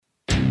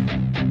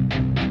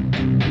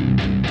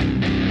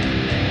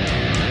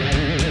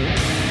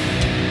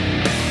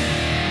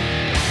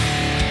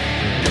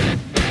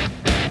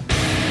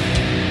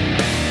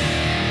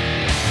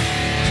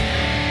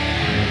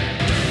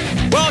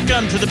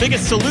Welcome to the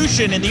biggest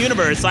solution in the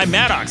universe. I'm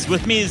Maddox.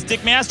 With me is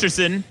Dick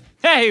Masterson.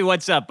 Hey,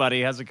 what's up,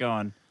 buddy? How's it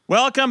going?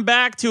 Welcome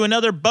back to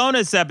another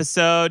bonus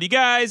episode. You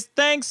guys,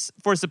 thanks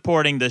for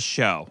supporting this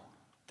show.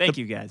 Thank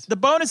you, guys. The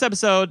bonus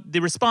episode,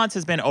 the response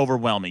has been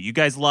overwhelming. You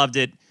guys loved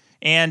it.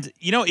 And,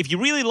 you know, if you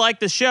really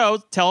like the show,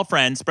 tell a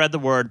friend, spread the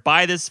word.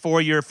 Buy this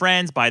for your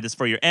friends. Buy this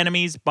for your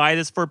enemies. Buy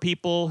this for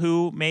people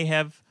who may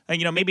have,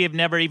 maybe have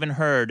never even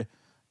heard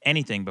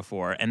anything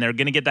before. And they're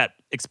going to get that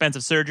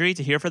expensive surgery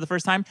to hear for the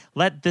first time.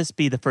 Let this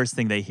be the first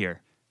thing they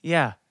hear.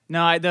 Yeah.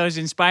 No, those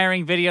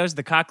inspiring videos,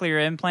 the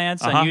cochlear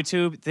implants on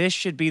YouTube, this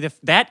should be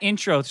that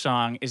intro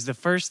song is the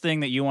first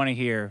thing that you want to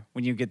hear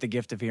when you get the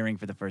gift of hearing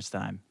for the first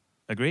time.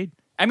 Agreed.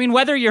 I mean,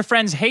 whether your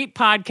friends hate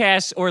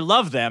podcasts or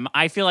love them,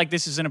 I feel like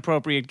this is an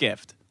appropriate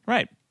gift.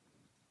 Right.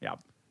 Yeah.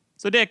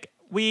 So, Dick,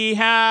 we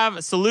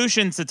have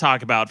solutions to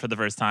talk about for the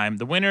first time.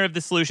 The winner of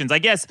the solutions, I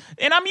guess,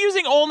 and I'm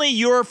using only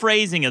your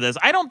phrasing of this.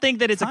 I don't think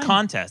that it's a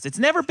contest. It's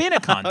never been a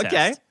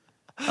contest.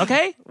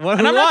 Okay? Well,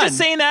 and I'm not won? just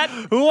saying that.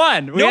 Who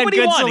won?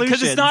 Nobody won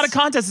because it's not a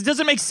contest. It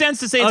doesn't make sense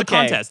to say it's a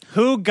contest.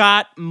 Who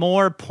got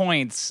more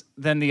points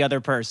than the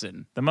other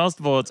person? The most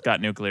votes got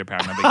nuclear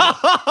power. No big deal.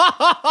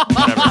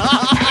 Whatever.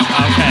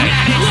 Okay.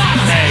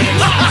 Hey.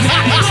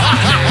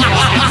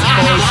 Fucking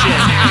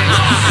bullshit.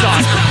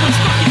 Sucks.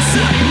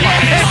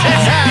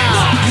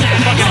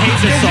 Fucking hate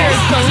this song.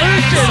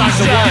 Sucks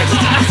the worst.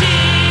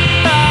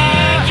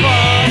 Fuck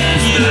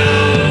you,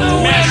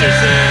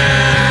 Masterson.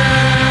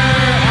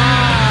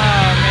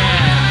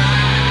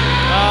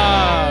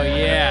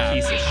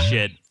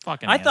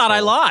 Fucking I thought I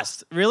asshole.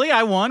 lost. Really?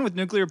 I won with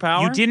nuclear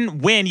power? You didn't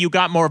win. You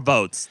got more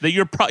votes.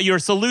 Your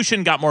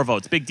solution got more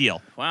votes. Big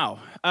deal. Wow.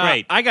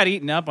 Great. I got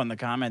eaten up on the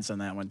comments on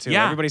that one, too.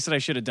 Yeah. Everybody said I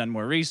should have done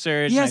more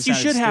research. Yes, you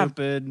should have.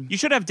 Stupid. You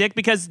should have, Dick,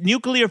 because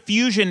nuclear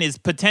fusion is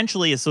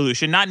potentially a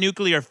solution, not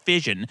nuclear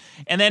fission.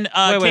 And then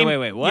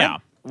Wait. What? Yeah.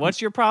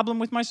 What's your problem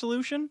with my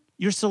solution?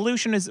 Your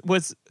solution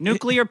was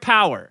Nuclear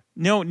power.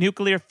 No,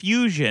 nuclear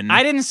fusion.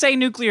 I didn't say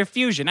nuclear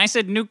fusion. I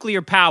said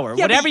nuclear power.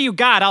 Yeah, Whatever you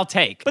got, I'll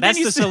take. But That's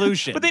then the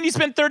solution. But then you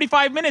spent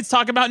 35 minutes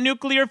talking about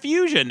nuclear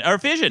fusion or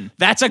fission.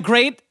 That's all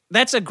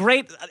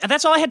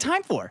I had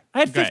time for. I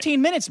had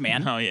 15 minutes,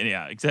 man. Oh,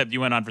 yeah, except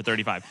you went on for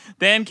 35.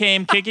 Then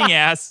came kicking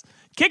ass.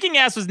 Kicking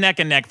ass was neck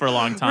and neck for a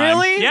long time.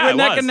 Really? Yeah,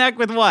 neck and neck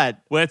with what?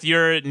 With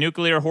your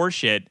nuclear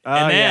horseshit. Oh,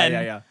 and then,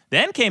 yeah.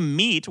 Then came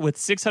meat with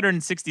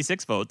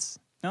 666 votes.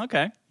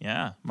 Okay.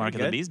 Yeah, mark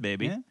of the beast,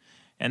 baby. Yeah.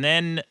 And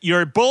then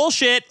your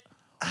bullshit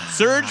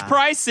surge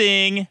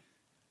pricing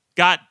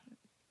got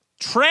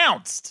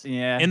trounced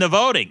in the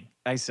voting.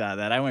 I saw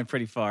that. I went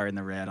pretty far in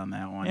the red on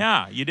that one.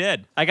 Yeah, you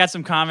did. I got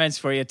some comments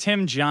for you.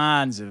 Tim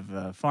Johns of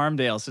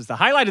Farmdale says, the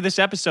highlight of this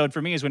episode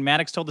for me is when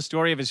Maddox told the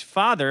story of his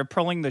father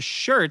pulling the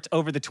shirt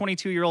over the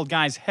 22-year-old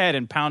guy's head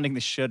and pounding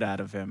the shit out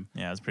of him.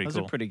 Yeah, it was pretty cool.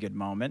 That was a pretty good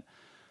moment.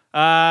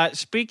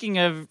 Speaking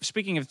of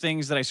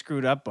things that I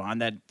screwed up on,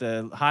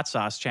 the hot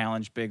sauce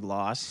challenge, big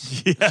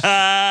loss.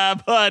 Yeah,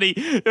 buddy.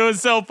 It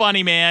was so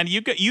funny, man.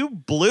 You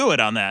blew it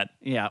on that.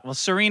 Yeah. Well,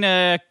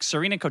 Serena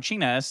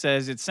Cochina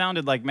says it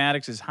sounded like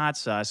Maddox's hot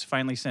sauce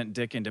finally sent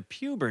Dick into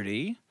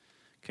puberty.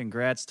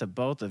 Congrats to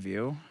both of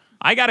you.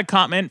 I got a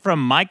comment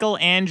from Michael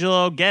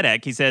Angelo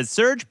Gedek. He says,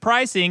 surge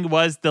pricing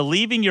was the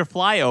leaving your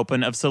fly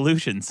open of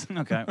solutions.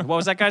 Okay. What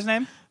was that guy's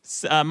name?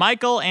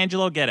 Michael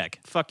Angelo Gedek.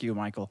 Fuck you,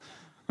 Michael.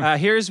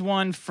 Here's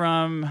one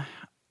from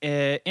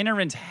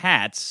Inerrant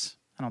Hats.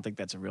 I don't think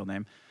that's a real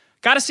name.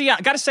 Gotta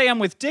say I'm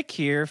with Dick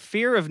here.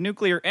 Fear of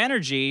nuclear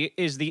energy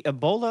is the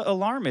Ebola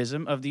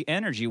alarmism of the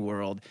energy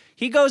world.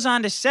 He goes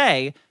on to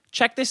say,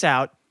 check this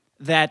out,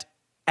 that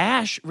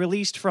ash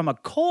released from a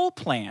coal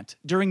plant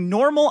during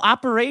normal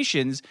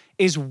operations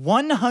is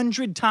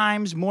 100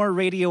 times more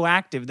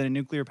radioactive than a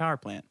nuclear power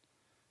plant.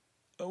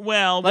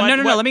 Well, no.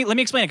 Let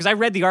me explain it because I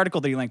read the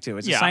article that you linked to.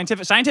 It's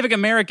a Scientific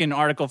American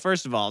article,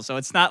 first of all, so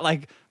it's not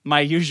like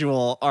my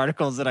usual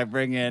articles that I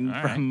bring in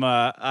from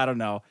I don't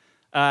know.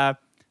 A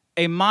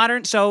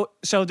modern so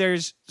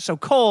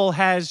coal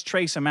has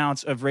trace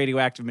amounts of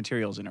radioactive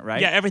materials in it,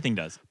 right? Yeah, everything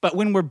does. But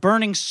when we're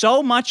burning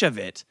so much of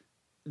it,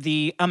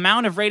 the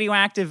amount of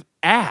radioactive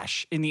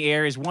ash in the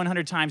air is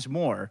 100 times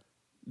more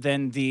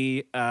than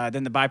the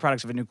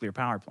byproducts of a nuclear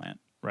power plant.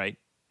 Right.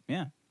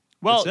 Yeah.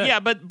 Well, yeah,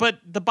 but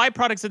the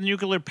byproducts of the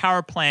nuclear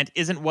power plant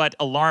isn't what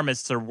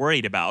alarmists are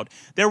worried about.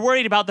 They're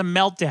worried about the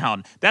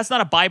meltdown. That's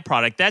not a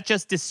byproduct. That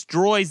just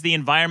destroys the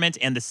environment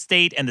and the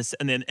state and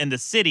the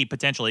city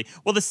potentially.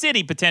 Well, the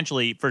city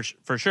potentially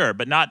for sure,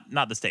 but not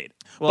the state.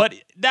 Well, but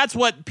that's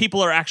what people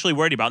are actually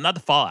worried about, not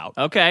the fallout.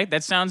 Okay,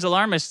 that sounds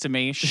alarmist to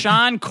me.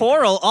 Sean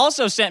Coral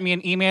also sent me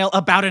an email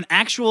about an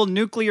actual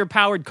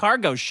nuclear-powered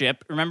cargo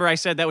ship. Remember I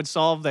said that would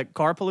solve that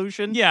car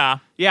pollution? Yeah.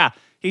 Yeah.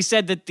 He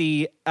said that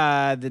the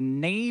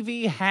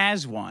Navy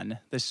has one,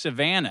 the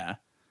Savannah.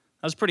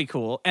 That was pretty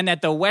cool. And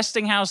that the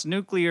Westinghouse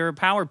nuclear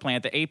power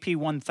plant, the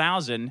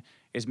AP1000,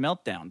 is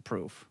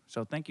meltdown-proof.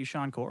 So thank you,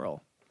 Sean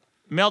Coral.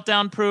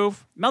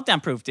 Meltdown-proof?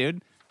 Meltdown-proof,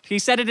 dude. He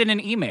said it in an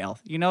email.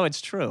 You know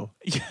it's true.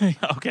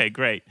 Okay,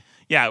 great.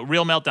 Yeah,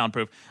 real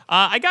meltdown-proof.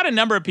 I got a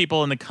number of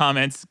people in the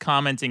comments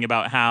commenting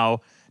about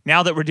how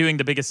now that we're doing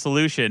the biggest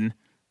solution,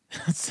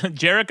 So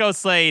Jericho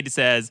Slade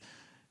says,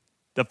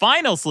 the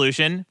final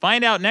solution,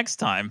 find out next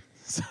time.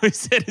 So he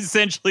said,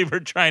 essentially, we're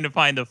trying to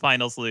find the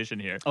final solution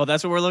here. Oh,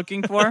 that's what we're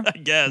looking for? I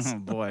guess. Oh,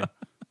 boy.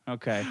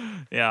 Okay.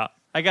 Yeah.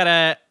 I got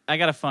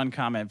a fun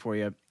comment for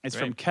you. It's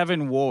Great. from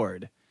Kevin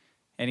Ward,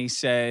 and he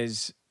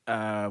says,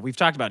 we've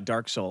talked about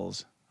Dark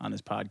Souls on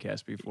this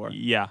podcast before.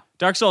 Yeah.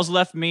 Dark Souls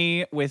left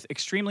me with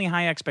extremely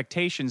high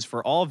expectations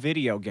for all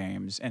video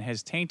games and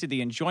has tainted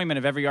the enjoyment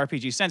of every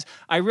RPG since.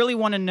 I really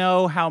want to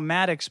know how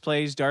Maddox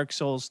plays Dark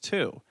Souls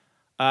 2.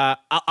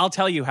 I'll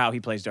tell you how he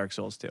plays Dark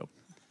Souls 2.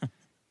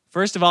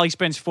 First of all, he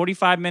spends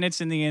 45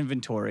 minutes in the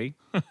inventory.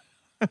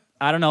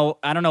 I don't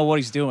know what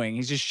he's doing.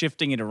 He's just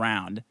shifting it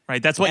around.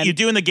 Right. That's what you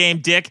do in the game,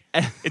 Dick.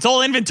 It's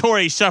all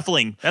inventory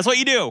shuffling. That's what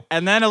you do.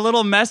 And then a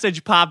little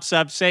message pops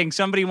up saying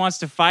somebody wants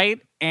to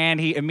fight, and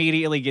he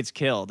immediately gets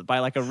killed by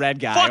like a red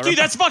guy. Fuck you.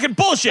 That's fucking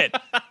bullshit.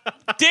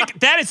 Dick,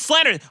 that is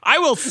slander. I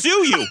will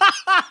sue you.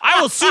 I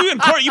will sue you in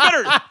court. You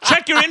better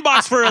check your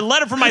inbox for a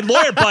letter from my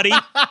lawyer, buddy.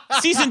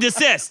 Cease and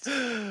desist.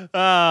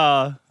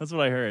 That's what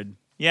I heard.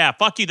 Yeah,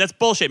 fuck you. That's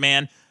bullshit,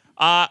 man.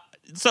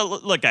 So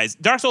look, guys,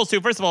 Dark Souls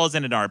 2, first of all,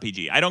 isn't an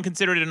RPG. I don't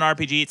consider it an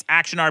RPG. It's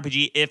action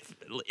RPG,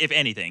 if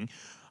anything.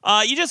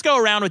 You just go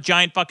around with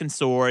giant fucking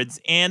swords,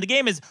 and the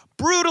game is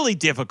brutally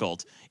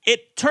difficult.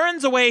 It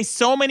turns away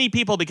so many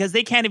people because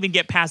they can't even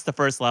get past the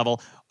first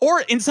level,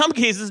 or in some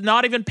cases,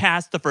 not even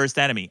past the first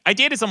enemy. I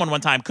dated someone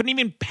one time, couldn't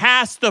even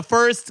pass the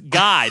first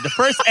guy, the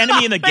first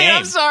enemy in the game.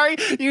 I'm sorry,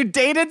 you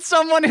dated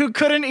someone who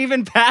couldn't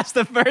even pass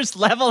the first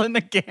level in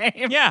the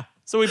game? Yeah,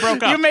 so we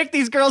broke up. You make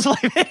these girls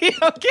play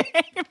video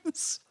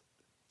games?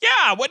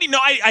 Yeah, what do you know?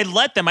 I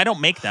let them. I don't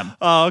make them.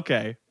 Oh,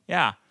 okay.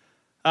 Yeah.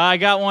 I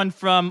got one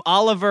from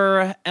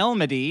Oliver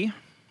Elmedy.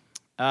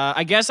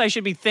 I guess I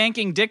should be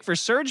thanking Dick for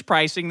surge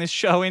pricing this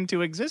show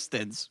into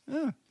existence.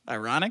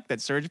 Ironic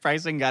that surge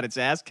pricing got its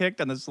ass kicked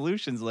on the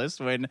solutions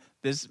list when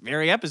this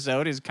very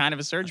episode is kind of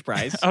a surge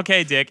price.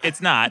 Okay, Dick,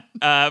 it's not.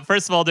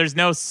 First of all, there's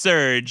no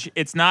surge.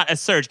 It's not a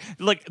surge.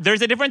 Look,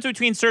 there's a difference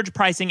between surge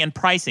pricing and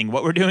pricing.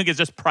 What we're doing is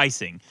just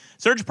pricing.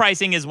 Surge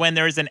pricing is when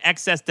there's an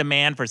excess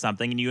demand for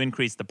something and you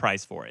increase the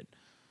price for it.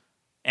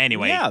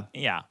 Anyway,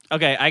 yeah.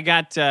 Okay, I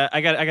got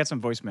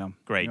some voicemail.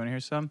 Great. You want to hear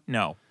some?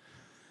 No.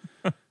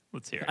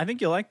 Let's hear it. I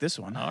think you'll like this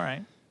one. All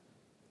right.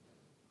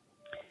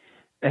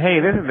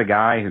 Hey, this is the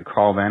guy who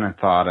called in and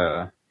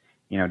thought,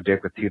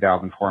 Dick was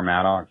 2004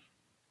 Maddox.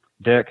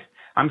 Dick,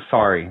 I'm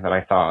sorry that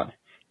I thought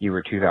you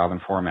were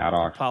 2004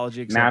 Maddox.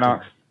 Apology accepted.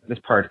 Maddox, this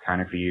part's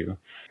kind of for you.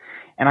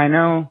 And I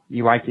know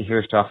you like to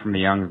hear stuff from the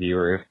young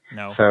viewers.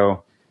 No.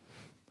 So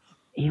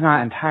he's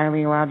not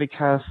entirely allowed to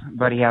cuss,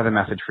 but he has a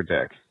message for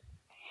Dick.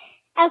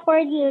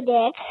 F-word you,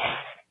 Dick.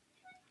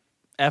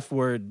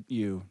 F-word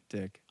you,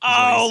 Dick.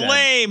 Oh,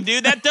 lame,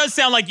 dude. That does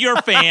sound like your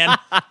fan.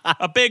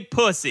 A big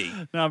pussy.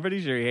 No, I'm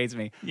pretty sure he hates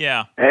me.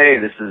 Yeah. Hey,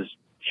 this is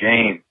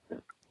James,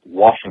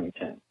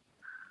 Washington.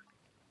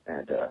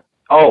 And,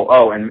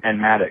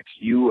 and Maddox,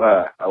 you,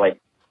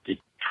 like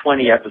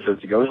 20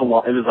 episodes ago, it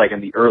was like in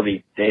the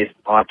early days of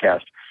the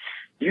podcast,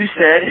 you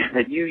said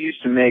that you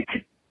used to make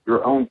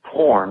your own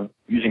porn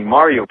using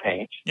Mario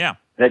Paint. Yeah.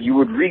 That you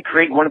would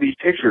recreate one of these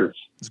pictures.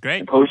 It's great.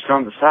 And post it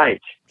on the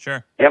site.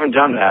 Sure. You haven't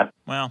done that.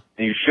 Well.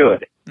 And you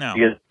should. No.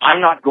 Because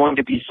I'm not going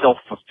to be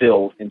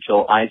self-fulfilled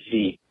until I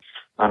see,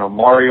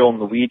 Mario and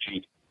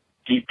Luigi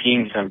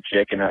deep-peeing some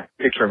chick in a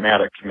picture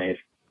Maddox made.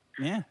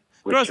 Yeah.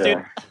 Which, Gross,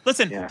 dude.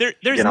 Listen,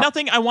 there's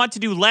nothing I want to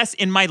do less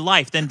in my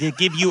life than to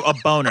give you a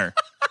boner.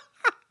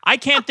 I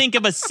can't think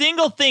of a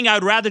single thing I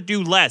would rather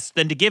do less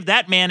than to give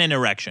that man an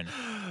erection.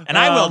 And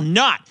I will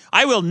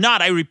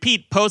not, I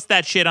repeat, post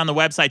that shit on the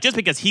website just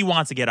because he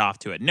wants to get off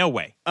to it. No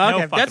way. Okay,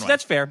 no fucking way.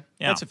 that's fair.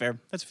 Yeah. That's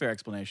a fair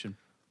explanation.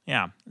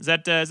 Yeah. Is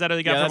that all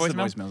you got Yeah, for that's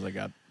voicemail? the voicemails I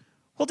got.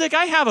 Well, Dick,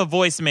 I have a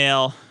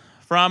voicemail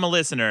from a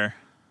listener.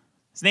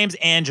 His name's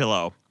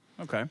Angelo.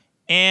 Okay.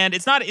 And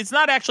it's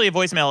not actually a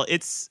voicemail.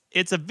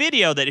 It's a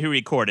video that he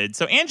recorded.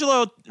 So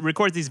Angelo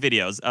records these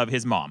videos of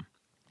his mom.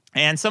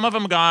 And some of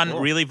them have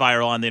gone really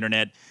viral on the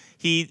internet.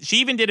 She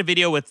even did a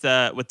video with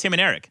Tim and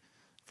Eric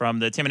from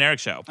the Tim and Eric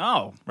show.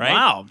 Oh, right?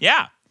 Wow.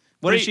 Yeah.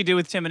 What did she do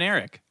with Tim and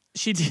Eric?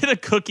 She did a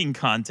cooking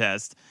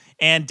contest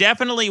and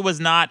definitely was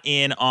not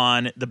in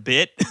on the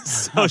bit.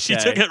 So she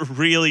took it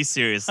really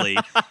seriously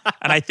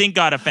and I think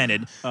got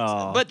offended.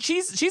 Oh. But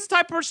she's the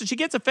type of person, she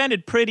gets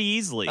offended pretty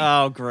easily.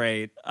 Oh,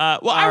 great. I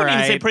wouldn't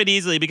even say pretty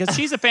easily because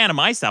she's a fan of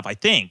my stuff, I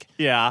think.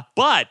 Yeah.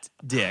 But,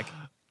 Dick,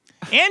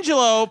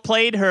 Angelo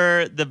played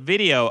her the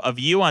video of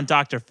you on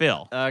Dr.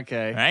 Phil.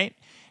 Okay. Right?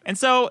 And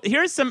so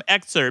here's some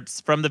excerpts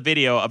from the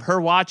video of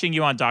her watching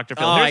you on Dr.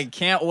 Phil. Oh, I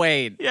can't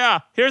wait. Yeah.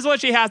 Here's what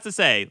she has to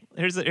say.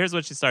 Here's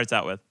what she starts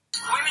out with.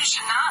 Women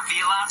should not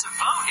be allowed to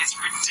vote. It's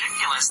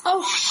ridiculous.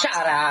 Oh,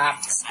 shut up.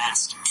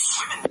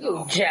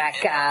 You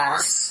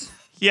jackass.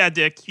 Yeah,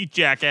 Dick, you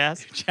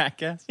jackass.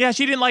 Jackass. Yeah,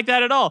 she didn't like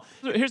that at all.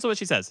 Here's what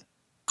she says.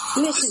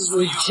 Listen,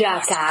 you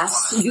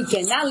jackass. You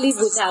cannot live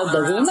without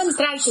the woman.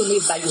 Try to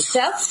live by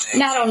yourself.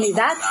 Not only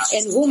that,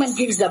 and woman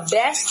gives the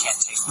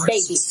best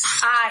baby.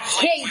 I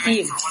hate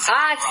him.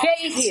 I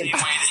hate him.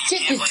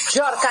 Get this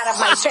jerk out of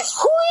my face.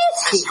 Who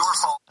is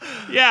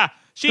he? Yeah.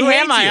 She Who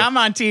hates am I? you. I'm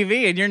on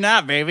TV and you're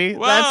not, baby.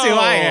 That's who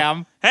I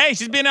am. Hey,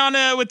 she's been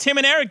on with Tim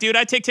and Eric, dude.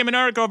 I take Tim and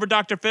Eric over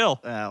Dr. Phil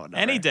whatever.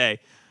 any day.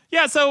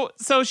 Yeah, so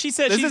she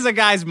said This is a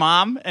guy's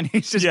mom, and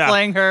he's just Yeah.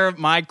 playing her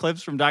my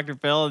clips from Dr.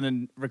 Phil and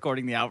then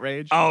recording the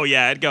outrage. Oh,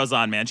 yeah, it goes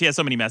on, man. She has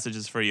so many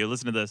messages for you.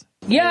 Listen to this.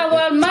 Yeah,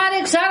 well,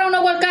 Maddox, I don't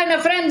know what kind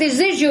of friend is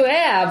this you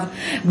have,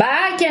 but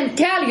I can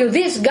tell you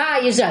this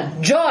guy is a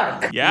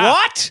jerk. Yeah.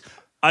 What?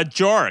 A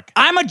jork.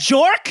 I'm a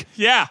jork?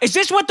 Yeah. Is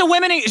this what the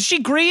women is she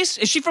Greece?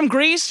 Is she from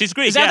Greece? She's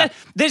Greece, Is that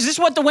is this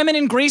what the women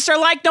in Greece are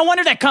like? No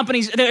wonder that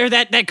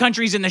that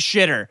country's in the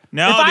shitter.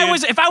 No,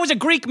 if I was a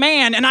Greek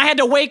man and I had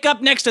to wake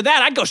up next to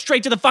that, I'd go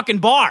straight to the fucking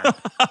bar.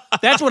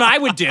 That's what I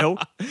would do.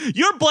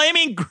 You're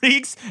blaming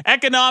Greeks'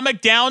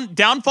 economic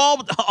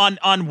downfall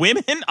on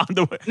women?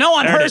 No,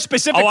 on There her it is.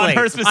 specifically. Oh, on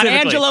her specifically. On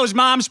Angelo's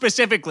mom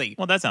specifically.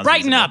 Well, that sounds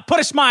Brighten reasonable. up. Put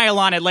a smile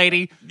on it,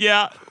 lady.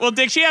 Yeah. Well,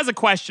 Dick, she has a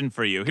question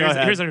for you.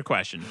 ahead. Here's her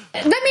question.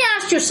 Let me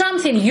ask you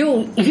something.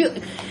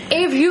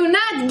 If you're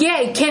not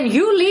gay, can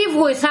you live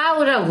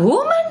without a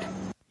woman?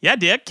 Yeah,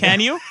 Dick, can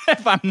you?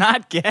 If I'm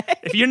not gay.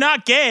 If you're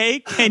not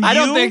gay, can you? I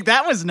don't think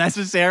that was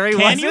necessary.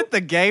 Can Was you? it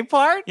the gay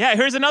part? Yeah,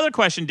 here's another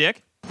question,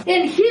 Dick.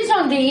 And he's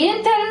on the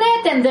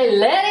internet and they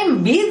let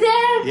him be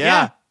there?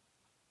 Yeah.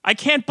 I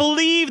can't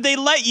believe they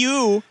let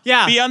you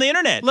be on the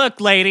internet.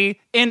 Look, lady,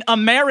 in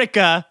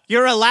America,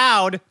 you're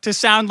allowed to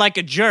sound like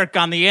a jerk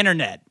on the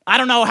internet. I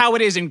don't know how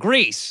it is in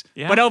Greece,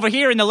 but over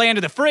here in the land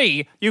of the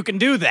free, you can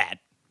do that.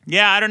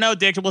 Yeah, I don't know,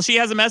 Dick. Well, she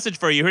has a message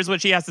for you. Here's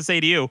what she has to say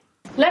to you.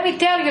 Let me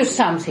tell you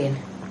something.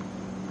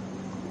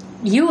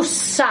 You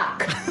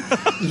suck.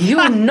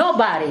 You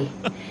nobody.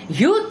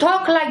 You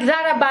talk like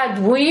that about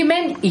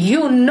women,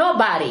 you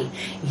nobody.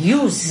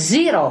 You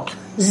zero.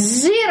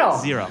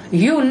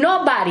 You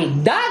nobody.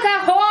 Dug a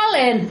hole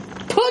and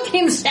put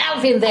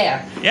himself in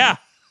there. Yeah.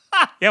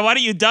 Yeah, why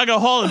don't you dug a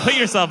hole and put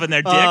yourself in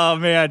there, Dick? Oh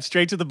man,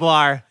 straight to the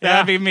bar. Yeah.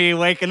 That'd be me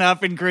waking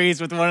up in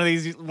Greece with one of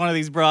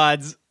these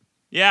broads.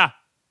 Yeah.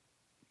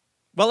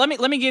 Well, let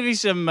me give you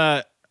some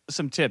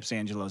tips,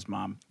 Angelo's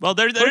mom. Well,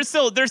 there's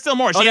still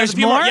more. She has there's a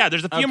few more. more? Yeah,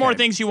 there's a few more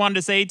things she wanted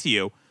to say to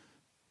you.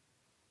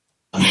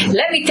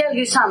 Let me tell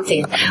you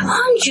something.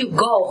 Why don't you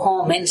go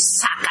home and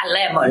suck a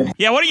lemon?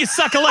 Yeah, why don't you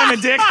suck a lemon,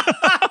 Dick?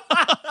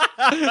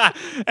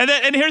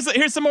 and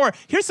here's some more.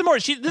 Here's some more.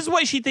 This is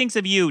what she thinks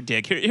of you,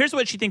 Dick. Here's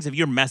what she thinks of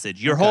your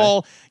message, your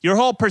whole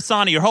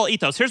persona, your whole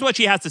ethos. Here's what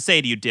she has to say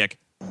to you, Dick.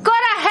 Go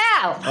to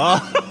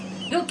hell.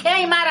 You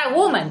came out a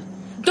woman.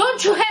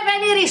 Don't you have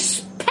any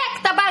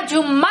respect about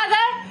your mother?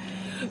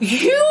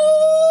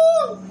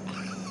 You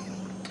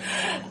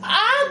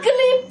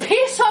ugly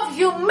piece of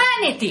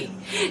humanity.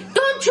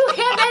 Don't you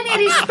have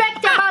any respect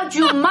about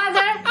your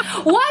mother?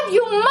 What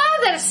your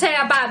mother say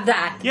about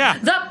that? Yeah.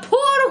 The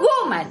poor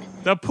woman.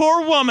 The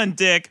poor woman,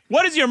 Dick.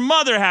 What does your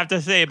mother have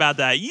to say about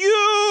that?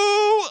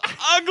 You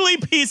ugly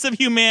piece of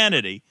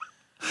humanity.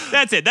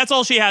 That's it. That's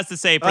all she has to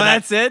say for that.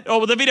 That's it? Oh,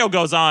 well, the video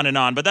goes on and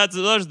on, but those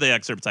are the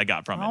excerpts I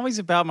got from it. Always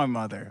about my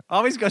mother.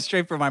 Always go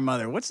straight for my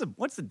mother. What's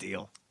the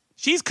deal?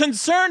 She's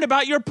concerned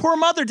about your poor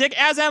mother, Dick,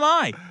 as am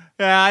I.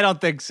 Yeah, I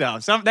don't think so.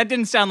 That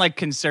didn't sound like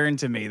concern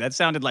to me. That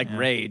sounded like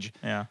rage.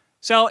 Yeah.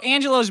 So,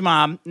 Angelo's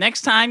mom,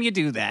 next time you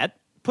do that,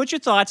 put your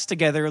thoughts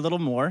together a little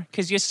more,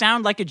 because you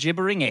sound like a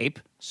gibbering ape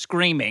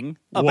screaming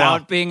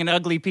about being an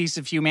ugly piece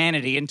of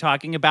humanity and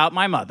talking about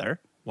my mother.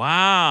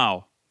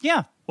 Wow.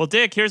 Yeah. Well,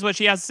 Dick, here's what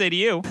she has to say to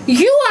you.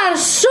 You are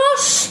so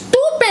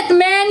stupid,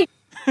 man.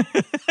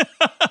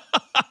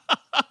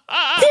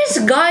 This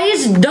guy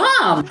is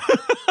dumb.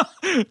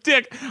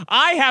 Dick,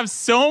 I have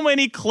so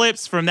many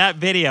clips from that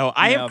video.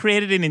 I have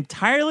created an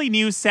entirely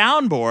new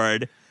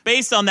soundboard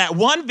based on that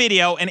one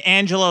video and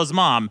Angelo's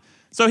mom.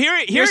 So here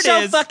You're it so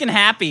is. fucking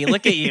happy.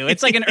 Look at you.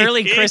 It's like an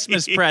early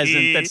Christmas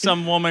present that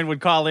some woman would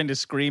call in to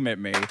scream at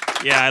me.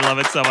 Yeah, I love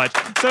it so much.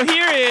 So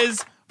here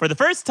is, for the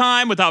first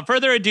time, without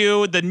further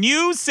ado, the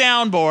new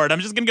soundboard. I'm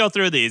just going to go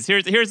through these.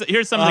 Here's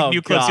some of the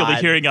new clips you'll be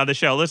hearing on the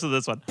show. Listen to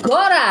this one. Go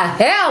to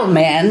hell,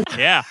 man.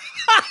 Yeah.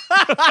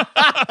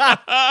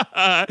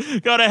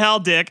 Go to hell,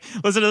 Dick.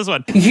 Listen to this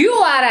one. You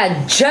are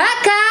a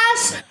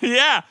jackass.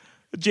 Yeah.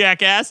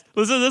 Jackass.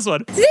 Listen to this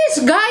one. This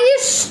guy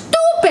is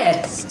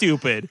stupid.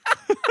 Stupid.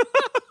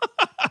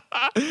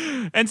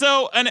 And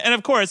so, and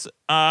of course,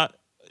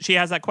 she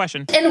has that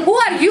question. And who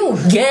are you,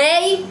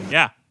 gay?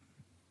 Yeah.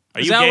 Are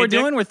Is you that gay, what we're Dick?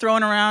 doing? We're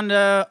throwing around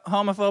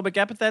homophobic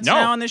epithets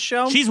now on this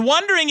show? She's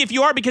wondering if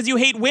you are because you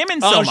hate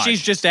women so much.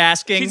 She's just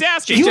asking. She's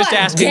asking. She's You just are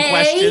asking gay?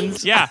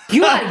 questions. Yeah.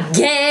 You are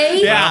gay?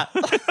 Yeah.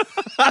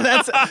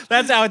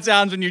 That's how it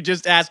sounds when you're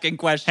just asking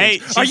questions. Hey,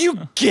 are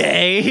you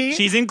gay?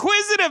 She's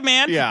inquisitive,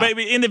 man. Yeah. But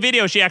in the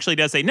video, she actually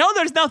does say, no,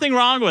 there's nothing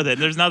wrong with it.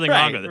 There's nothing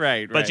wrong with it.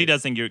 Right. But she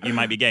does think you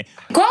might be gay.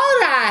 Go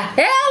to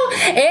hell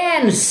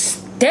and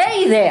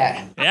stay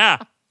there. Yeah.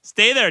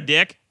 Stay there,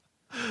 Dick.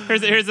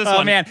 Here's this Oh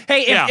one. man.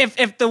 Hey,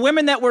 if the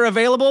women that were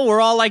available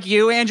were all like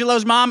you,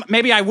 Angelo's mom,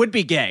 maybe I would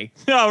be gay.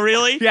 Oh,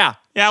 really? Yeah.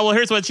 Yeah, well,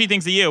 here's what she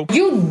thinks of you.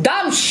 You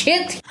dumb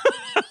shit.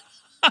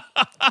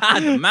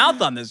 God, the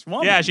mouth on this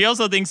woman. Yeah, she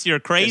also thinks you're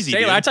crazy,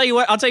 dude. I tell you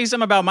what, I'll tell you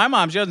something about my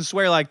mom. She doesn't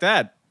swear like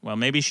that. Well,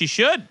 maybe she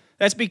should.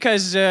 That's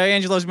because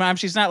Angelo's mom,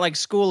 she's not like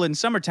school in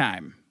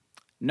summertime.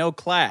 No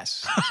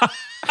class.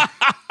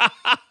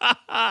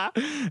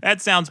 That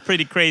sounds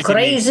pretty crazy.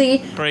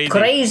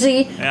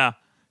 Crazy. Yeah.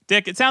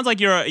 Dick, it sounds like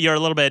you're a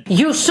little bit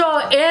You so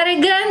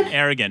arrogant.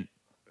 arrogant.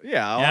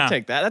 Yeah, I'll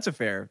take that. That's a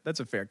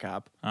fair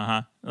cop.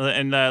 Uh-huh.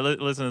 And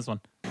listen to this one.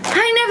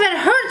 I never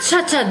heard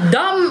such a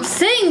dumb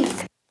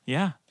thing.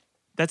 Yeah.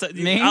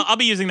 Me? I'll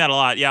be using that a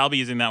lot. Yeah, I'll be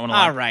using that one a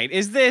lot. All right.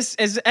 Is this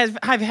as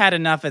I've had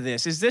enough of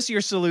this? Is this your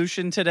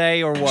solution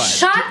today or what?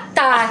 Shut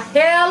the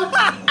hell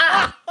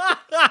up.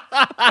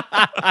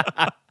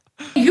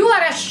 You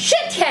are a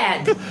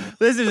shithead.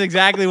 This is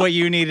exactly what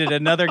you needed,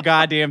 another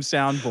goddamn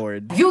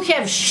soundboard. You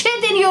have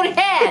shit in your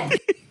head.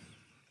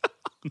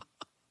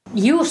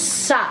 You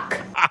suck.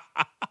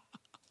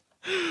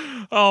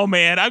 Oh,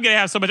 man. I'm going to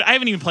have so much. I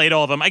haven't even played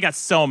all of them. I got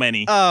so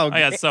many. Oh, I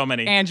got so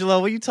many. Angela,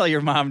 will you tell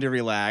your mom to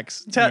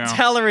relax? No.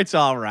 Tell her it's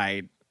all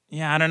right.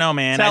 Yeah, I don't know,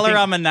 man. Tell her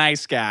I'm a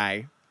nice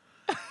guy.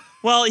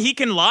 Well, he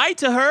can lie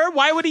to her.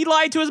 Why would he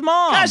lie to his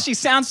mom? Gosh, she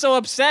sounds so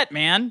upset,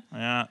 man.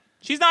 Yeah.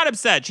 She's not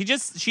upset.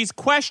 She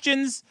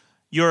questions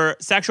your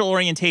sexual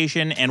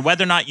orientation and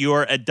whether or not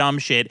you're a dumb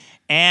shit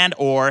and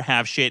or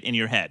have shit in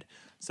your head.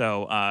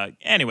 So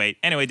anyway,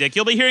 Dick,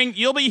 you'll be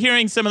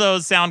hearing some of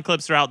those sound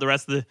clips throughout the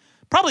rest of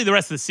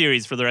the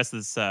series for the rest of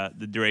this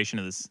the duration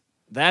of this.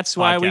 That's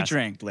why we podcast.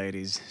 drink,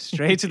 ladies.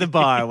 Straight to the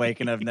bar,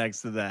 waking up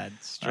next to that.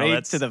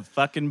 Straight to the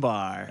fucking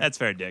bar. That's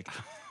fair, Dick.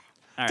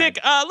 All Dick,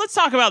 right. let's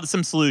talk about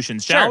some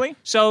solutions, shall we?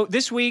 So on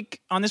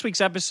this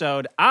week's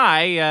episode,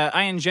 I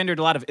engendered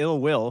a lot of ill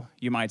will,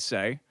 you might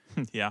say,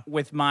 Yeah.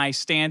 with my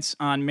stance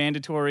on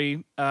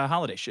mandatory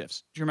holiday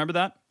shifts. Do you remember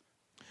that?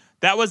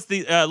 That was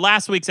the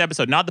last week's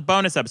episode, not the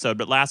bonus episode,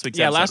 but last week's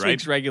episode, last right?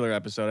 week's regular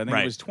episode. I think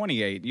Right. it was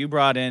 28. You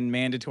brought in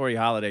mandatory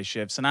holiday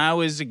shifts, and I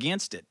was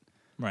against it.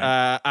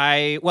 Right.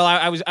 I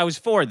was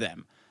for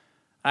them.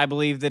 I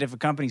believe that if a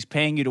company's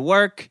paying you to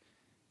work,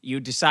 you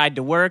decide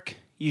to work,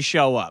 you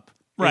show up.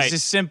 Right. It's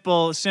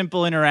a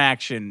simple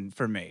interaction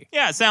for me.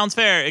 Yeah, it sounds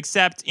fair,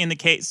 except in the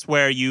case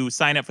where you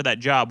sign up for that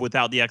job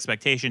without the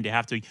expectation to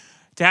have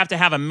to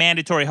have a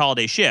mandatory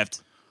holiday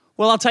shift.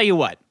 Well, I'll tell you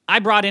what. I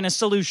brought in a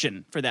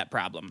solution for that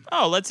problem.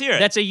 Oh, let's hear it.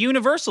 That's a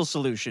universal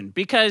solution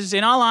because,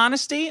 in all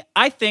honesty,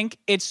 I think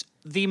it's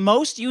the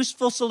most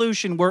useful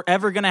solution we're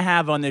ever going to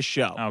have on this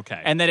show.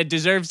 Okay. And that it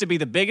deserves to be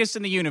the biggest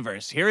in the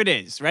universe. Here it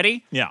is.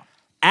 Ready? Yeah.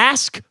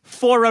 Ask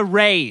for a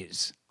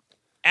raise.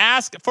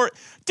 Ask for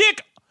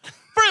Dick.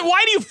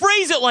 Why do you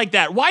phrase it like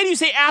that? Why do you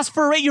say ask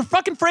for a raise? Your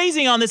fucking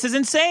phrasing on this is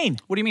insane.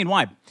 What do you mean?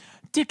 Why?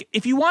 Dick,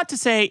 if you want to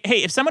say,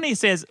 hey, if somebody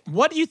says,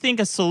 what do you think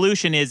a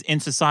solution is in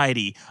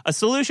society? A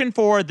solution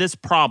for this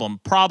problem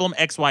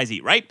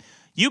XYZ, right?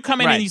 You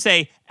come in Right. and you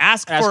say,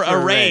 ask for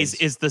a raise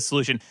is the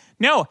solution.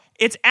 No,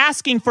 it's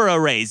asking for a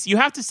raise. You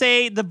have to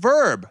say the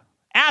verb,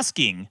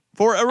 asking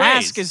for a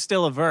raise. Ask is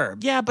still a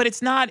verb. Yeah, but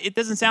it's not, it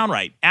doesn't sound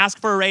right. Ask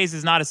for a raise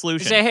is not a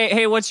solution. Say,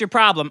 hey, what's your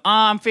problem?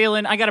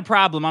 I got a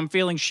problem. I'm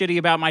feeling shitty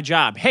about my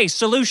job. Hey,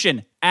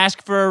 solution.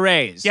 Ask for a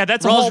raise. Yeah,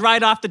 that's a rolls whole-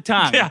 right off the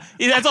tongue. Yeah,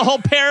 that's a whole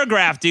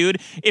paragraph,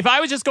 dude. If I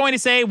was just going to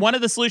say one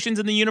of the solutions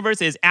in the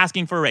universe is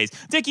asking for a raise.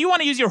 Dick, you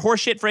want to use your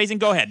horseshit phrasing?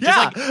 Go ahead.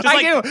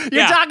 I do.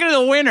 You're talking to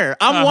the winner.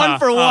 I'm one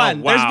for one.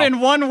 Oh, wow. There's been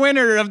one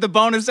winner of the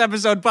bonus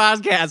episode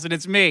podcast, and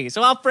it's me.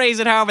 So I'll phrase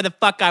it however the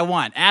fuck I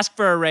want. Ask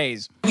for a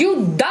raise.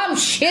 You dumb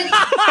shit.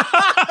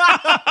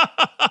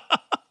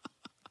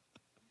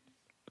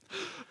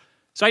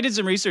 So I did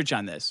some research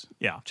on this.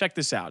 Yeah. Check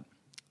this out.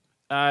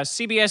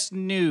 CBS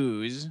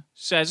News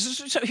says,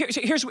 so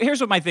here's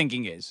what my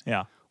thinking is.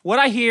 Yeah. What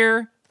I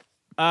hear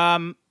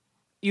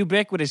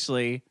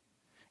ubiquitously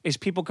is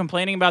people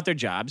complaining about their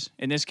jobs.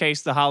 In this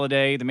case, the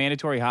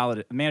mandatory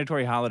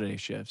holiday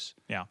shifts.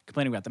 Yeah.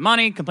 Complaining about the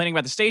money, complaining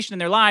about the station in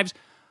their lives.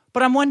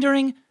 But I'm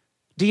wondering,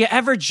 do you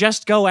ever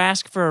just go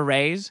ask for a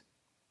raise?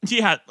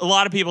 Yeah, a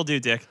lot of people do,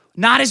 Dick.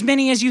 Not as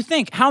many as you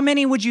think. How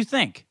many would you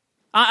think?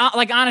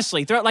 Like,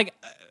 honestly, What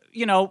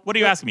are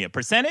you asking me? A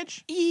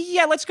percentage?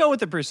 Yeah, let's go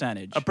with the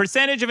percentage. A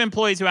percentage of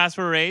employees who ask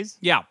for a raise?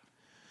 Yeah.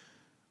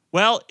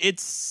 Well,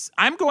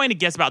 I'm going to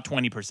guess about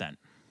 20%.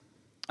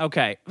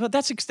 Okay. Well,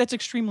 that's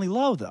extremely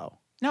low, though.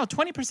 No,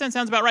 20%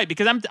 sounds about right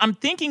because I'm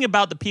thinking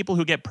about the people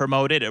who get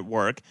promoted at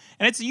work,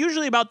 and it's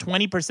usually about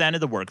 20% of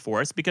the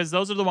workforce because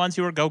those are the ones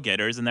who are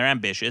go-getters and they're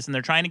ambitious and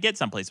they're trying to get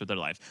someplace with their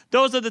life.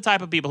 Those are the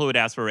type of people who would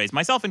ask for a raise,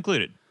 myself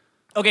included.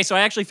 Okay, so I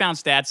actually found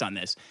stats on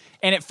this.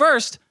 And at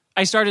first,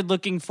 I started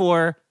looking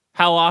for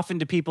how often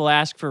do people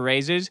ask for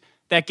raises.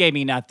 That gave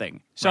me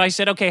nothing. So I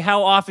said, okay,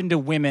 how often do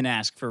women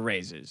ask for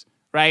raises,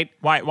 right?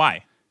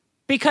 Why?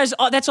 Because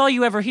that's all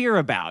you ever hear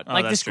about.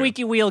 Like the that's true.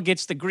 squeaky wheel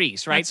gets the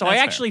grease, right? So I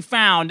That's actually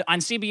found on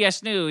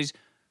CBS News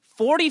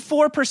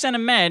 44%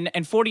 of men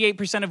and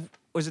 48% of,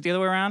 was it the other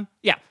way around?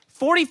 Yeah,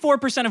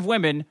 44% of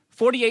women,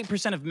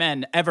 48% of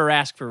men ever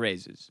ask for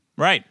raises.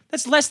 Right.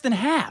 That's less than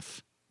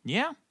half.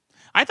 Yeah.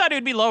 I thought it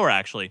would be lower,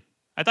 actually.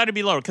 I thought it'd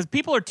be lower because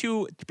people are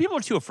too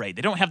afraid.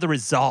 They don't have the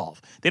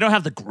resolve. They don't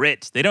have the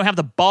grit. They don't have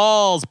the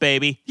balls,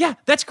 baby. Yeah,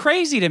 that's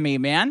crazy to me,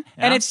 man.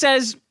 Yeah. And it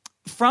says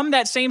from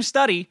that same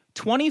study,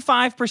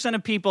 25%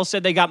 of people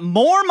said they got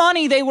more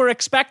money they were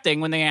expecting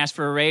when they asked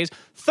for a raise.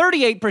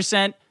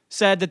 38%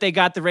 said that they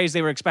got the raise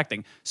they were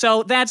expecting.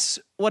 So that's,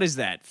 what is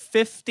that?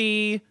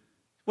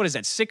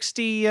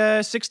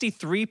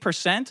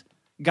 63%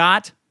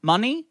 got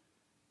money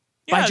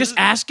by just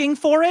asking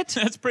for it?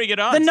 That's pretty good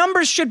odds. The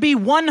numbers should be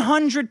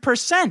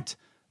 100%.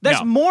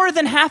 That's No. more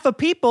than half of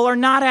people are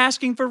not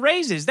asking for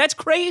raises. That's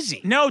crazy.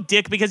 No,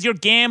 Dick, because you're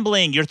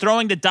gambling. You're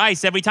throwing the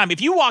dice every time.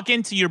 If you walk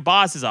into your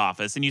boss's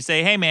office and you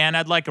say, hey, man,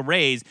 I'd like a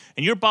raise,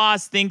 and your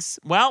boss thinks,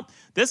 well,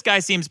 this guy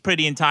seems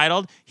pretty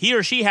entitled. He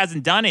or she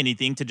hasn't done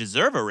anything to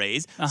deserve a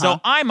raise. So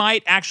I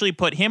might actually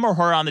put him or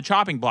her on the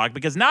chopping block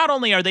because not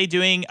only are they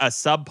doing a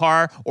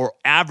subpar or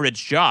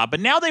average job, but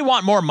now they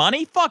want more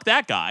money. Fuck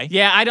that guy.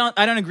 Yeah, I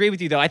don't agree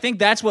with you, though. I think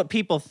that's what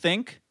people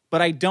think.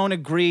 But I don't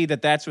agree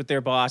that that's what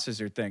their bosses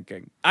are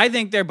thinking. I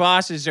think their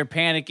bosses are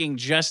panicking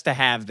just to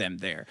have them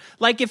there.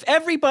 Like, if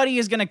everybody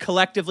is going to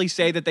collectively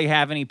say that they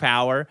have any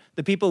power,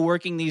 the people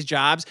working these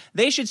jobs,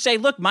 they should say,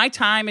 look, my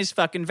time is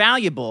fucking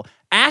valuable.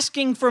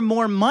 Asking for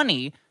more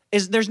money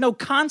there's no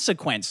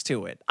consequence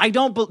to it.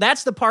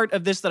 That's the part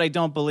of this that I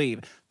don't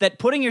believe. That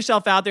putting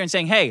yourself out there and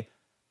saying, hey,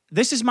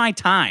 this is my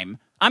time.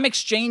 I'm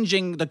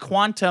exchanging the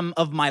quantum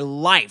of my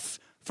life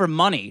for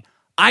money.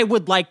 I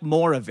would like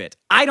more of it.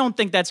 I don't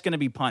think that's going to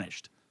be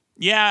punished.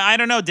 Yeah, I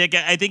don't know, Dick.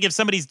 I think if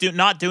somebody's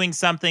not doing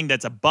something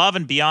that's above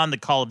and beyond the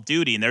call of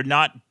duty and they're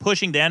not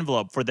pushing the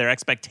envelope for their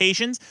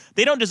expectations,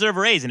 they don't deserve a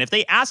raise. And if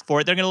they ask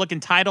for it, they're going to look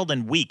entitled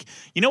and weak.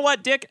 You know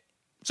what, Dick?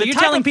 So you're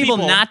telling people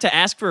not to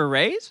ask for a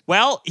raise?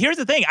 Well, here's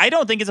the thing. I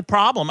don't think it's a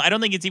problem. I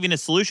don't think it's even a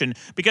solution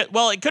because,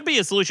 well, it could be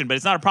a solution, but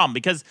it's not a problem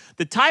because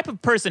the type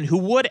of person who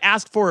would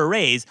ask for a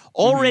raise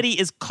already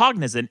is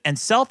cognizant and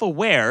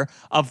self-aware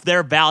of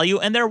their value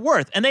and their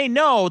worth. And they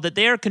know that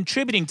they are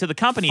contributing to the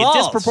company a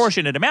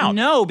disproportionate amount.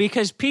 No,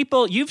 because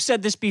people, you've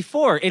said this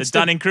before. It's the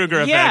Dunning-Kruger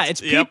effect. Yeah, it's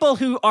people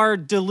who are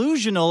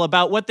delusional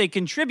about what they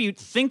contribute,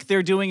 think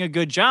they're doing a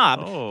good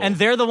job, and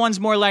they're the ones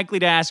more likely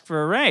to ask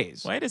for a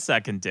raise. Wait a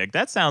second, Dick.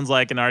 That sounds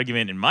like an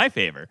argument in my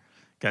favor.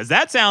 Because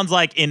that sounds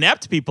like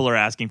inept people are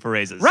asking for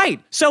raises. Right.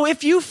 So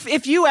if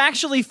you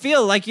actually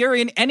feel like you're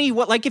in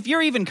like if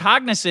you're even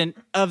cognizant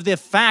of the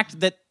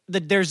fact that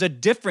there's a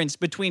difference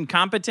between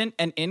competent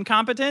and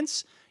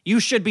incompetence,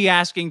 you should be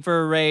asking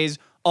for a raise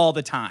all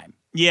the time.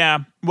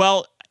 Yeah.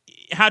 Well,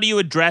 how do you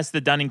address the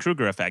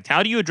Dunning-Kruger effect?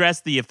 How do you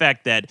address the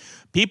effect that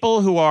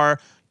people who are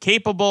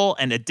capable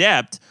and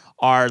adept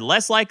are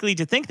less likely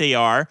to think they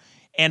are,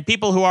 and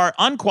people who are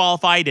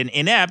unqualified and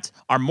inept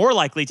are more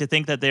likely to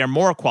think that they are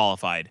more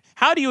qualified?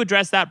 How do you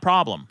address that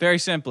problem? Very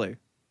simply,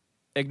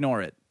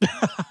 ignore it.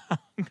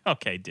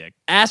 Okay, Dick.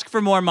 Ask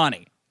for more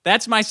money.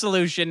 That's my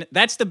solution.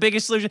 That's the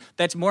biggest solution.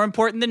 That's more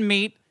important than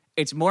meat.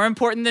 It's more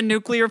important than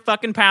nuclear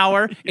fucking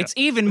power. Yeah. It's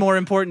even more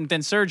important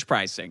than surge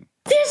pricing.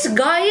 This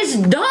guy is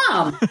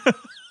dumb.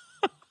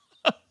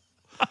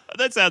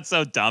 That sounds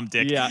so dumb,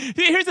 Dick. Yeah.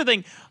 Here's the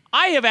thing.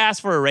 I have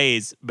asked for a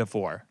raise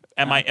before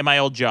at my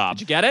old job.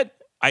 Did you get it?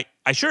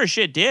 I sure as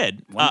shit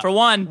did. 1 for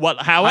 1.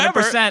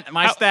 However, 100%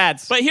 my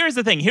stats. But here's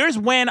the thing. Here's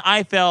when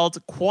I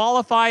felt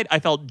qualified. I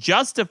felt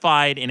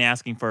justified in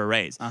asking for a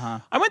raise.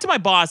 I went to my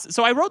boss.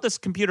 So I wrote this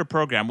computer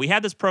program. We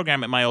had this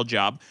program at my old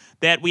job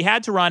that we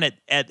had to run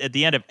at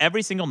the end of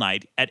every single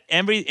night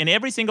in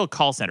every single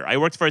call center. I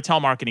worked for a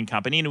telemarketing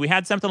company, and we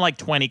had something like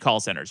 20 call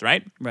centers,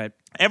 right? Right.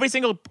 Every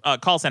single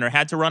call center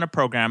had to run a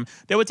program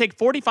that would take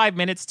 45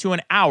 minutes to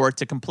an hour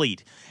to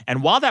complete.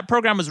 And while that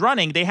program was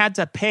running, they had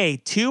to pay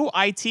 2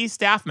 IT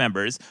staff members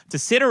to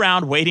sit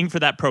around waiting for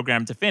that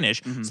program to finish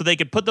so they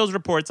could put those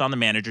reports on the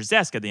manager's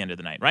desk at the end of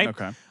the night, right?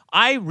 Okay.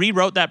 I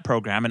rewrote that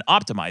program and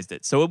optimized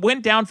it. So it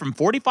went down from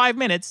 45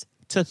 minutes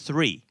to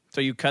 3.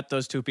 So you cut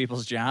those 2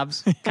 people's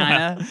jobs,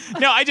 kind of?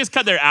 No, I just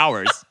cut their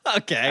hours.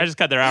 Okay. I just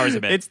cut their hours a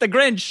bit. It's the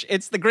Grinch.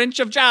 It's the Grinch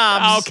of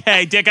jobs.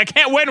 Okay, Dick, I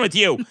can't win with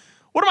you.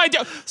 What am I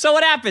doing? So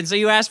what happened? So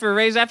you asked for a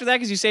raise after that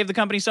because you saved the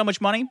company so much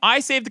money?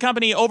 I saved the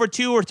company over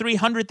 $200,000 or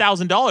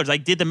 $300,000. I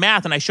did the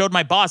math and I showed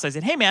my boss. I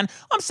said, "Hey man,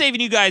 I'm saving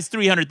you guys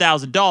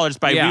 $300,000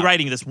 by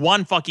rewriting this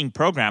one fucking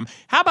program.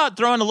 How about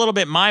throwing a little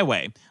bit my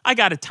way?" I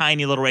got a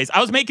tiny little raise.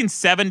 I was making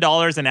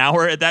 $7 an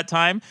hour at that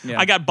time. Yeah.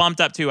 I got bumped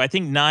up to I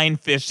think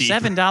 $9.50.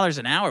 $7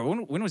 an hour.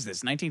 When was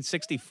this?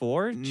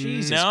 1964?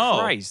 Jesus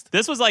Christ!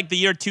 This was like the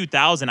year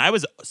 2000. I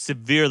was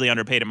severely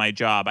underpaid at my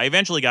job. I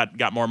eventually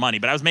got more money,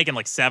 but I was making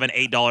like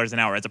 $7-8 an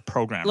hour as a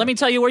programmer. Let me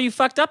tell you where you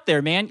fucked up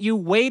there, man. You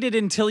waited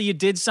until you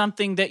did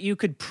something that you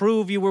could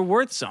prove you were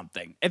worth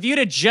something. If you'd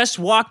have just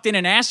walked in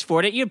and asked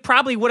for it, you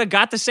probably would have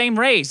got the same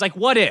raise. Like,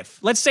 what if?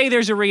 Let's say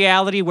there's a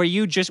reality where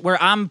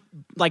where I'm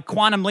like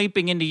quantum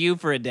leaping into you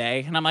for a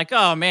day, and I'm like,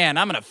 oh man,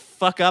 I'm gonna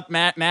fuck up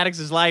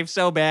Maddox's life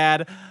so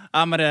bad.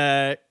 I'm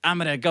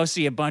gonna go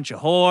see a bunch of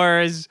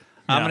whores.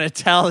 I'm going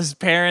to tell his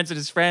parents and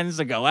his friends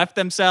to go F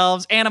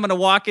themselves, and I'm going to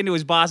walk into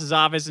his boss's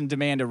office and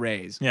demand a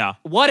raise. Yeah.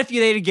 What if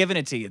they'd have given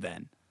it to you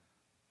then?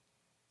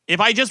 If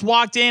I just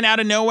walked in out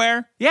of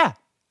nowhere? Yeah,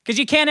 because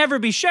you can't ever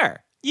be sure.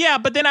 Yeah,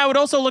 but then I would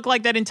also look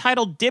like that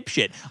entitled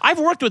dipshit. I've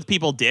worked with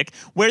people, Dick,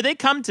 where they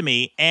come to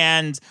me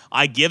and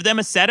I give them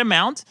a set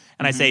amount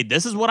and I say,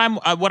 "This is what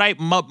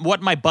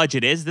what my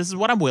budget is. This is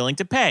what I'm willing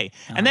to pay."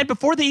 And then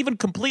before they even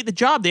complete the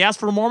job, they ask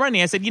for more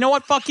money. I said, "You know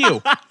what? Fuck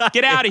you.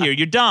 Get out of here.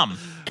 You're dumb."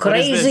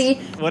 Crazy.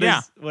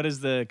 What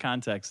is the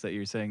context that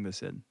you're saying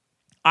this in?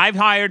 I've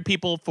hired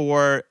people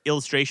for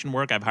illustration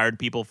work. I've hired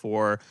people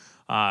for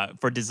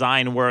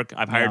design work.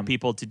 I've hired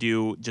people to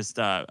do just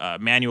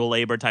manual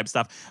labor type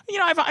stuff. You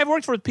know, I've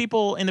worked for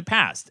people in the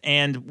past,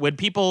 and when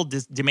people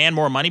demand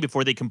more money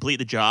before they complete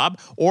the job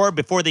or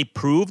before they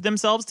prove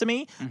themselves to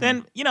me,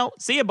 then, you know,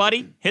 see ya,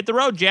 buddy. Hit the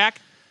road,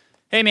 Jack.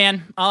 Hey,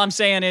 man, all I'm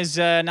saying is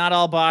not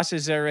all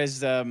bosses are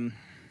as, I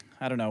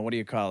don't know, what do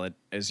you call it,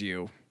 as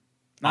you.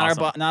 Not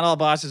all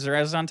bosses are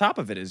as on top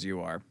of it as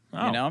you are,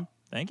 you know?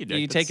 Thank you, Dick.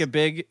 You take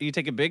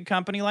a big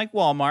company like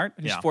Walmart,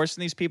 who's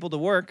forcing these people to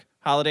work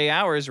holiday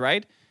hours,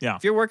 right? Yeah.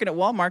 If you're working at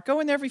Walmart, go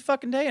in there every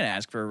fucking day and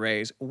ask for a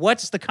raise.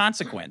 What's the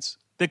consequence?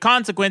 The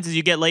consequence is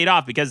you get laid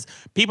off because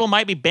people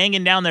might be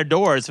banging down their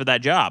doors for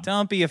that job.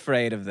 Don't be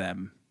afraid of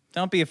them.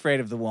 Don't be afraid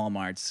of the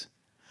Walmarts.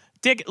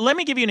 Dick, let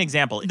me give you an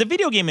example. The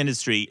video game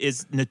industry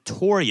is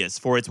notorious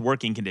for its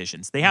working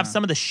conditions. They have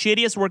some of the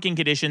shittiest working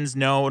conditions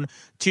known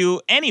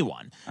to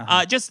anyone.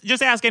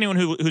 Just ask anyone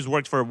who's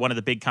worked for one of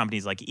the big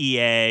companies like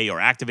EA or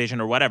Activision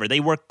or whatever. They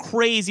work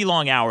crazy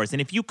long hours,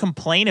 and if you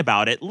complain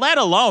about it, let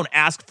alone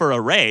ask for a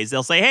raise,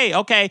 they'll say, "Hey,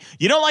 okay,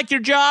 you don't like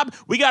your job?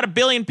 We got 1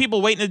 billion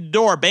people waiting at the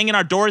door, banging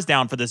our doors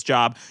down for this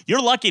job.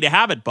 You're lucky to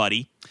have it,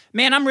 buddy."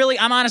 Man,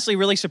 I'm honestly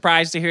really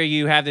surprised to hear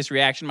you have this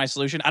reaction to my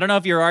solution. I don't know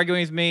if you're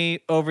arguing with me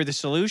over the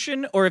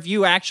solution or if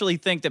you actually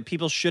think that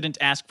people shouldn't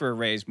ask for a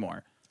raise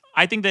more.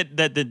 I think that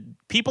the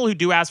people who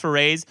do ask for a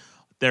raise,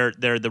 they're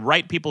the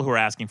right people who are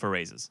asking for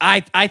raises.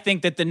 I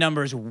think that the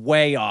number is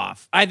way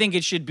off. I think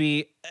it should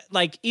be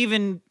like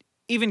even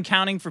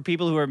counting for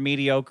people who are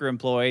mediocre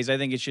employees, I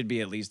think it should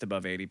be at least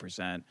above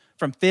 80%.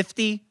 From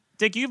 50?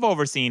 Dick, you've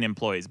overseen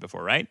employees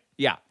before, right?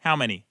 Yeah. How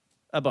many?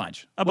 A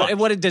bunch. A bunch.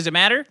 What does it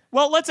matter?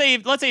 Well, let's say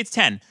it's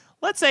 10.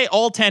 Let's say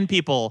all 10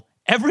 people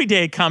every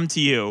day come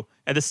to you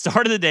at the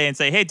start of the day and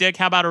say, "Hey, Dick,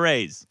 how about a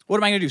raise?" What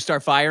am I going to do?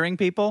 Start firing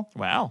people?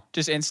 Wow.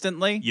 Just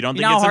instantly? You don't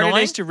think know how it's hard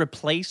annoying? it is to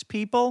replace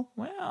people?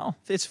 Well,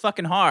 It's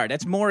fucking hard.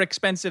 That's more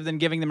expensive than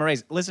giving them a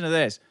raise. Listen to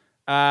this.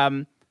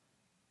 Out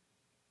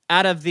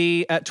of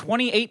the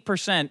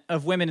 28%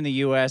 of women in the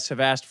U.S. have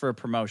asked for a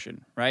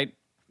promotion, right?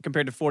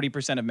 Compared to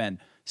 40% of men.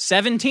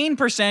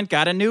 17%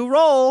 got a new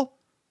role.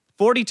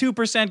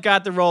 42%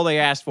 got the role they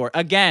asked for.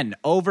 Again,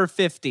 over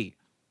 50.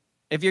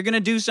 If you're going to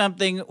do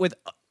something with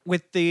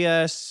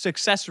the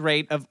success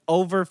rate of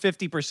over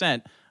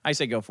 50%, I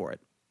say go for it.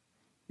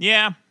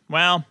 yeah,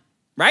 well,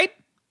 Right?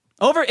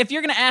 If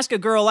you're going to ask a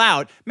girl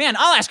out, man,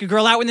 I'll ask a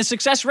girl out when the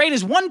success rate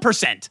is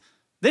 1%.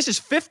 This is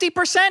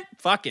 50%?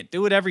 Fuck it.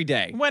 Do it every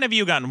day. when have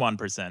you gotten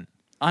 1%?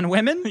 On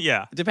women?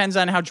 Yeah. It depends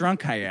on how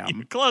drunk I am.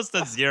 You're close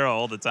to 0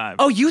 all the time.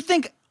 Oh, you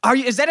think,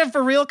 is that a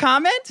for real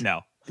comment?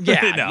 No.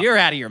 Yeah, No. you're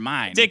out of your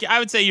mind. Dick, I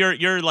would say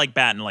you're like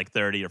batting like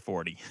 30 or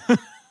 40.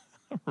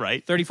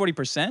 Right? 30,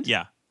 40%?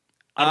 Yeah.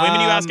 On women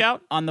you ask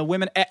out? On the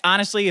women,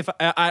 honestly, if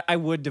I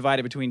would divide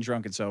it between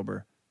drunk and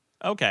sober.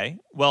 Okay.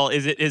 Well,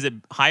 is it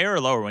higher or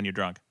lower when you're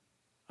drunk?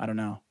 I don't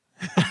know.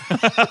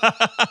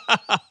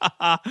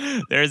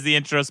 There's the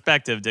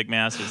introspective Dick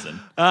Masterson.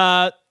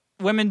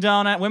 Women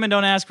don't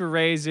ask for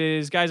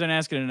raises. Guys aren't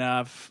asking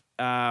enough.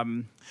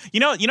 You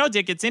know,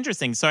 Dick, it's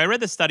interesting. So I read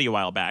this study a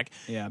while back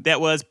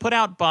that was put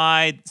out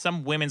by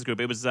some women's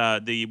group. It was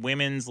the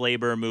Women's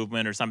Labor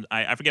Movement or some,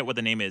 I forget what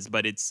the name is,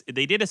 but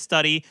they did a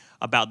study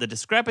about the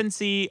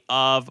discrepancy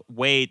of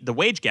the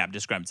wage gap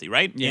discrepancy,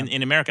 right,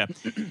 in America.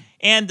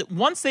 And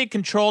once they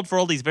controlled for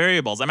all these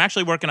variables, I'm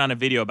actually working on a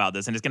video about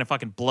this, and it's going to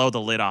fucking blow the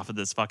lid off of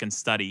this fucking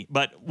study.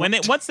 But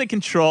once they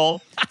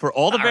control for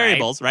all the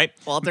variables, right?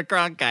 Walter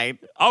Cronkite.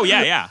 Oh,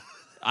 yeah.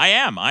 I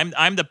am.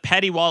 I'm the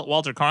petty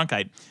Walter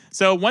Cronkite.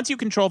 So once you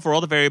control for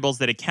all the variables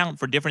that account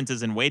for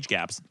differences in wage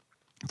gaps,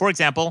 for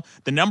example,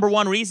 the number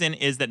one reason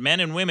is that men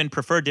and women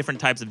prefer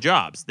different types of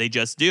jobs. They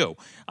just do.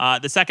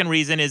 The second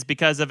reason is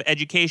because of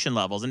education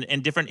levels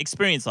and different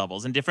experience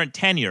levels and different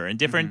tenure and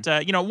different,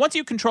 once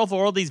you control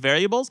for all these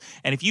variables,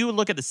 and if you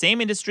look at the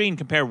same industry and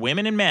compare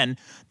women and men,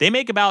 they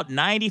make about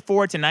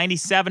 94 to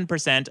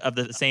 97% of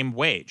the same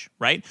wage,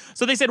 right?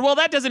 So they said, well,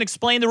 that doesn't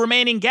explain the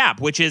remaining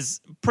gap, which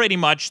is pretty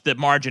much the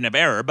margin of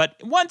error. But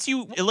once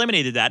you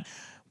eliminated that,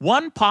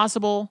 one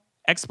possible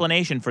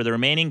explanation for the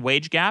remaining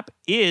wage gap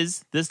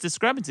is this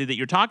discrepancy that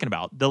you're talking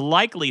about, the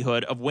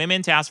likelihood of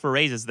women to ask for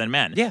raises than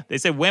men. Yeah. They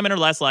say women are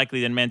less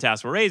likely than men to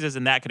ask for raises,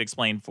 and that could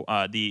explain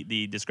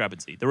the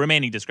discrepancy, the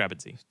remaining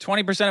discrepancy.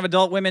 20% of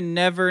adult women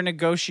never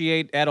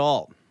negotiate at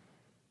all.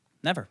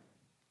 Never.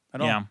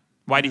 At all. Yeah.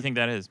 Why do you think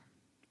that is?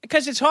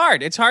 Because it's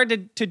hard. It's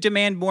hard to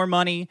demand more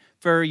money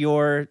for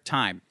your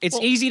time. It's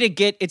easy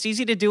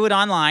to do it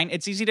online.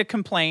 It's easy to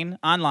complain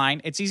online.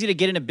 It's easy to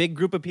get in a big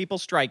group of people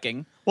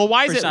striking. Well,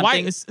 why is for it?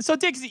 something. Why? So,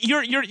 Dick,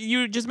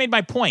 you just made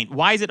my point.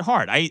 Why is it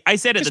hard? I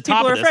said at the top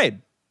people of are this.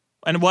 afraid.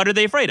 And what are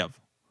they afraid of?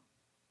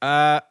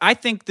 I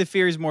think the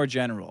fear is more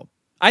general.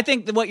 I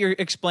think that what you're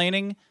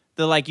explaining,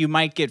 you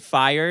might get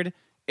fired,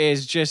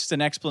 is just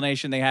an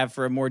explanation they have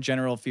for a more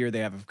general fear they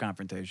have of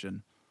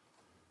confrontation.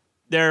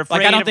 They're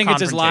afraid I don't of think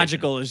it's as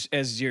confrontation. logical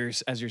as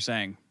you're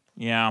saying.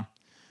 Yeah.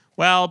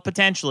 Well,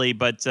 potentially,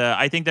 but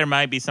I think there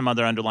might be some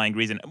other underlying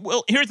reason.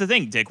 Well, here's the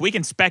thing, Dick. We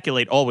can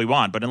speculate all we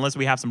want, but unless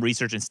we have some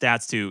research and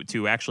stats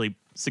to actually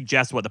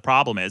suggest what the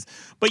problem is.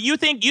 But you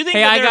think Hey, that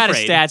I they're got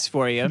afraid. a stats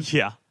for you.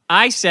 Yeah.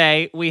 I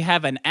say we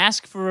have an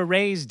Ask for a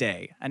Raise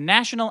Day, a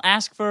national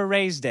Ask for a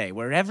Raise Day,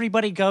 where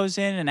everybody goes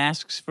in and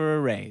asks for a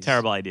raise.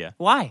 Terrible idea.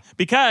 Why?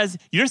 Because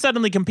you're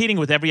suddenly competing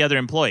with every other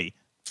employee.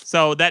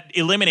 So that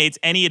eliminates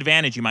any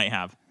advantage you might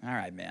have. All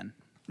right, man.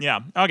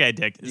 Yeah. Okay,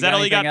 Dick. Is You that got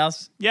all you got? anything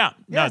else? Yeah.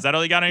 No, is that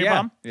all you got on your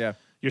problem? Yeah.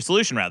 Your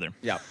solution, rather.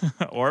 Yeah.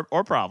 or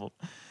problem.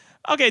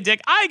 Okay,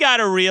 Dick, I got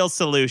a real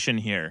solution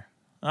here.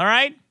 All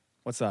right?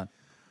 What's that?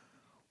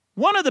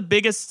 One of the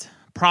biggest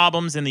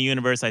problems in the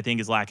universe, I think,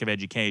 is lack of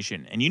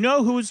education. And you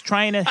know who's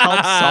trying to help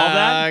solve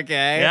that?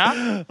 Okay.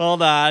 Yeah?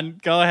 Hold on.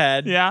 Go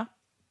ahead. Yeah.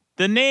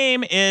 The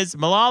name is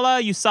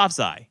Malala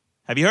Yousafzai.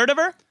 Have you heard of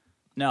her?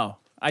 No.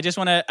 I just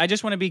want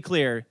to be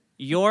clear.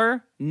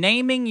 You're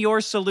naming your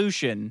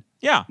solution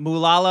Yeah.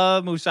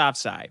 Malala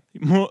Yousafzai.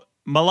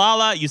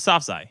 Malala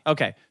Yousafzai.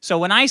 Okay. So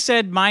when I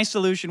said my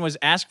solution was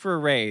ask for a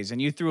raise and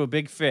you threw a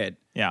big fit,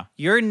 Yeah.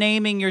 you're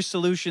naming your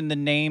solution the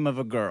name of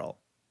a girl.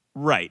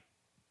 Right.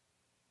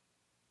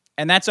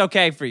 And that's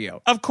okay for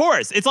you. Of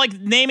course. It's like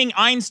naming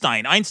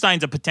Einstein.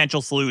 Einstein's a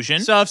potential solution.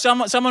 So if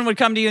someone would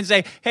come to you and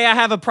say, "Hey, I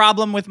have a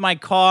problem with my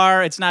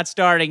car. It's not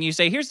starting." You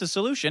say, "Here's the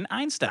solution,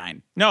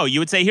 Einstein." No, you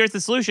would say, here's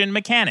the solution,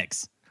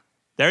 mechanics.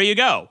 There you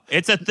go.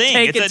 It's a thing.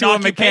 Take it's it an to a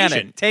occupation.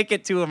 mechanic. Take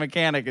it to a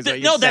mechanic is what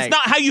you No, say. that's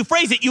not how you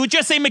phrase it. You would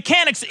just say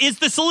mechanics is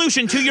the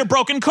solution to your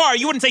broken car.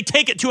 You wouldn't say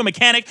take it to a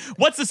mechanic.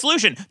 What's the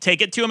solution?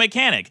 Take it to a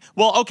mechanic.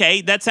 Well,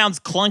 okay, that sounds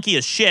clunky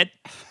as shit.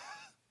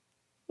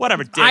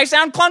 Whatever, Dick. I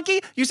sound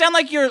clunky? You sound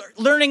like you're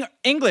learning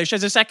English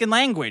as a second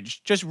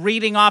language, just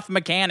reading off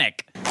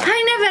mechanic.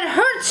 I never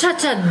heard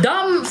such a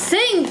dumb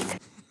thing.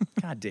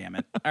 God damn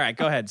it. All right,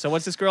 go ahead. So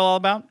what's this girl all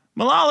about?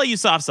 Malala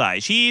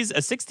Yousafzai. She's a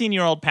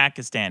 16-year-old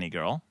Pakistani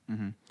girl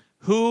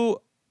who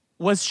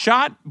was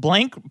shot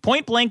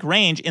point blank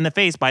range in the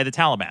face by the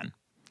Taliban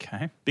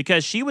Okay.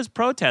 because she was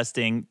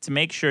protesting to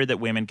make sure that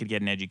women could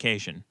get an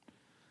education.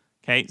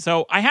 Okay,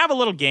 so I have a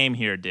little game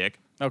here, Dick.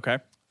 Okay.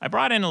 I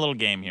brought in a little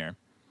game here.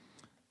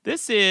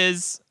 This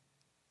is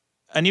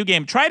a new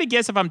game. Try to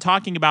guess if I'm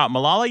talking about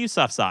Malala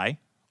Yousafzai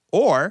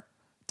or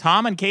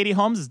Tom and Katie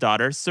Holmes'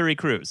 daughter, Suri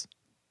Cruz.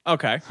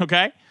 Okay.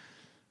 Okay?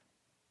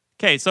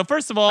 Okay, so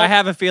first of all, I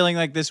have a feeling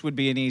like this would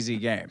be an easy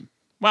game.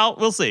 well,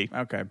 we'll see.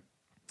 Okay.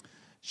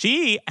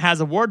 She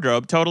has a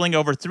wardrobe totaling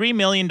over $3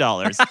 million,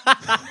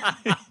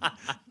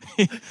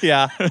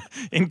 Yeah.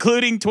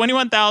 including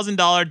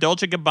 $21,000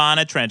 Dolce &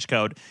 Gabbana trench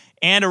coat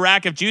and a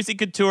rack of Juicy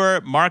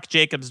Couture Marc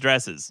Jacobs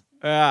dresses.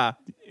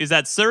 Is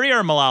that Suri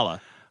or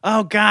Malala?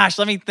 Oh, gosh.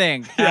 Let me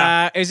think.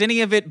 Yeah. Is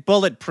any of it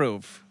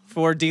bulletproof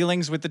for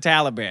dealings with the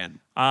Taliban?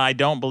 I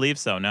don't believe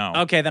so, no.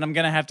 Okay, then I'm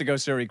going to have to go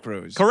Suri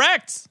Cruz.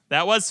 Correct.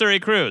 That was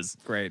Suri Cruz.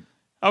 Great.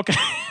 Okay.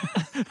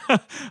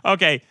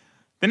 Okay.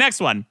 The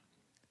next one.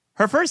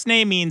 Her first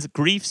name means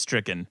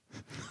grief-stricken.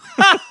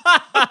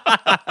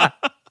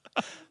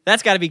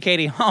 That's got to be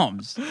Katie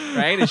Holmes,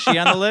 right? Is she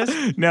on the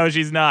list? No,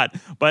 she's not.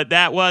 But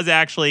that was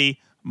actually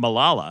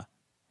Malala.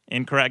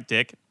 Incorrect,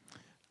 Dick.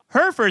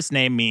 Her first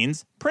name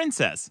means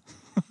princess.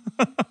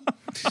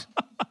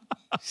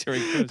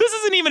 Suri Cruz. This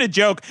isn't even a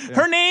joke.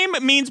 Her name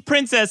means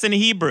princess in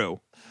Hebrew.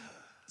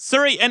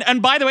 Suri,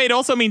 and by the way, it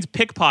also means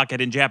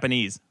pickpocket in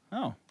Japanese.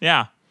 Oh.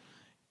 Yeah.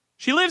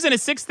 She lives in a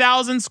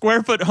 6,000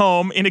 square foot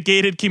home in a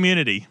gated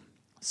community.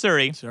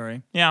 Suri.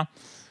 Sorry. Yeah.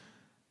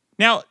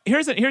 Now,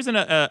 here's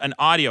an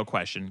audio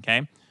question,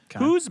 okay?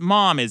 Whose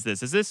mom is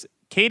this? Is this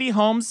Katie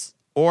Holmes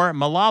or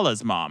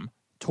Malala's mom,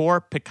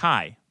 Tor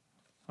Pikai?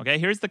 Okay,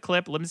 here's the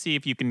clip. Let me see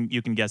if you can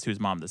guess whose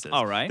mom this is.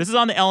 All right. This is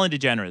on the Ellen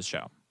DeGeneres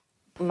show.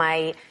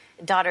 My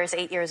daughter's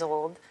 8 years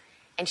old,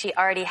 and she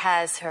already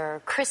has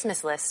her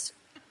Christmas list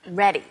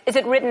ready. Is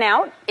it written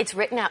out? It's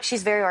written out.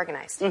 She's very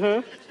organized.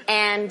 Mm-hmm.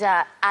 And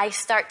I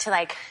start to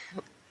I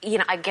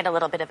get a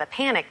little bit of a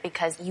panic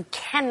because you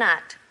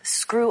cannot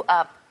screw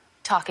up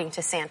talking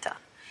to Santa.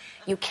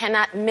 You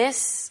cannot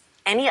miss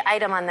any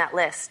item on that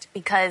list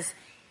because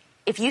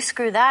if you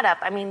screw that up,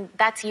 I mean,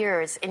 that's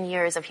years and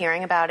years of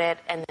hearing about it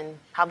and then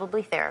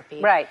probably therapy.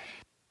 Right.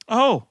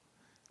 Oh,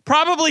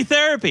 probably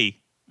therapy.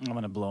 I'm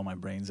going to blow my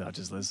brains out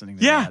just listening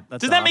to Yeah. that.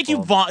 That's Does that make you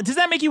awful. Does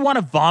that make you want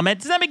to vomit?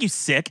 Does that make you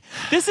sick?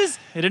 This is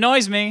It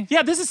annoys me.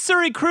 Yeah, this is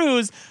Suri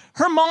Cruz.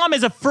 Her mom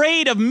is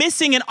afraid of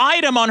missing an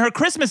item on her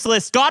Christmas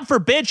list. God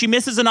forbid she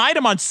misses an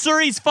item on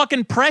Suri's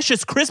fucking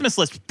precious Christmas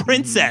list.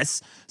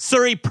 Princess,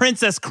 Suri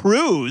Princess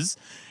Cruz.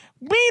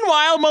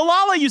 Meanwhile,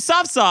 Malala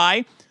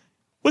Yousafzai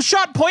was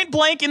shot point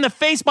blank in the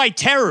face by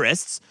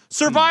terrorists,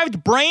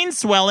 survived brain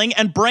swelling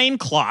and brain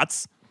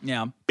clots,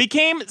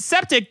 became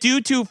septic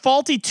due to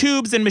faulty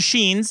tubes and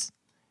machines,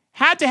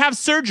 had to have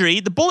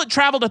surgery. The bullet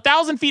traveled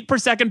 1,000 feet per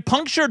second,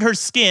 punctured her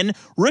skin,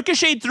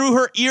 ricocheted through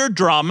her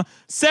eardrum,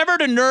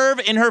 severed a nerve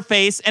in her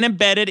face, and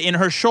embedded in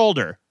her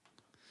shoulder.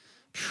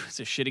 It's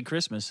a shitty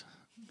Christmas.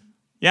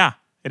 Yeah.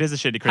 It is a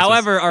shitty Christmas.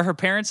 However, are her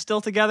parents still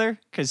together?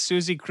 Because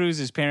Susie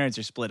Cruz's parents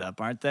are split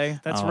up, aren't they?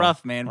 That's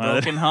rough, man.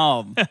 Broken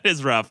home. It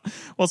is rough.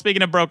 Well,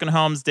 speaking of broken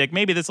homes, Dick,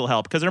 maybe this will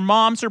help because her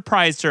mom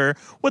surprised her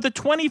with a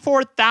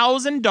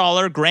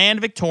 $24,000 Grand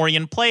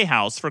Victorian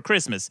playhouse for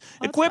Christmas,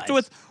 equipped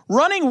with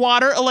running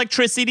water,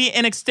 electricity,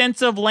 and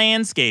extensive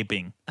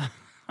landscaping.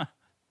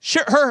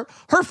 Sure,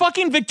 her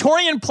fucking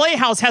Victorian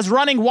playhouse has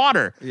running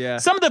water. Yeah.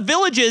 Some of the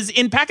villages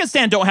in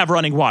Pakistan don't have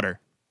running water.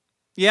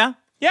 Yeah?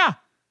 Yeah.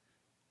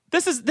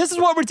 This is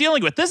what we're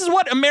dealing with. This is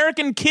what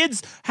American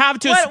kids have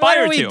to aspire to. What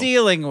are we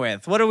dealing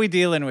with? What are we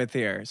dealing with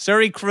here?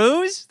 Surrey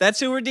Cruz? That's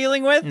who we're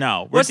dealing with?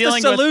 No. What's the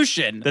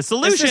solution? The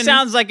solution. This just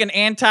sounds like an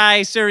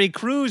anti-Surrey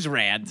Cruz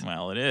rant.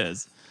 Well, it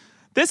is.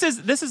 This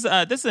is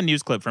a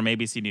news clip from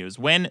ABC News.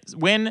 When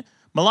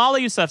Malala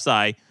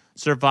Yousafzai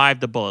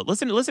survived the bullet.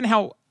 Listen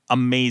how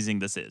amazing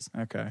this is.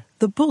 Okay.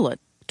 The bullet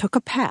took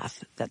a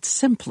path that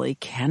simply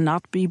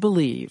cannot be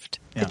believed.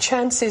 The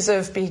chances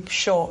of being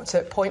shot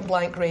at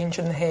point-blank range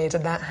in the head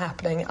and that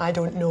happening, I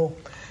don't know.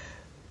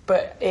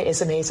 But it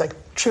is amazing,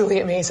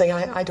 truly amazing.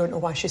 I don't know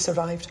why she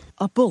survived.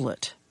 A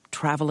bullet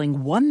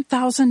traveling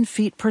 1,000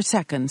 feet per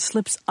second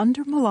slips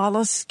under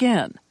Malala's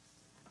skin.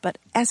 But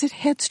as it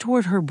heads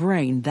toward her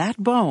brain, that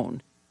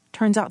bone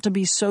turns out to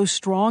be so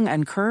strong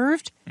and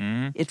curved,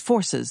 it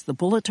forces the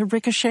bullet to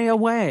ricochet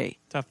away.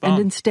 Tough bone.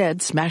 And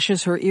instead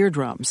smashes her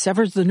eardrum,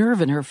 severs the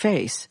nerve in her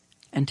face,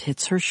 and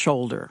hits her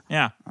shoulder.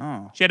 Yeah.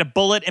 Oh. She had a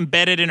bullet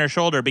embedded in her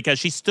shoulder because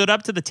she stood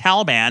up to the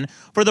Taliban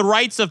for the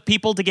rights of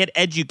people to get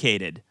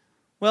educated.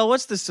 Well,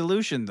 what's the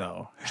solution,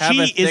 though?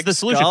 She is the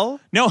solution. Skull?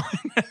 No,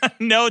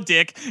 no,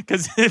 Dick,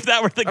 because if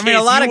that were the case, I mean,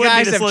 a lot of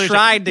guys have solution.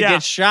 tried to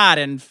get shot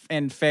and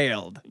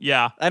failed.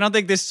 Yeah. I don't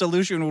think this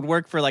solution would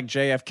work for, like,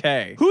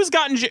 JFK. Who's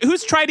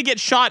tried to get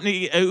shot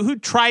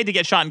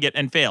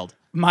and failed?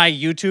 My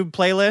YouTube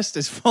playlist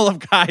is full of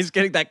guys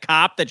getting that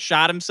cop that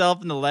shot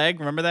himself in the leg.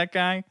 Remember that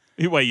guy?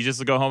 What, you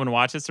just go home and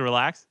watch this to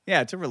relax?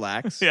 Yeah, to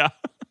relax. Yeah.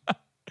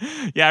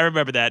 Yeah, I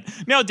remember that.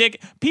 No,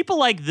 Dick, people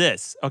like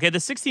this, okay, the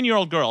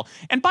 16-year-old girl.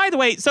 And by the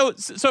way, so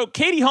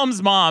Katie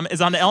Holmes' mom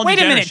is on the Ellen DeGeneres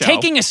show. Wait a minute,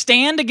 taking a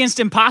stand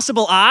against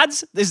impossible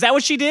odds? Is that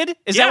what she did?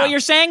 Is that what you're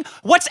saying?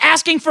 What's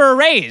asking for a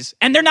raise?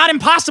 And they're not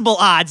impossible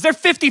odds. They're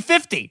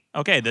 50-50.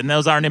 Okay, then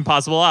those aren't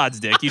impossible odds,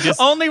 Dick. You just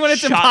Only when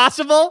it's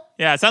impossible?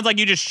 Yeah, it sounds like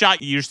you just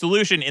shot your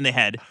solution in the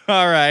head.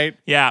 All right.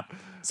 Yeah.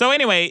 So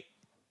anyway,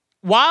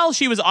 while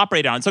she was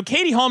operated on, so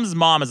Katie Holmes'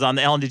 mom is on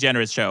the Ellen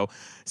DeGeneres show,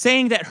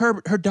 saying that her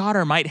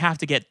daughter might have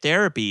to get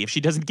therapy if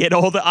she doesn't get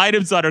all the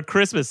items on her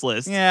Christmas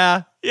list.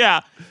 Yeah.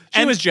 Yeah.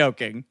 She was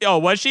joking. Oh,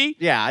 was she?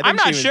 Yeah, I think I'm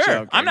not she was sure.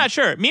 joking. I'm not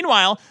sure.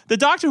 Meanwhile, the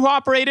doctor who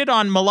operated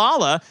on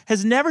Malala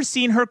has never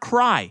seen her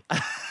cry.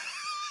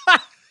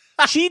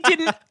 She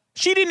didn't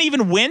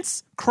even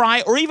wince,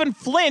 cry, or even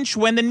flinch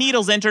when the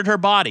needles entered her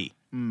body.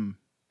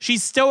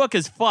 She's stoic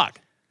as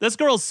fuck. This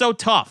girl's so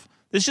tough.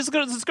 This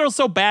girl's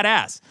so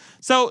badass.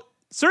 So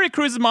Surrey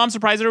Cruz's mom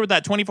surprised her with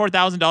that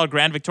 $24,000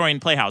 Grand Victorian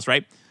playhouse,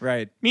 right?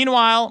 Right.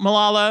 Meanwhile,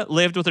 Malala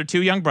lived with her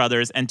 2 young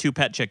brothers and 2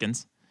 pet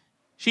chickens.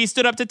 She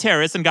stood up to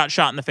terrorists and got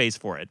shot in the face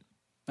for it.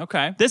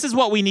 Okay. This is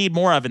what we need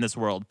more of in this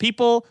world.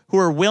 People who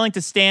are willing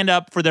to stand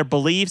up for their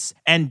beliefs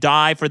and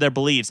die for their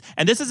beliefs.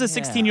 And this is a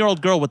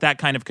 16-year-old girl with that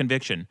kind of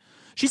conviction.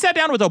 She sat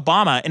down with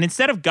Obama, and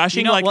instead of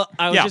gushing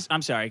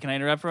I'm sorry, can I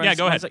interrupt for a Yeah,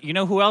 go ahead. You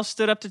know who else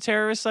stood up to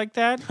terrorists like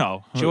that?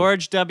 Oh, who?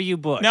 George W.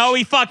 Bush. No,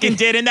 he fucking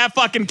didn't. That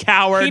fucking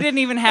coward. He didn't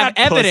even have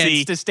That evidence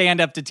pussy. to stand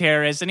up to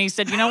terrorists, and he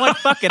said, you know what,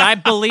 fuck it, I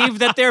believe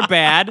that they're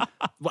bad.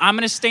 I'm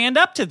going to stand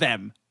up to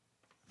them.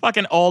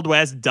 Fucking Old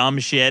West dumb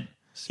shit.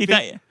 He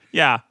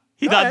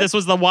thought this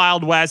was the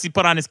Wild West. He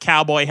put on his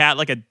cowboy hat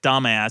like a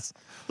dumbass.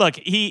 Look,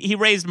 he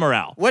raised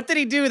morale. What did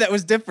he do that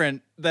was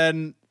different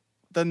than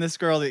this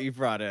girl that you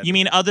brought in? You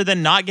mean other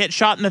than not get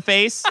shot in the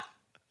face?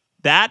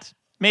 That,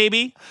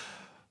 maybe?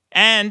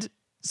 And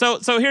so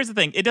here's the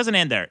thing. It doesn't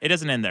end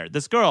there.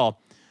 This girl,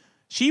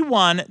 she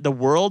won the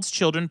World's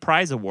Children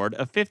Prize Award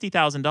of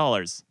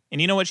 $50,000.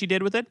 And you know what she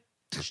did with it?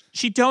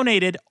 She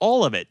donated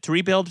all of it to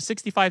rebuild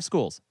 65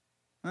 schools.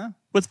 Huh?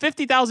 With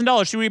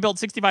 $50,000, she rebuilt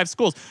 65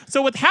 schools.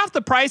 So with half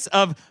the price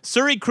of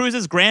Surrey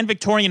Cruz's Grand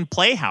Victorian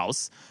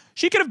Playhouse,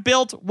 she could have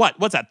built,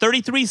 what's that,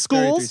 33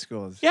 schools? 33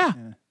 schools. Yeah.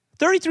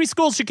 33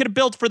 schools she could have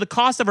built for the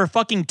cost of her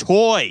fucking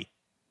toy.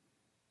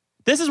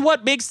 This is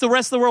what makes the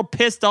rest of the world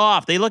pissed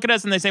off. They look at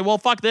us and they say, well,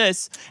 fuck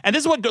this. And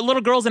this is what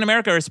little girls in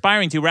America are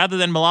aspiring to rather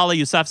than Malala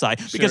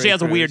Yousafzai because she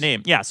has a weird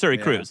name. Yeah, Surrey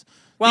Cruz.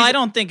 Well, I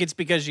don't think it's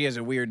because she has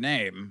a weird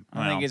name.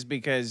 I think it's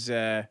because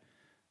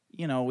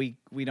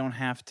we don't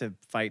have to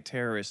fight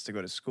terrorists to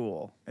go to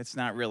school. It's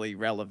not really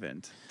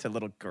relevant to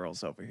little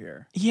girls over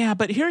here. Yeah,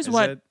 but here's Is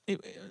what.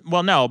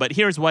 Well, no, but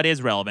here's what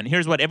is relevant.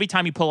 Here's what every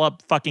time you pull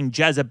up fucking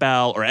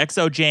Jezebel or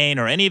ExoJane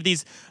or any of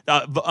these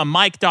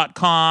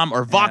Mike.com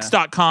or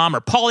Vox.com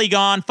or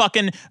Polygon,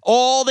 fucking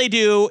all they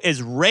do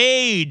is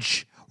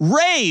rage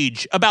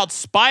about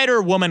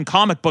Spider-Woman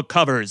comic book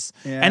covers.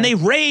 Yeah. And they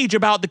rage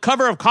about the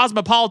cover of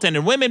Cosmopolitan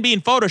and women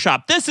being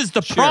photoshopped. This is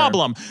the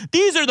problem.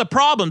 These are the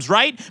problems,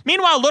 right?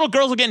 Meanwhile, little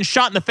girls are getting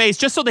shot in the face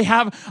just so they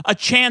have a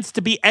chance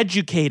to be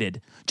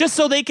educated, just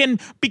so they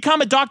can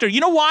become a doctor. You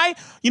know why?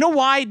 You know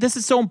why this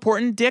is so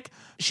important, Dick?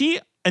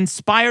 She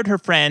inspired her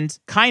friend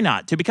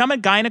Kainat to become a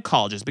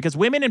gynecologist because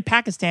women in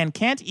Pakistan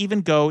can't even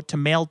go to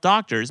male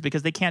doctors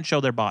because they can't show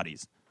their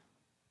bodies.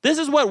 This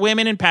is what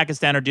women in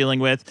Pakistan are dealing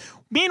with.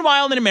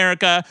 Meanwhile, in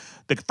America,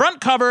 the front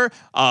cover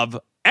of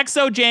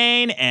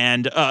ExoJane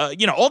and,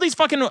 all these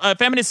fucking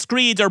feminist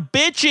screeds are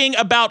bitching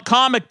about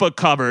comic book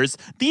covers.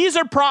 This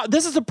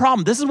is a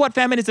problem. This is what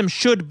feminism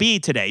should be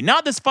today.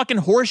 Not this fucking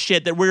horse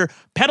shit that we're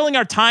peddling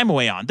our time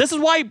away on. This is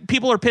why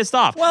people are pissed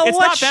off. Well, it's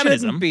what not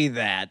feminism. Shouldn't be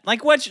that?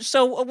 Like,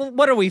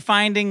 what are we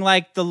finding,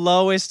 like, the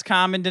lowest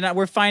common denominator?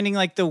 We're finding,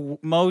 like, the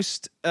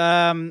most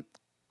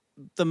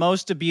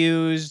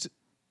abused,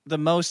 the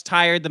most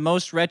tired, the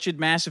most wretched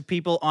mass of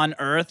people on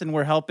earth, and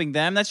we're helping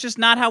them. That's just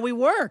not how we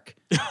work.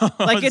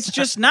 Like, it's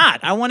just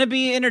not. I want to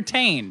be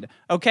entertained,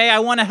 okay? I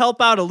want to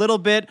help out a little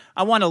bit.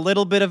 I want a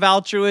little bit of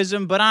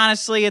altruism, but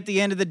honestly, at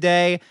the end of the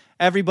day,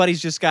 everybody's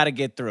just got to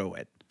get through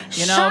it.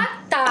 You know?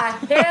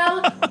 Shut the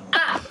hell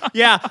up.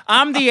 Yeah,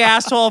 I'm the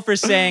asshole for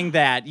saying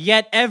that,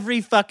 yet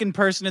every fucking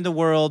person in the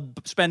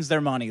world spends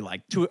their money,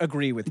 to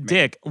agree with me.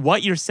 Dick,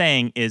 what you're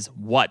saying is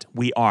what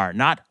we are,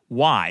 not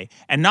why,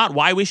 and not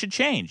why we should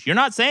change. You're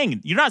not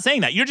saying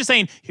that. You're just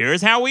saying,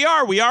 here's how we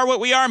are. We are what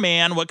we are,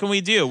 man. What can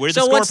we do? We're the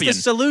So scorpion. what's the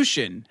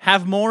solution?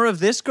 Have more of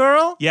this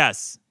girl?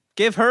 Yes.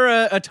 Give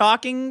her a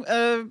talking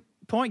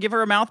point? Give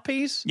her a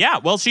mouthpiece? Yeah,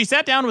 well, she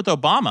sat down with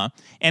Obama,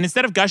 and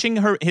instead of gushing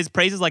his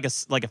praises like a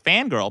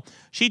fangirl,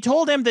 she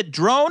told him that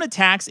drone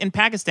attacks in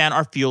Pakistan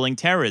are fueling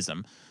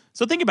terrorism.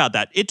 So think about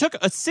that. It took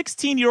a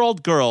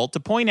 16-year-old girl to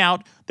point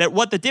out that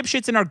what the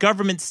dipshits in our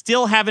government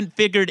still haven't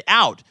figured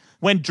out.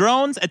 When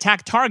drones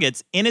attack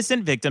targets,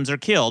 innocent victims are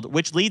killed,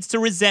 which leads to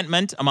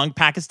resentment among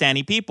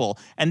Pakistani people.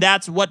 And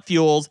that's what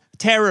fuels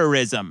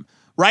terrorism.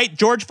 Right?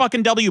 George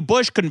fucking W.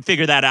 Bush couldn't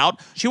figure that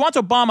out. She wants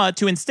Obama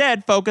to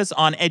instead focus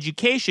on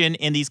education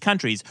in these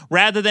countries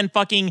rather than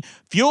fucking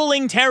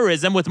fueling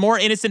terrorism with more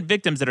innocent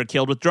victims that are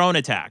killed with drone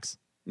attacks.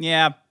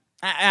 Yeah,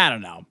 I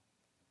don't know.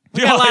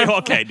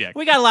 Okay, Dick.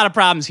 We got a lot of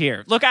problems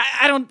here. Look,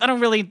 I don't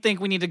really think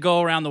we need to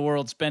go around the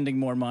world spending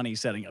more money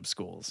setting up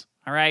schools.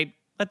 All right?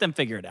 Let them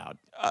figure it out.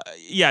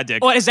 Yeah,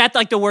 Dick. What, is that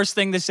like the worst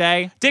thing to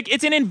say? Dick,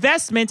 it's an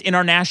investment in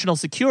our national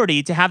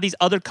security to have these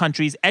other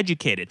countries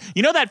educated.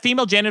 You know that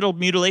female genital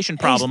mutilation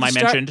problem I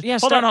mentioned? Yeah,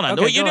 hold on.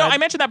 Okay, I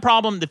mentioned that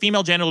problem, the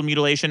female genital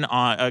mutilation,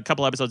 a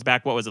couple episodes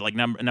back. What was it, like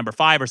number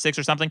 5 or 6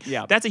 or something?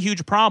 Yeah. That's a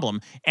huge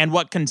problem. And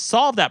what can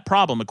solve that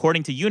problem,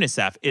 according to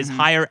UNICEF, is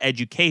higher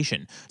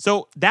education.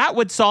 So that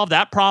would solve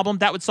that problem.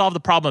 That would solve the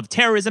problem of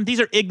terrorism. These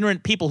are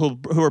ignorant people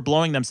who are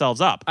blowing themselves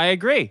up. I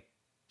agree.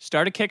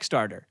 Start a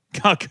Kickstarter.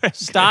 Okay.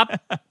 Stop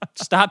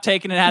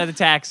taking it out of the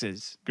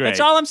taxes. Great. That's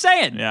all I'm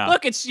saying. Yeah.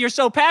 Look, you're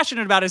so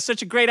passionate about it. It's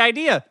such a great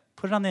idea.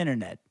 Put it on the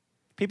internet.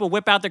 People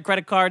whip out their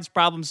credit cards,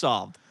 problem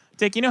solved.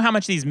 Dick, you know how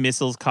much these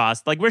missiles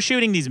cost? Like, we're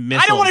shooting these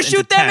missiles. I don't want to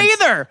shoot them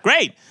tents. either.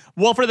 Great.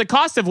 Well, for the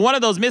cost of one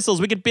of those missiles,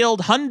 we could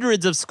build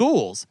hundreds of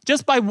schools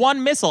just by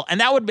one missile.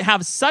 And that would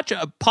have such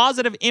a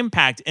positive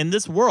impact in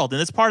this world, in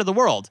this part of the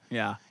world.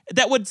 Yeah.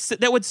 That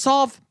would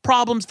solve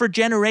problems for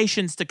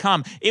generations to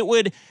come. It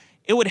would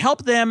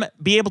help them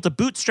be able to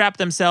bootstrap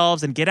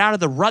themselves and get out of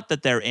the rut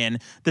that they're in,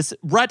 this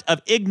rut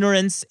of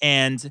ignorance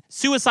and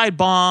suicide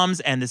bombs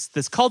and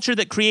this culture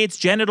that creates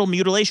genital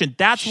mutilation.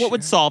 That's what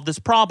would solve this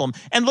problem.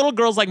 And little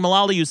girls like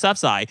Malala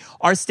Yousafzai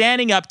are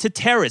standing up to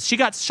terrorists. She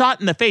got shot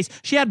in the face.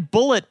 She had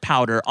bullet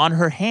powder on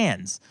her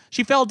hands.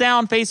 She fell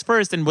down face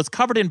first and was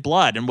covered in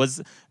blood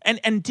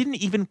and didn't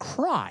even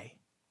cry.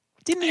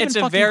 It's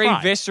a very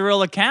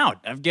visceral account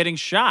of getting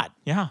shot.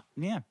 Yeah.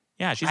 Yeah.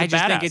 Yeah, she's a I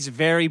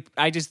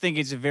just think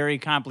it's a very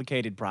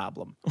complicated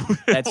problem.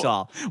 That's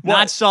all. Well,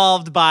 not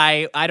solved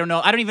by, I don't know.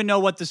 I don't even know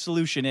what the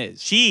solution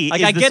is.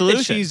 I get solution.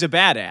 that she's a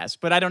badass,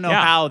 but I don't know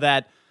how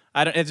that.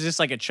 Is this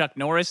like a Chuck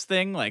Norris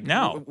thing? Like,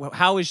 no.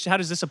 How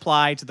does this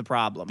apply to the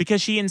problem?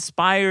 Because she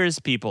inspires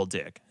people,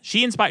 Dick.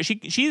 She's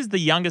the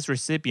youngest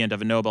recipient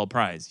of a Nobel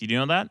Prize. You do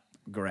know that?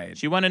 Great.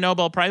 She won a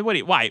Nobel Prize.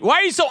 Why? Why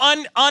are you so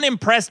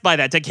unimpressed by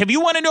that, Dick? Have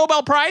you won a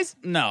Nobel Prize?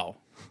 No.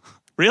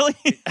 Really?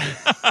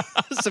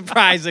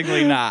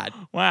 Surprisingly not.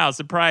 Wow,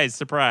 surprise.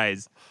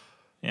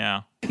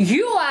 Yeah.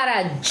 You are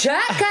a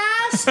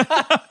jackass.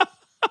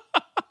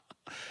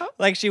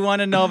 Like, she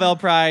won a Nobel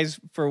Prize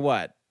for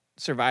what?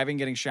 Surviving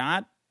getting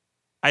shot?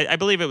 I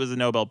believe it was a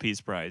Nobel Peace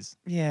Prize.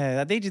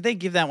 Yeah, they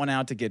give that one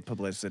out to get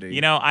publicity.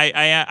 You know,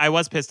 I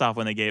was pissed off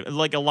when they gave,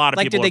 like, a lot of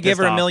people. Did they give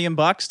her $1 million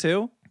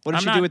too? What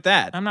did she do with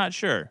that? I'm not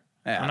sure.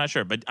 I'm not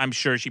sure, but I'm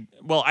sure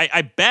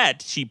I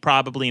bet she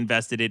probably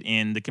invested it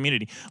in the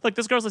community. Look,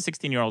 this girl's a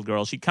 16-year-old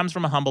girl. She comes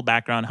from a humble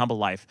background, humble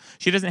life.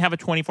 She doesn't have a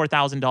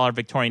 $24,000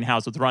 Victorian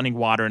house with running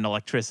water and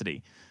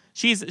electricity.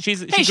 She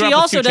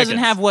also doesn't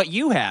have what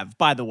you have,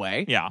 by the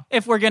way. Yeah.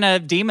 If we're going to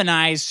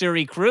demonize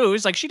Suri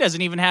Cruz, like she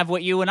doesn't even have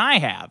what you and I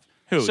have.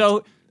 Who?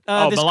 So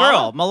this Malala?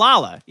 girl,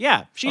 Malala,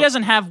 yeah, she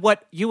doesn't have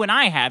what you and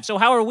I have. So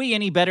how are we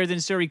any better than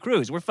Suri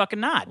Cruz? We're fucking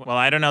not. Well,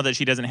 I don't know that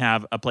she doesn't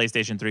have a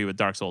PlayStation 3 with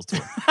Dark Souls 2.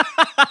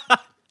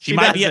 She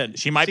might be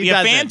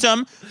a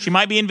phantom. She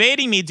might be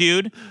invading me,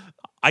 dude.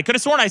 I could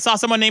have sworn I saw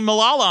someone named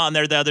Malala on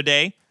there the other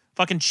day.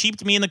 Fucking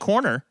cheaped me in the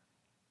corner.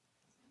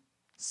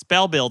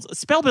 Spell builds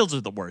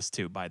are the worst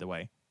too, by the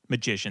way.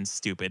 Magicians,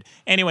 stupid.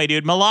 Anyway,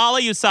 dude, Malala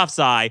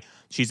Yousafzai,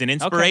 she's an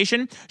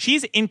inspiration. Okay.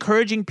 She's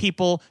encouraging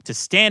people to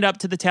stand up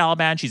to the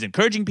Taliban. She's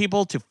encouraging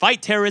people to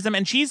fight terrorism,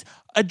 and she's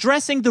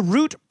addressing the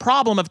root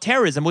problem of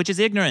terrorism, which is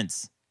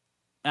ignorance.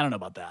 I don't know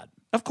about that.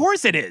 Of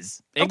course it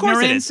is.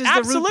 Ignorance is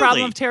Absolutely. the root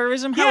problem of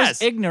terrorism? How Yes.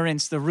 is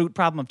ignorance the root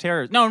problem of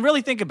terrorism? No, and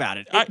really think about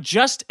it.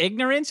 Just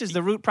ignorance is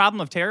the root problem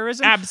of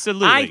terrorism?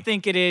 Absolutely. I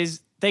think it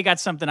is they got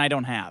something I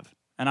don't have,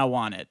 and I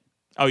want it.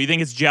 Oh, you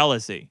think it's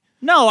jealousy?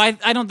 No, I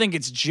don't think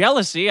it's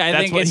jealousy. I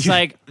think it's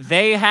like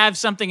they have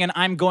something and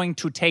I'm going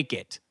to take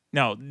it.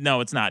 No,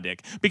 it's not,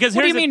 Dick. Because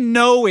what do you mean,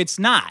 no, it's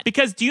not?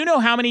 Because do you know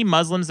how many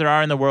Muslims there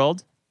are in the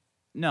world?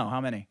 No,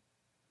 how many?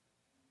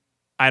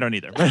 I don't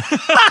either.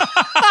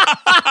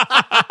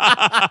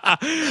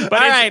 All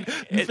right,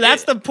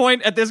 that's the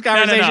point at this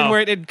conversation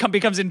where it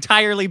becomes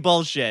entirely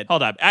bullshit.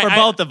 Hold up, for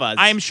both of us.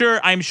 I'm sure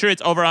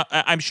it's over.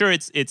 I'm sure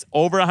it's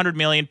over 100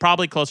 million,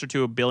 probably closer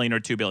to 1 billion or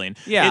 2 billion.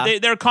 Yeah,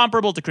 they're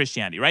comparable to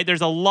Christianity, right?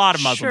 There's a lot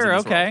of Muslims. Sure, in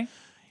this okay. world.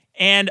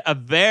 And a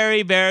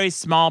very, very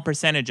small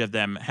percentage of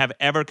them have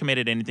ever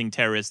committed anything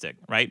terroristic,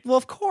 right? Well,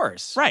 of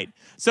course, right.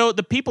 So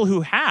the people who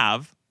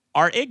have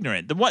are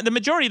ignorant. The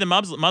majority of the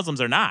Muslims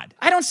are not.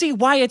 I don't see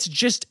why it's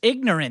just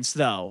ignorance,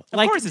 though. Of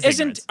course it's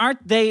ignorance.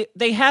 Aren't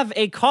they have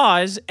a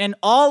cause, and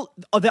all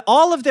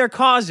of their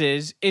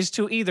causes is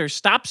to either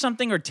stop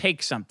something or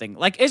take something.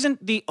 Like,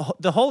 isn't the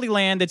Holy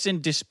Land that's in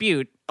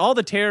dispute, all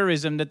the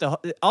terrorism that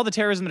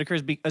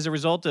occurs as a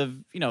result of,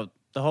 the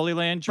Holy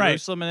Land,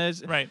 Jerusalem,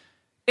 right.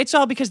 It's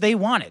all because they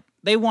want it.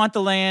 They want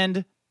the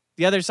land.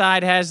 The other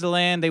side has the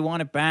land. They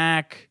want it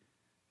back.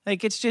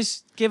 Like, it's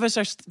just give us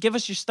your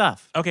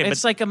stuff. Okay,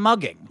 it's like a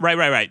mugging.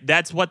 Right.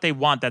 That's what they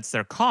want. That's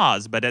their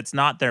cause, but it's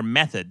not their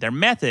method. Their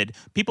method,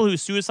 people who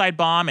suicide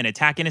bomb and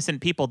attack innocent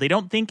people, they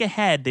don't think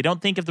ahead. They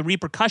don't think of the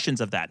repercussions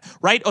of that,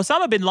 right?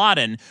 Osama bin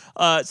Laden,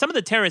 some of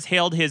the terrorists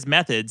hailed his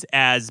methods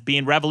as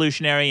being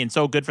revolutionary and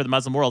so good for the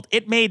Muslim world.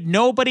 It made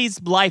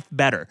nobody's life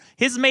better.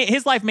 His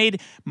life made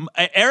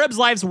Arabs'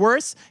 lives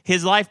worse.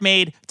 His life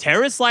made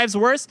terrorists' lives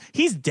worse.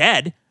 He's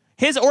dead.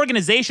 His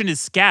organization is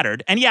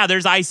scattered. And yeah,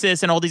 there's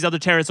ISIS and all these other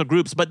terrorist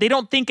groups, but they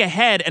don't think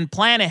ahead and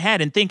plan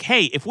ahead and think,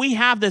 hey, if we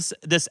have this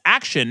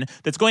action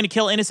that's going to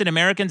kill innocent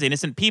Americans,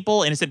 innocent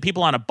people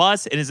on a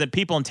bus, innocent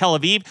people in Tel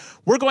Aviv,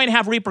 we're going to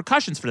have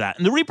repercussions for that.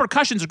 And the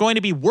repercussions are going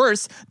to be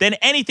worse than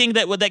anything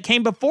that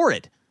came before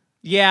it.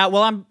 Yeah,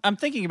 well, I'm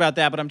thinking about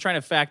that, but I'm trying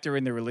to factor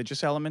in the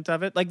religious element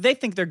of it. Like, they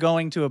think they're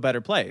going to a better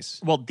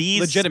place. Well,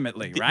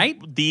 legitimately, right?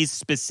 These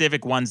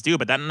specific ones do,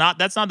 but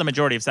that's not the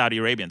majority of Saudi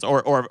Arabians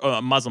or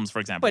Muslims, for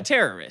example. But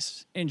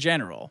terrorists in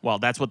general. Well,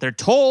 that's what they're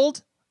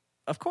told.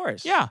 Of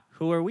course. Yeah.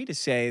 Who are we to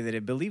say that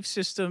a belief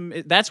system,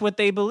 that's what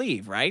they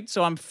believe, right?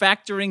 So I'm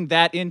factoring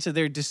that into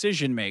their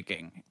decision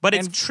making. But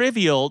it's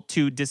trivial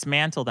to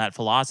dismantle that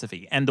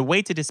philosophy. And the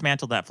way to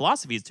dismantle that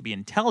philosophy is to be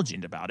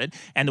intelligent about it.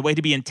 And the way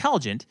to be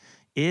intelligent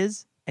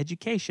is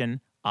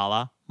education, a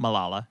la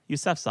Malala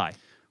Yousafzai.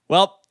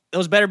 Well,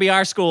 those better be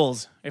our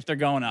schools if they're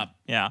going up.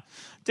 Yeah.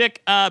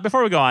 Dick,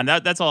 before we go on,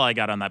 that's all I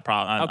got on that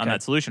on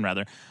that solution,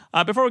 rather.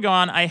 Before we go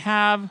on, I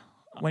have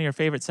one of your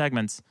favorite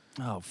segments.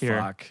 Oh, here.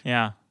 fuck.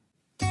 Yeah.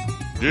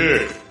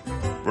 Dick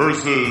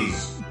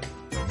versus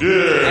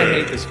Dick. I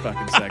hate this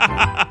fucking segment.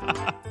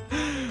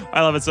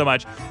 I love it so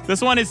much.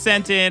 This one is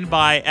sent in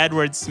by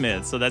Edward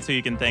Smith, so that's who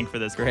you can thank for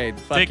this. Great.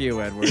 Fuck Dick,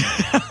 you, Edward.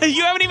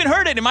 You haven't even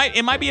heard it.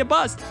 It might be a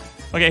bust.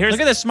 Okay,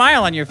 Look at the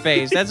smile on your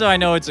face. That's how I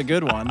know it's a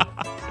good one.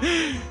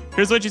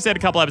 Here's what you said a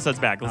couple episodes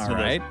back. Listen All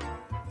to right.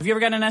 Have you ever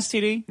gotten an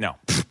STD? No.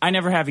 I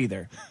never have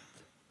either.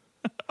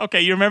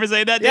 Okay, you remember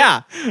saying that?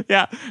 Yeah.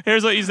 Yeah.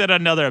 Here's what you said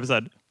on another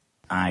episode.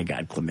 I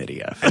got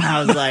chlamydia. And I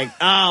was like,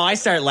 oh, I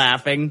start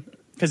laughing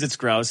because it's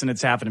gross and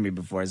it's happened to me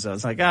before. So I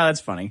was like, oh,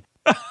 that's funny.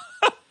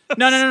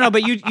 No.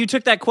 But you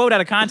took that quote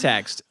out of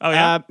context. Oh,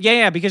 yeah?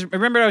 Yeah. Because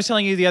remember I was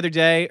telling you the other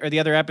day or the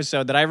other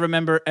episode that I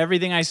remember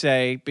everything I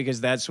say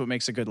because that's what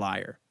makes a good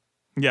liar.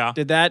 Yeah.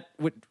 That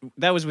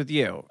was with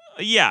you.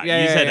 Yeah,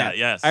 you said that,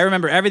 yes. I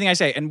remember everything I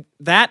say. And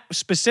that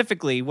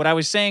specifically, what I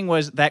was saying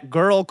was that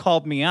girl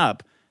called me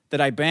up that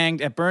I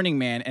banged at Burning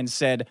Man and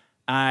said,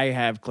 I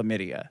have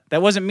chlamydia.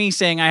 That wasn't me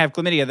saying I have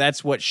chlamydia.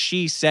 That's what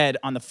she said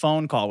on the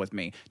phone call with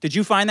me. Did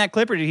you find that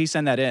clip or did he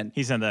send that in?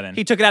 He sent that in.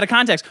 He took it out of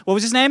context. What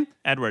was his name?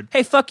 Edward.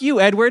 Hey, fuck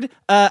you, Edward.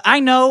 I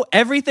know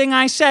everything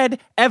I said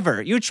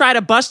ever. You try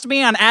to bust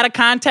me on out of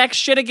context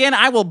shit again,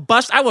 I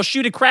will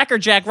shoot a Cracker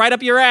Jack right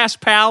up your ass,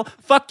 pal.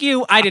 Fuck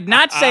you. I did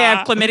not say I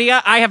have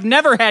chlamydia. I have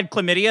never had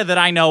chlamydia that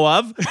I know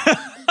of.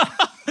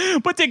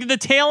 But the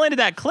tail end of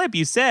that clip,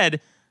 you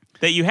said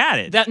that you had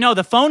it. No,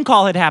 the phone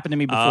call had happened to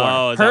me before.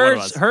 Oh, is that what it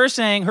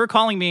was? Her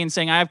calling me and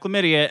saying I have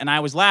chlamydia, and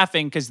I was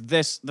laughing because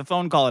the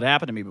phone call had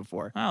happened to me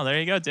before. Oh, there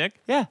you go, Dick.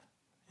 Yeah.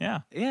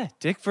 Yeah. Yeah,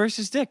 Dick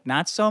versus Dick.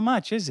 Not so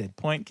much, is it?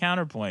 Point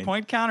counterpoint.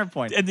 Point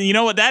counterpoint. And you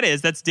know what that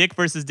is? That's Dick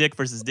versus Dick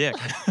versus Dick.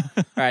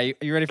 All right,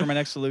 you ready for my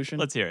next solution?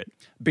 Let's hear it.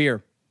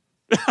 Beer.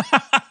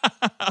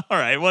 All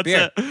right,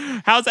 Beer.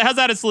 How's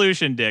that a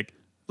solution, Dick?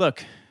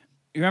 Look,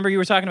 you remember you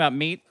were talking about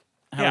meat?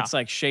 How Yeah. it's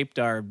like shaped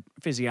our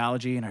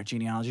physiology and our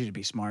genealogy to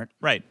be smart?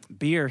 Right.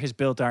 Beer has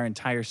built our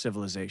entire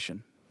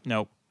civilization.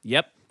 Nope.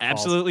 Yep,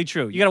 absolutely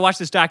true. You got to watch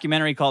this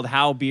documentary called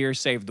How Beer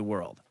Saved the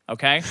World,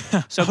 okay?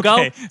 So Okay.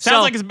 go.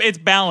 Sounds like it's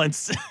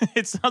balanced.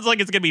 It sounds like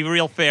it's going to be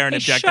real fair and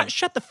objective.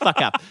 Shut the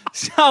fuck up.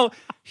 So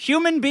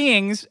human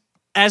beings,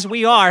 as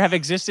we are, have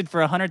existed for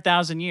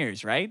 100,000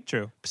 years, right?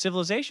 True.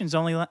 Civilization's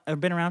only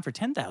been around for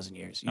 10,000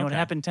 years. You know what Okay.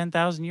 happened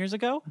 10,000 years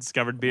ago?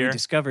 Discovered beer. We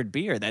discovered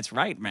beer. That's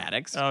right,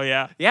 Maddox. Oh,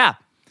 yeah. Yeah.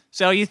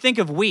 So you think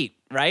of wheat,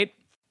 right?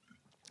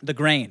 The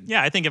grain.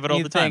 Yeah, I think of it all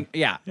You the time. think-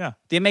 yeah. Yeah.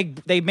 They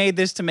made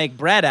this to make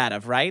bread out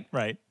of, right?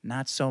 Right.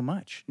 Not so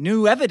much.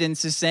 New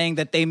evidence is saying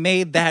that they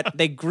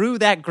grew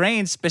that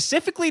grain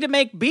specifically to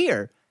make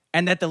beer,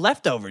 and that the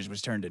leftovers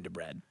was turned into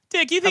bread.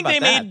 Dick, you think How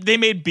about they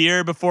made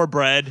beer before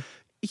bread?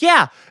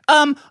 Yeah.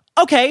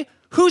 Okay.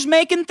 Who's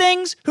making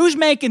things? Who's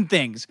making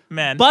things?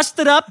 Men.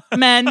 Busted up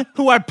men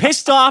who are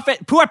pissed off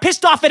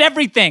at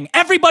everything.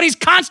 Everybody's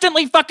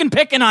constantly fucking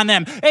picking on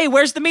them. Hey,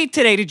 where's the meat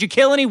today? Did you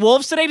kill any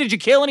wolves today? Did you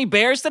kill any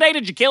bears today?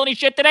 Did you kill any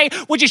shit today?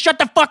 Would you shut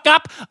the fuck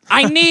up?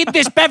 I need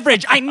this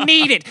beverage. I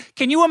need it.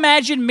 Can you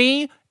imagine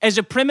me as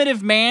a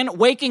primitive man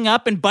waking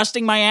up and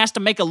busting my ass to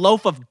make a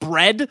loaf of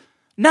bread?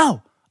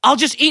 No. I'll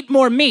just eat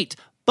more meat.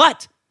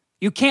 But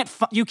you can't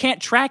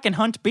track and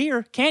hunt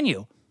beer, can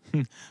you?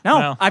 No,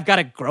 Well. I've got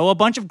to grow a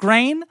bunch of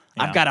grain.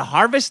 Yeah. I've got to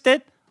harvest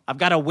it. I've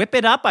got to whip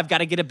it up. I've got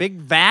to get a big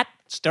vat,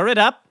 stir it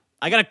up.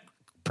 I got to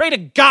pray to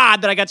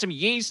God that I got some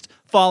yeast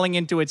falling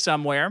into it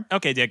somewhere.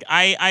 Okay, Dick,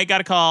 I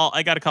gotta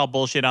call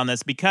bullshit on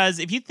this, because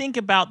if you think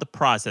about the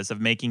process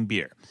of making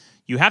beer,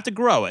 you have to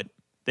grow it,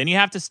 then you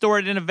have to store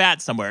it in a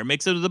vat somewhere,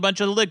 mix it with a bunch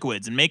of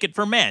liquids, and make it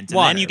ferment, and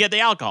Water. then you get the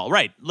alcohol.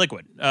 Right,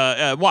 liquid,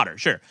 water,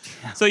 sure.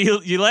 So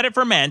you let it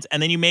ferment,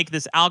 and then you make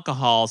this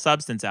alcohol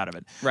substance out of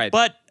it. Right.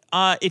 But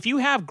if you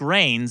have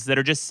grains that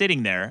are just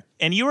sitting there,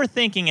 and you were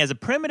thinking, as a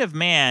primitive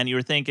man, you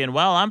were thinking,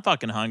 well, I'm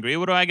fucking hungry.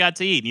 What do I got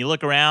to eat? And you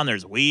look around,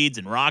 there's weeds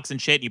and rocks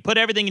and shit, and you put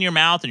everything in your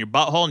mouth and your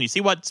butthole, and you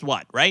see what's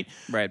what, right?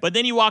 Right. But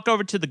then you walk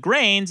over to the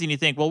grains, and you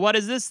think, well, what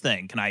is this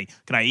thing? Can I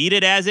eat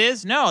it as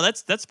is? No,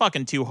 that's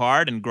fucking too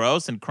hard and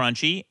gross and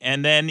crunchy.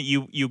 And then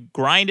you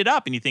grind it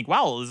up, and you think,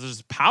 wow, this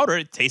is powder.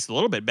 It tastes a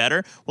little bit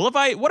better. Well,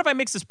 what if I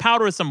mix this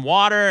powder with some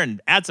water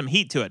and add some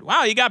heat to it?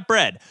 Wow, you got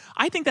bread.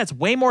 I think that's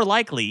way more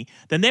likely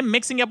than them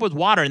mixing it up with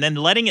water and then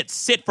letting it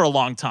sit for a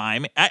long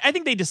time. I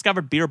think they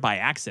discovered beer by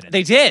accident.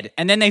 They did,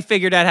 and then they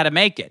figured out how to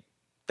make it.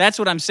 That's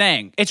what I'm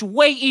saying. It's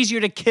way easier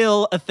to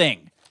kill a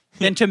thing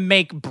than to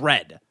make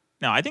bread.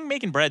 No, I think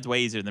making bread's way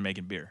easier than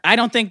making beer. I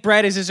don't think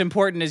bread is as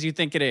important as you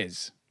think it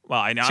is.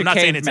 Well, I'm To not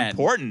saying it's cavemen.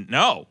 important.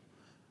 No.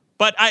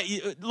 But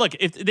look,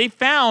 if they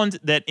found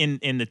that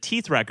in the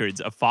teeth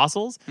records of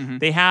fossils,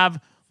 they have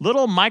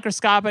little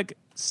microscopic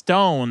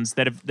stones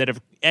that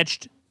have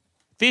etched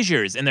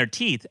fissures in their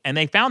teeth, and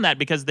they found that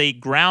because they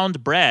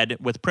ground bread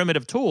with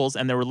primitive tools,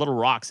 and there were little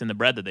rocks in the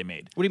bread that they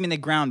made. What do you mean they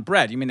ground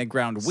bread? You mean they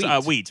ground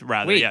wheat? Wheat,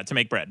 rather, Wheat. yeah, to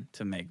make bread.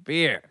 To make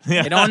beer.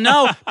 They don't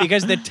know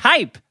because the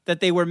type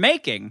that they were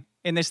making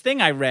in this thing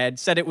I read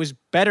said it was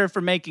better for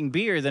making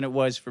beer than it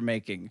was for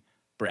making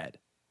bread.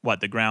 What,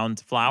 the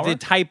ground flour? The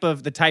type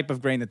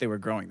of grain that they were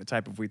growing, the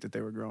type of wheat that they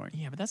were growing.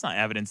 Yeah, but that's not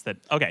evidence that...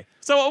 Okay,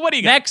 so what do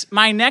you got?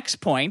 My next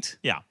point.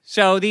 Yeah.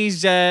 So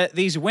these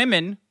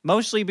women,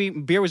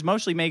 beer was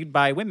mostly made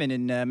by women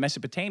in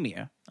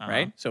Mesopotamia,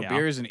 right? So yeah.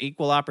 beer is an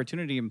equal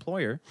opportunity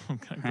employer.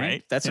 Great.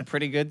 Right? That's a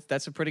pretty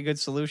good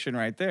solution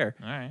right there.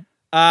 All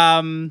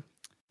right.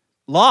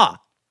 Law.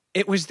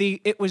 It was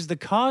the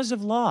cause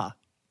of law.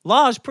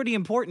 Law is pretty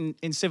important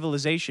in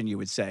civilization, you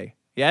would say.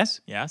 Yes?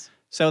 Yes.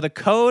 So the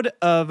code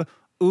of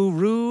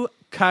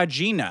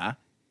Urukagina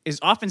is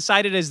often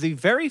cited as the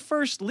very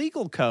first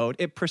legal code.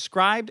 It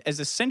prescribed as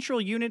a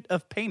central unit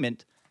of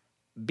payment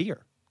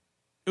beer.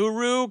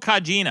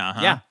 Urukagina, huh?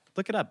 Yeah,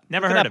 look it up.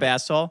 Never Look heard it up, of it.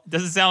 asshole.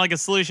 Doesn't sound like a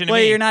solution to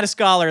Well, me. you're not a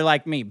scholar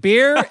like me.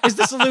 Beer is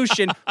the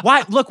solution.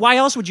 Why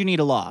else would you need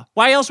a law?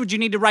 Why else would you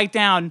need to write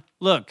down,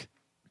 look,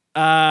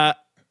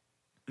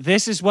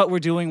 this is what we're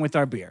doing with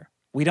our beer.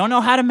 We don't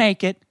know how to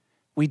make it.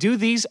 We do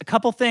a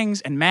couple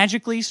things, and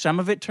magically some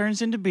of it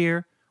turns into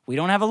beer. We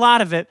don't have a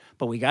lot of it,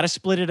 but we got to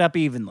split it up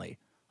evenly,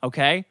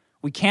 okay?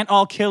 We can't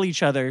all kill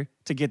each other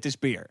to get this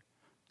beer.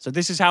 So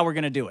this is how we're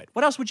going to do it.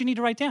 What else would you need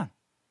to write down?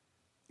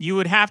 You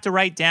would have to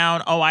write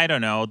down, I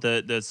don't know,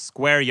 the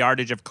square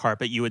yardage of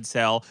carpet you would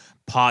sell,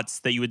 pots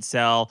that you would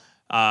sell,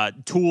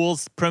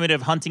 tools,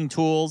 primitive hunting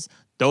tools,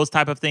 those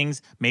type of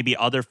things, maybe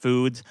other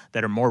foods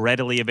that are more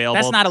readily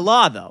available. That's not a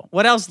law, though.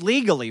 What else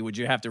legally would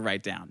you have to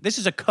write down? This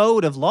is a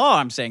code of law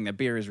I'm saying that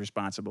beer is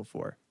responsible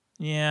for.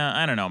 Yeah,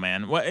 I don't know,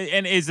 man. What,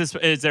 and is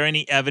there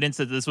any evidence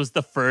that this was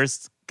the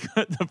first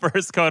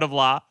code of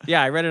law?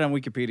 Yeah, I read it on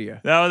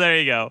Wikipedia. Oh, there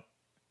you go.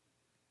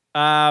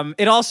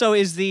 It also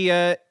is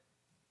the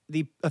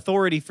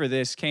authority for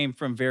this came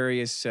from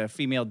various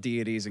female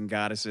deities and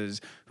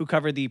goddesses who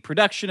covered the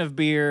production of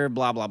beer,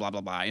 blah, blah, blah,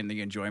 blah, blah, and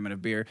the enjoyment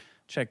of beer.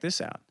 Check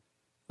this out.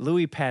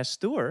 Louis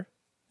Pasteur,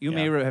 you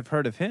may have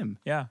heard of him,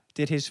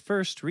 did his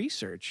first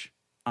research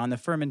on the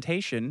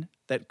fermentation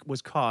that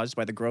was caused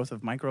by the growth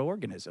of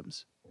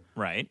microorganisms.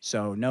 Right.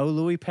 So no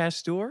Louis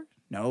Pasteur,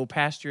 no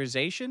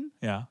pasteurization.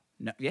 Yeah.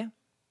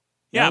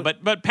 No,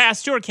 but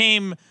Pasteur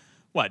came,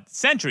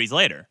 centuries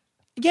later?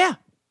 Yeah,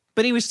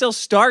 but he was still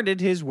started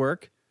his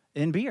work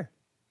in beer.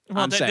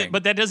 Well,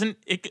 but that doesn't.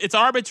 It's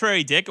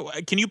arbitrary, Dick.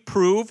 Can you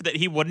prove that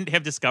he wouldn't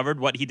have discovered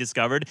what he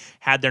discovered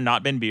had there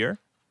not been beer?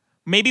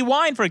 Maybe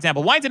wine, for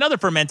example. Wine's another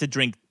fermented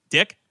drink,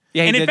 Dick.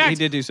 Yeah, and he in fact, he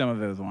did do some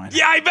of it with wine.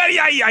 Yeah, I bet.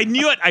 Yeah, I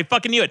knew it. I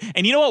fucking knew it.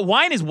 And you know what?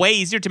 Wine is way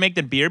easier to make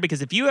than beer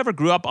because if you ever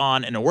grew up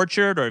on an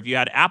orchard or if you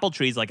had apple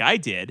trees like I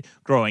did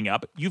growing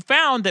up, you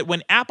found that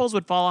when apples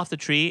would fall off the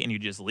tree and you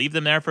just leave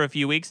them there for a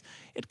few weeks,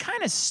 it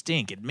kind of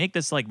stink. It'd make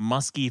this like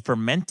musky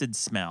fermented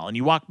smell. And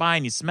you walk by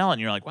and you smell it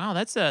and you're like, wow,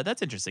 that's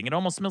interesting. It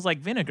almost smells like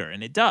vinegar.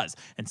 And it does.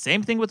 And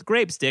same thing with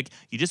grapes, Dick.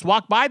 You just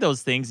walk by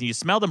those things and you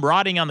smell them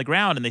rotting on the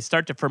ground and they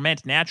start to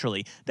ferment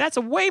naturally. That's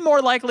a way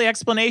more likely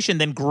explanation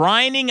than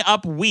grinding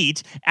up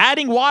wheat,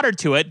 adding water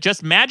to it,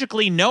 just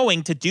magically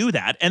knowing to do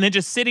that, and then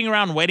just sitting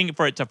around waiting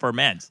for it to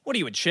ferment. What are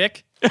you, a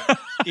chick?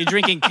 You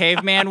drinking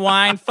caveman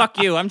wine? Fuck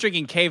you. I'm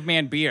drinking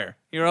caveman beer.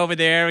 You're over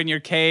there in your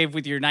cave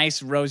with your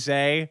nice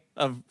rosé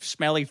of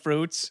smelly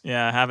fruits.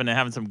 Yeah,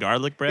 having some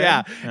garlic bread.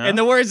 Yeah. In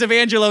the words of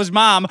Angelo's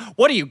mom,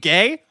 what are you,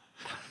 gay?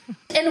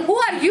 And who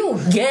are you,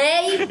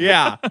 gay?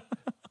 Yeah.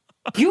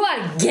 You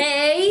are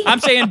gay?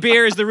 I'm saying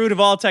beer is the root of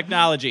all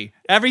technology.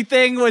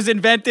 Everything was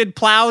invented.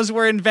 Plows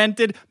were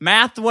invented.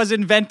 Math was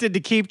invented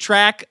to keep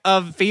track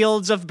of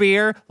fields of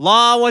beer.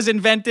 Law was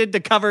invented to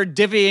cover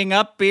divvying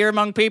up beer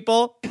among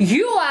people.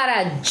 You are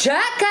a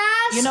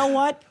jackass. You know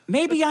what?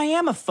 Maybe I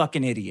am a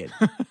fucking idiot.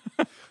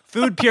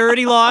 Food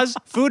purity laws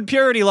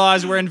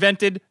were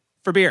invented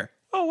for beer.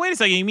 Oh, wait a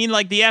second. You mean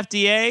like the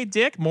FDA,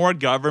 Dick? More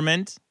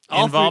government?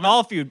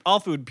 All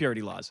food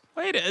purity laws.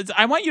 Wait,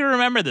 I want you to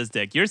remember this,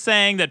 Dick. You're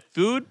saying that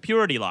food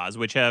purity laws,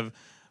 which were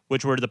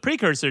the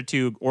precursor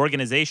to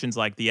organizations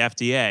like the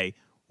FDA,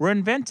 were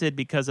invented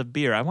because of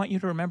beer. I want you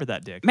to remember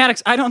that, Dick.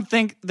 Maddox, I don't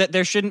think that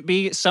there shouldn't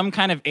be some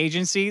kind of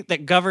agency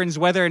that governs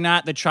whether or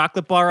not the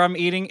chocolate bar I'm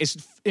eating is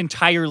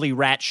entirely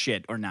rat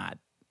shit or not.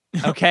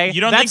 Okay?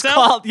 You don't think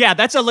so?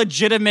 That's a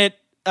legitimate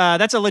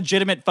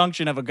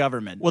function of a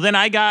government. Well, then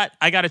I got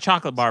a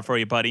chocolate bar for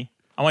you, buddy.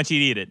 I want you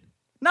to eat it.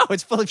 No,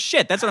 it's full of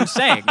shit. That's what I'm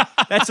saying.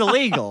 That's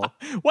illegal.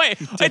 Wait,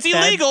 it's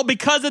illegal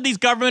because of these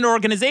government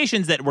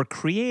organizations that were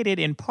created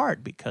in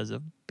part because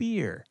of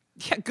beer.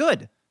 Yeah,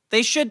 good.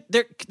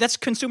 That's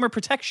consumer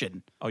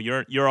protection. Oh,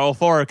 you're all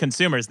for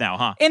consumers now,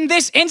 huh? In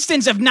this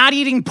instance of not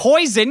eating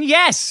poison,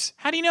 yes.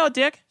 How do you know,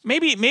 Dick?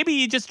 Maybe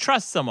you just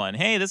trust someone.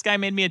 Hey, this guy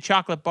made me a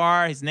chocolate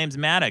bar. His name's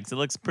Maddox. It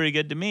looks pretty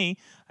good to me.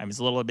 I mean, it's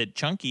a little bit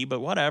chunky,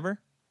 but whatever.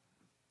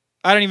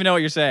 I don't even know what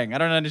you're saying. I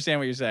don't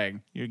understand what you're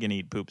saying. You're going to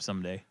eat poop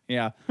someday.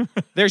 Yeah.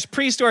 There's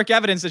prehistoric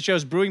evidence that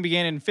shows brewing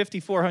began in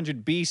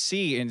 5400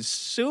 BC in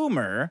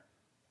Sumer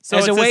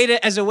as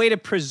a way to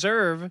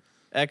preserve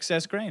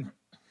excess grain.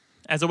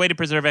 As a way to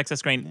preserve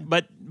excess grain.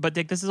 But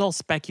Dick, this is all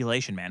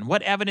speculation, man.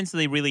 What evidence do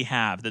they really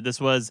have that this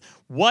was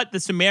what the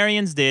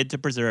Sumerians did to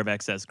preserve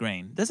excess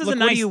grain? This is a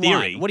nice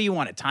theory. What do you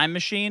want? A time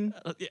machine?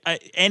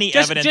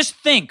 Evidence? Just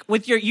think.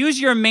 Use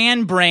your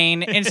man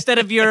brain instead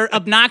of your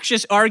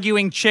obnoxious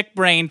arguing chick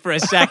brain for a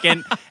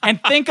second,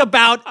 and think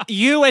about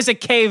you as a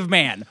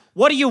caveman.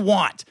 What do you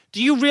want?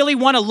 Do you really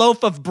want a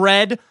loaf of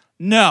bread?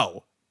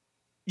 No.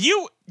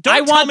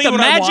 I want the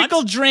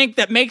magical drink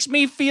that makes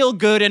me feel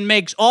good and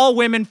makes all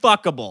women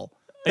fuckable.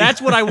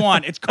 That's what I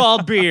want. It's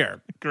called beer.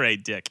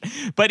 Great, Dick.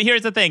 But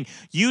here's the thing.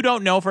 You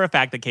don't know for a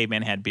fact that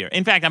cavemen had beer.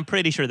 In fact, I'm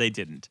pretty sure they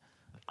didn't.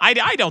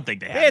 I don't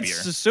think they had beer.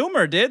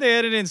 Sumer did. They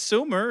had it in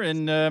Sumer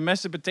in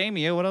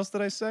Mesopotamia. What else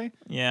did I say?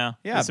 Yeah.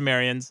 The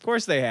Sumerians. Of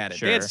course they had it.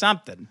 Sure. They had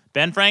something.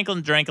 Ben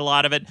Franklin drank a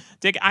lot of it.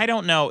 Dick, I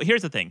don't know.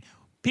 Here's the thing.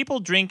 People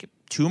drink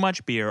too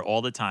much beer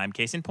all the time.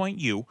 Case in point,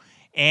 you.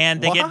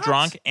 And they get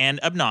drunk and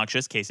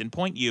obnoxious, case in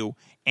point you,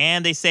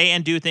 and they say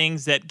and do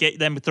things that get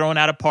them thrown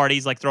out of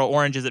parties, like throw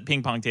oranges at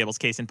ping pong tables,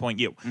 case in point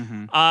you.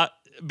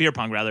 Mm-hmm. Beer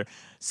pong, rather.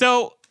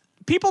 So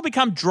people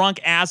become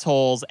drunk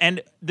assholes,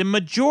 and the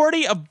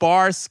majority of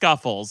bar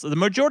scuffles, the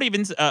majority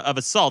of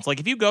assaults, like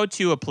if you go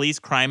to a police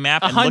crime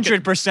map...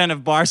 100%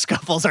 of bar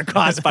scuffles are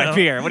caused by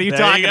beer. What are you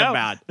talking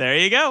about? There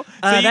you go.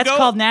 That's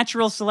called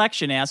natural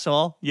selection,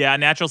 asshole. Yeah,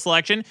 natural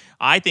selection.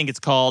 I think it's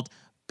called...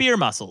 beer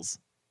muscles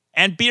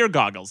and beer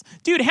goggles.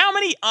 Dude, how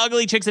many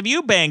ugly chicks have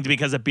you banged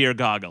because of beer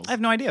goggles? I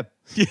have no idea.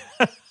 Do you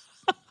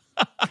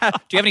have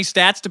any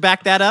stats to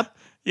back that up?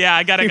 Yeah,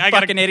 I got You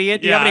fucking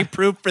idiot. Do you have any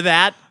proof for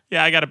that?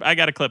 Yeah, I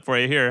got a clip for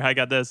you. Here, I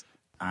got this.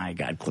 I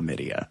got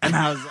chlamydia. Is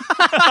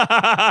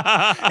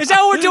that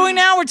what we're doing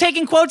now? We're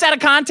taking quotes out of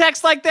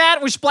context like that?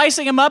 We're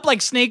splicing them up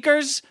like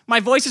sneakers?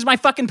 My voice is my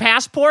fucking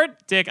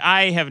passport? Dick,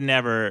 I have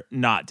never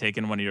not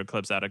taken one of your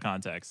clips out of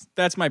context.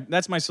 That's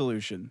my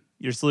solution.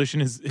 Your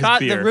solution is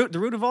beer. The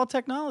root of all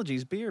technology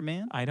is beer,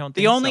 man. I don't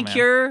think the only so,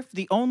 man.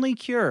 the only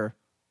cure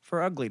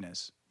for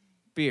ugliness,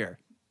 beer.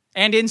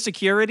 And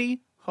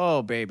insecurity,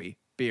 oh baby,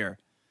 beer.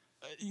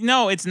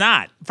 No, it's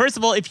not. First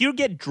of all, if you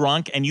get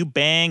drunk and you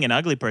bang an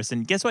ugly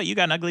person, guess what? You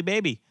got an ugly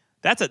baby.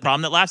 That's a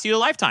problem that lasts you a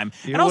lifetime.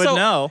 You and also, would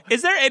know.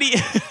 Is there any...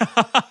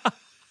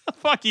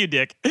 Fuck you,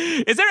 Dick.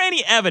 Is there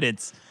any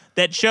evidence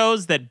that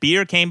shows that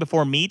beer came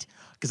before meat?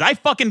 Because I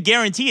fucking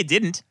guarantee it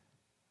didn't.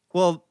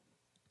 Well,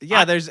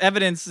 yeah, there's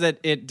evidence that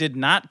it did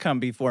not come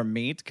before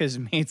meat because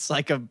meat's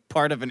like a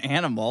part of an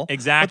animal.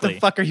 Exactly. What the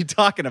fuck are you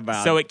talking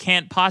about? So it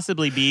can't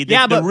possibly be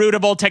the root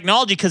of all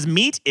technology because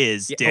meat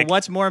is, Dick. But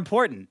what's more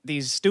important,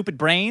 these stupid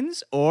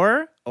brains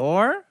or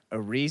a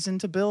reason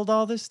to build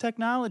all this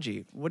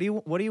technology? What do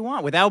you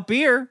want? Without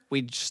beer,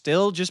 we'd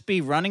still just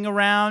be running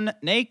around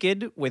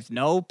naked with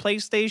no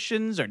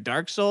PlayStations or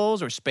Dark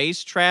Souls or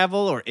space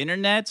travel or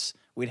internets.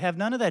 We'd have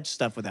none of that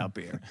stuff without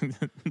beer.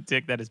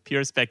 Dick, that is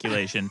pure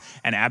speculation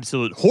and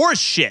absolute horse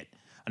shit.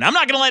 And I'm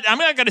not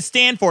gonna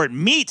stand for it.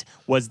 Meat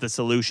was the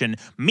solution.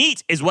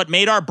 Meat is what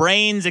made our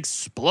brains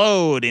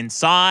explode in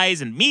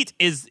size, and meat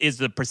is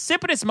the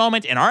precipitous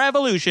moment in our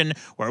evolution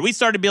where we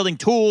started building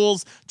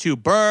tools to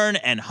burn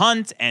and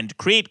hunt and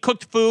create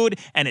cooked food,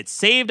 and it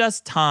saved us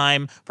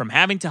time from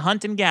having to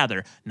hunt and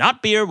gather.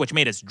 Not beer, which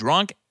made us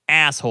drunk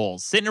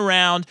assholes sitting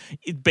around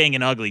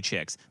banging ugly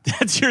chicks.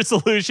 That's your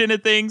solution to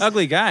things.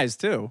 Ugly guys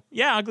too.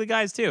 Yeah, ugly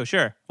guys too.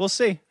 Sure, we'll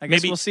see. I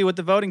guess we'll see what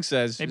the voting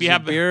says. Maybe Is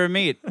have it beer or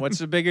meat. What's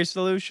the bigger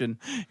solution?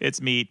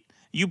 It's meat.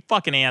 You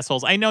fucking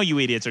assholes. I know you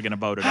idiots are gonna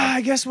vote it up.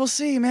 I guess we'll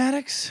see,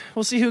 Maddox.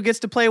 We'll see who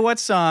gets to play what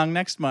song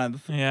next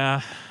month.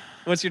 Yeah.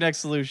 What's your next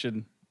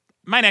solution?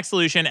 My next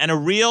solution, and a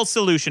real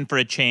solution for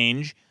a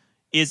change,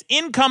 is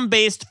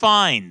income-based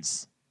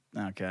fines.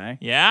 Okay.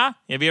 Yeah?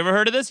 Have you ever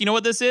heard of this? You know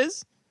what this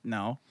is?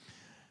 No.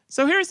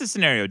 So here's the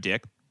scenario,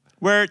 Dick,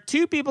 where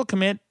two people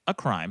commit a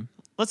crime.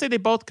 Let's say they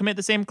both commit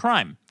the same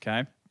crime.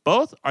 Okay.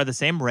 Both are the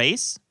same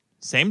race,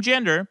 same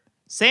gender,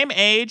 same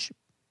age,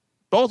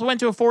 both went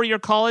to a 4-year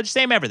college,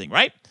 same everything,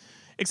 right?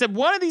 Except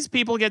one of these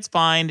people gets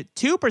fined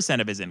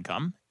 2% of his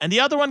income, and the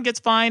other one gets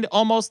fined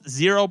almost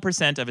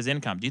 0% of his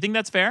income. Do you think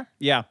that's fair?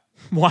 Yeah.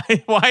 Why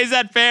is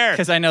that fair?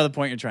 Because I know the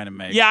point you're trying to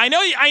make. Yeah, I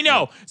know.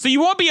 Yeah. So you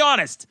won't be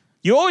honest.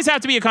 You always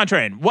have to be a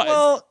contrarian. What?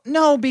 Well,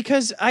 no,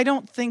 because I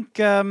don't think...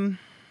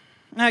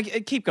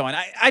 keep going.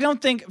 I don't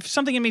think...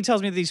 Something in me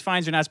tells me that these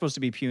fines are not supposed to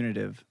be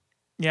punitive.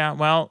 Yeah,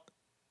 well,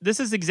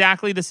 this is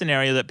exactly the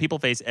scenario that people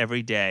face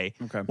every day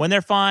Okay. when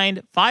they're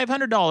fined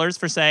 $500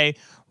 for, say,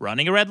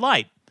 running a red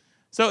light.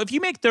 So if you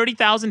make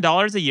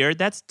 $30,000 a year,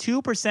 that's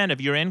 2% of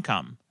your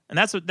income. And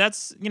that's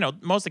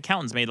most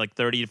accountants made like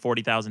 $30,000 to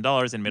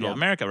 $40,000 in middle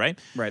America, right?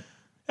 Right.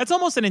 That's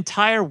almost an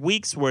entire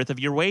week's worth of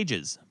your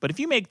wages. But if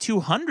you make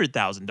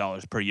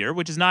 $200,000 per year,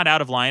 which is not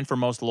out of line for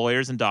most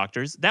lawyers and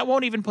doctors, that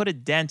won't even put a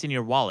dent in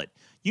your wallet.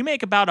 You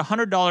make about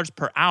 $100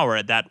 per hour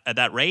at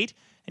that rate,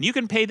 and you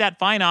can pay that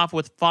fine off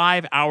with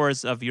 5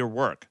 hours of your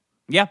work.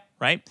 Yeah.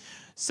 Right?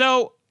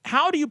 So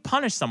how do you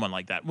punish someone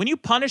like that? When you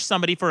punish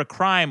somebody for a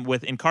crime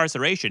with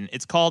incarceration,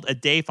 it's called a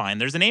day fine.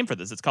 There's a name for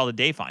this. It's called a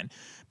day fine.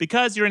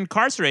 Because you're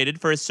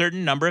incarcerated for a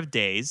certain number of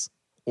days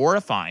or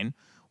a fine,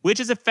 which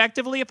is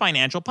effectively a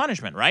financial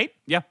punishment, right?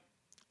 Yeah.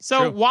 So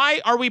True.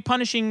 why are we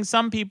punishing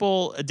some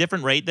people a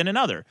different rate than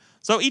another?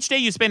 So each day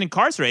you spend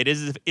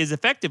incarcerated is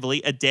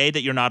effectively a day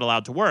that you're not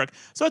allowed to work.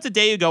 So it's a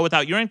day you go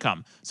without your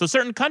income. So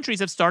certain countries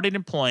have started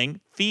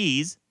employing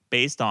fees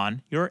based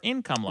on your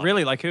income level.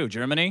 Really? Like who?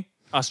 Germany?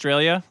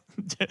 Australia?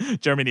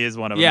 Germany is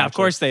one of them. Yeah, actually. of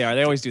course they are.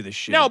 They always do this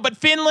shit. No, but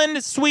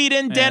Finland,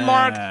 Sweden,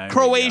 Denmark, there we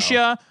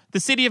Croatia, the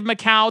city of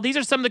Macau, these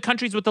are some of the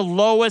countries with the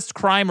lowest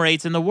crime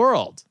rates in the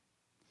world.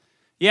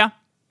 Yeah.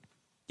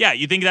 Yeah,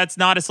 you think that's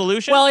not a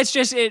solution? Well, it's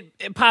just,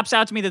 it pops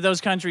out to me that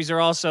those countries are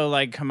also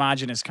like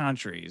homogenous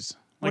countries.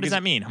 What does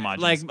that mean,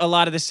 homogenous? Like a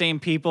lot of the same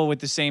people with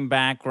the same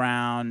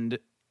background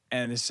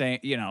and the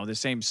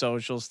same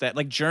social stat.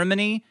 Like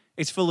Germany,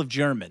 it's full of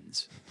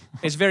Germans.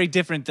 It's very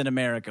different than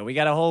America. We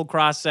got a whole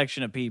cross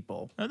section of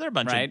people. No, they're a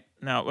bunch right?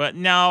 but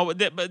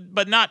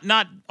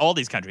not all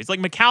these countries.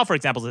 Like Macau, for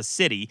example, is a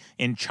city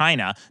in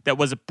China that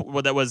was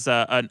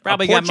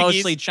probably got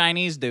mostly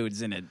Chinese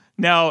dudes in it.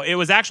 No, it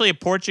was actually a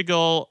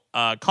Portugal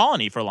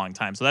colony for a long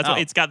time. So that's why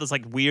it's got this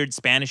like weird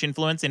Spanish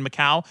influence in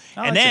Macau.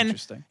 Oh, and that's then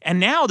interesting. and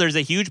now there's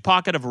a huge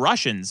pocket of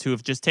Russians who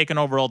have just taken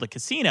over all the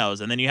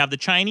casinos. And then you have the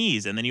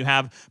Chinese, and then you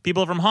have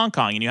people from Hong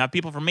Kong, and you have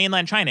people from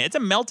mainland China. It's a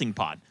melting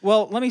pot.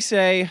 Well, let me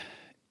say,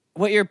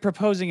 what you're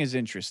proposing is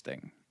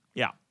interesting.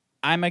 Yeah.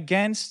 I'm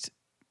against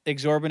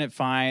exorbitant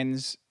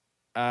fines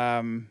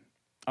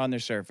on their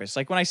surface.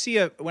 Like when I see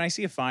a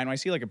fine, when I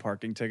see like a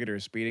parking ticket or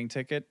a speeding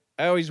ticket,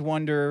 I always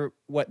wonder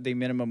what the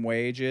minimum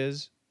wage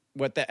is,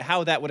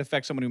 how that would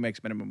affect someone who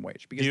makes minimum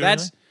wage.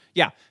 Because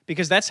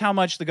because that's how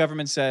much the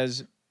government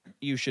says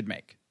you should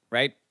make,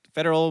 right?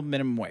 Federal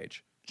minimum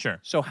wage. Sure.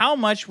 So how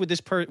much would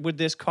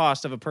this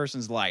cost of a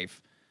person's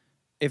life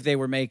if they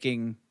were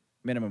making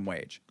minimum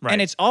wage? Right.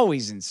 And it's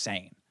always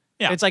insane.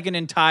 Yeah. It's like an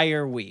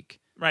entire week.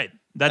 Right.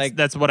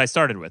 That's what I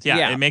started with.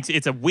 Yeah.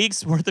 It's a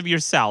week's worth of your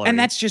salary. And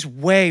that's just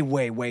way,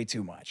 way, way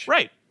too much.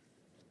 Right.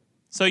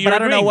 So you're But I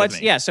don't know what's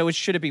so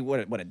should it be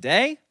what a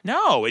day?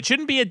 No, it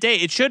shouldn't be a day.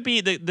 It should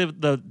be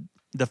the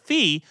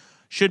fee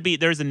should be,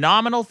 there's a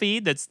nominal fee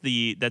that's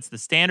the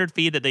standard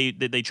fee that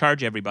they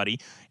charge everybody.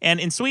 And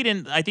in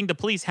Sweden, I think the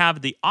police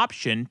have the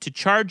option to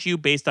charge you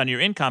based on your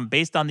income,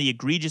 based on the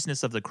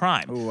egregiousness of the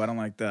crime. Ooh, I don't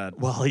like that.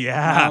 Well,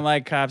 yeah. I don't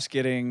like cops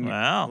getting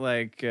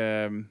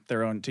to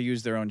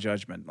use their own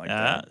judgment like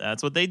that.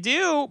 That's what they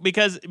do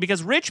because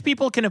rich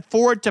people can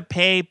afford to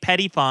pay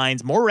petty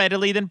fines more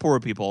readily than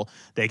poor people.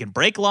 They can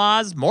break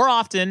laws more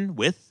often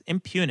with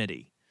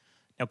impunity.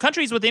 Now,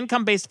 countries with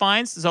income-based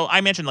fines, so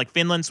I mentioned like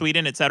Finland,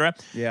 Sweden, etc.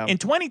 Yeah. In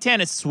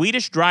 2010, a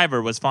Swedish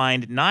driver was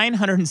fined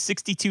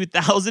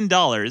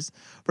 $962,000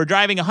 for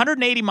driving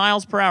 180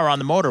 miles per hour on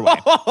the motorway.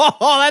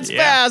 Oh, that's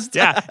fast.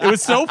 Yeah, it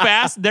was so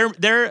fast.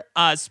 Their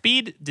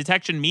speed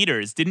detection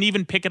meters didn't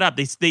even pick it up.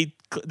 They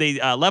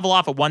level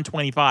off at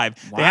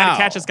 125. Wow. They had to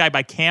catch this guy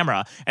by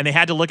camera, and they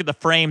had to look at the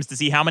frames to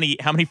see how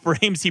many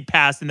frames he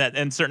passed in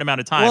a certain amount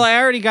of time. Well, I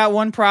already got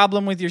one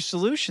problem with your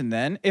solution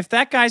then. If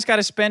that guy's got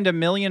to spend $1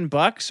 million or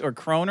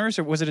kroners,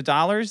 or was it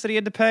dollars that he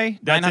had to pay?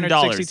 That's in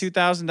dollars.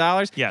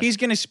 $962,000? Yes. He's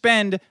going to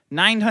spend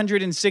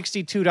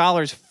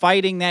 $962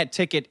 fighting that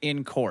ticket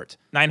in court.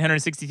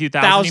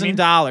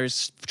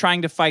 $962,000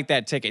 trying to fight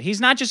that ticket.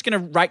 He's not just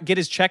going to get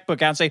his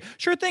checkbook out and say,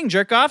 sure thing,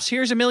 jerk-offs,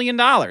 here's $1 million.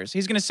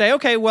 He's going to say,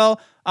 okay, well,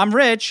 I'm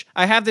rich,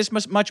 I have this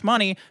much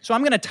money, so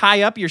I'm going to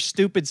tie up your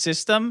stupid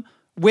system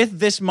with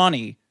this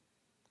money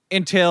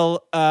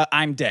until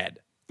I'm dead.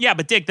 Yeah,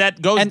 but Dick,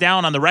 that goes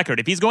down on the record.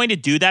 If he's going to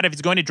do that, if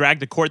he's going to drag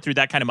the court through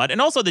that kind of mud, and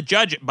also the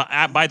judge,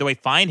 by the way,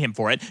 fined him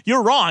for it,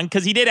 you're wrong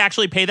because he did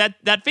actually pay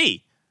that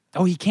fee.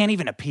 Oh, he can't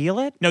even appeal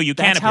it? No, you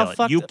can't appeal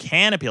it. You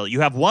can appeal it.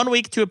 You have 1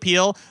 week to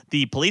appeal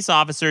the police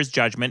officer's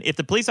judgment. If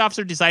the police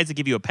officer decides to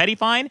give you a petty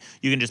fine,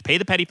 you can just pay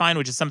the petty fine,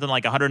 which is something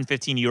like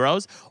 115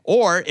 euros.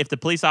 Or if the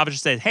police officer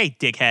says, hey,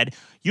 dickhead,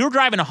 you're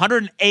driving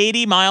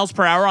 180 miles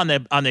per hour on the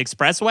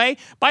expressway.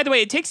 By the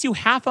way, it takes you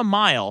half a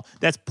mile.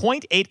 That's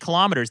 0.8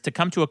 kilometers to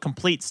come to a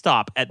complete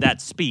stop at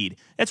that speed.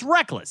 That's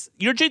reckless.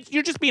 You're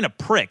just being a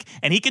prick.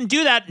 And he can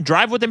do that and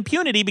drive with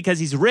impunity because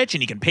he's rich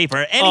and he can pay for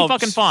any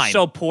fucking fine.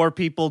 So poor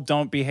people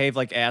don't behave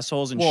like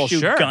assholes and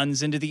shoot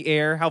guns into the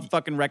air? How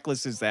fucking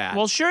reckless is that?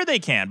 Well, sure they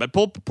can, but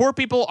poor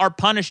people are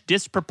punished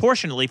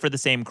disproportionately for the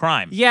same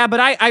crime. Yeah, but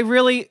I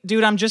really,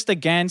 dude, I'm just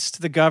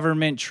against the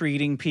government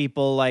treating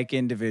people like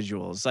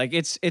individuals. Like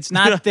it's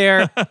not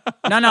there.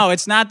 No,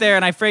 it's not there.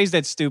 And I phrased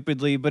that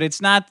stupidly, but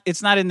it's not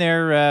in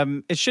their,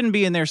 it shouldn't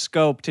be in their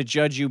scope to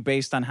judge you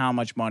based on how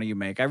much money you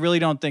make. I really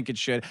don't think it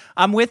should.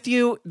 I'm with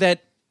you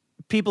that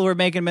people who are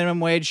making minimum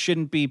wage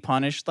shouldn't be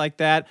punished like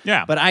that.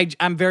 Yeah. But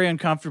I'm very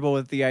uncomfortable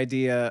with the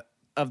idea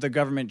of the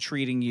government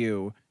treating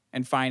you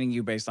and fining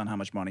you based on how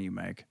much money you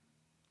make.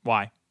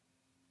 Why?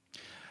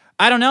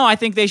 I don't know. I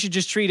think they should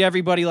just treat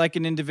everybody like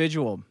an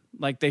individual.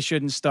 Like they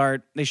shouldn't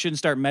start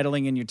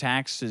meddling in your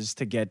taxes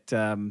to get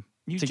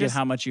get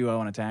how much you owe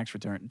on a tax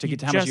return, to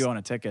get how much you owe on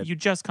a ticket. You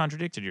just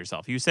contradicted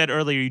yourself. You said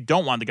earlier you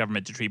don't want the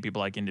government to treat people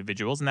like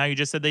individuals, and now you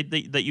just said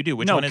that you do.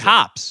 Which one is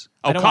cops.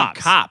 Oh, I don't want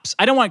cops.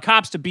 I don't want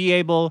cops to be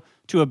able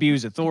to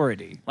abuse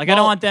authority. Like, I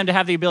don't want them to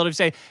have the ability to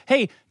say,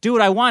 hey, do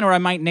what I want or I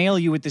might nail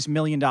you with this $1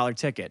 million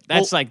ticket.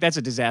 That's that's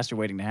a disaster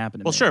waiting to happen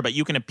to me. Well, sure, but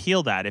you can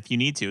appeal that if you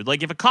need to.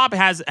 Like, if a cop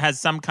has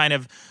some kind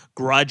of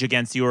grudge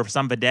against you or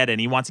some vendetta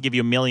and he wants to give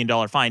you $1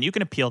 million fine, you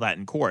can appeal that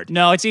in court.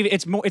 No,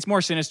 it's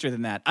more sinister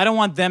than that. I don't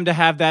want them to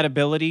have that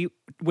ability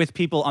with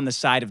people on the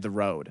side of the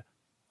road.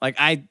 Like,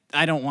 I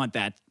don't want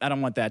that. I don't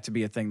want that to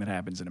be a thing that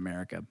happens in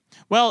America.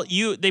 Well,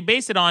 they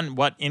base it on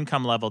what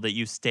income level that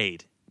you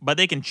stayed, but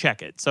they can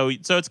check it. So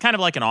it's kind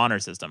of like an honor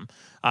system.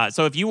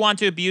 So if you want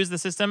to abuse the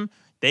system,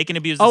 they can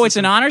abuse the system. Oh, it's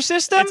an honor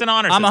system? It's an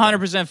honor system. I'm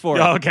 100% for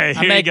it. Okay,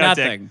 here I make you go,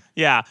 nothing. Dick.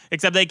 Yeah,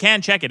 except they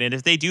can check it. And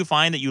if they do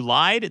find that you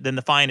lied, then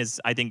the fine is,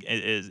 I think,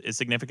 is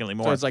significantly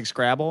more. So it's like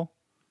Scrabble?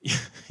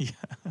 Yeah.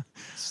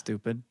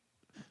 Stupid.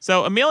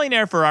 So a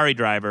millionaire Ferrari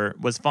driver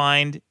was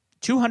fined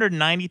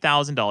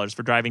 $290,000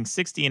 for driving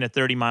 60 in a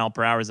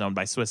 30-mile-per-hour zone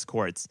by Swiss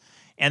courts.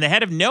 And the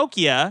head of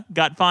Nokia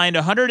got fined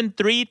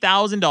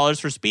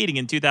 $103,000 for speeding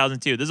in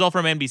 2002. This is all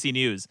from NBC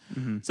News.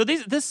 Mm-hmm. So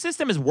this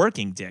system is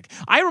working, Dick.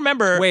 I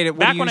remember... Wait,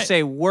 what do you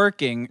say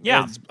working?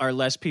 Yeah. Are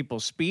less people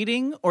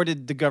speeding, or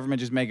did the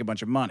government just make a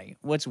bunch of money?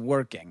 What's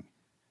working?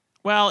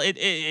 Well,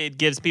 it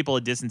gives people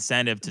a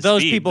disincentive to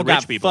Those speed. people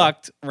got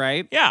fucked,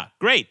 right? Yeah,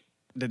 great.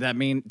 Did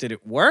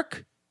it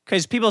work?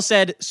 Because people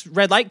said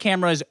red light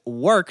cameras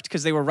worked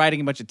because they were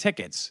writing a bunch of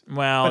tickets.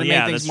 Well, but it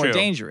yeah, made things that's more true.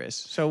 dangerous.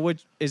 So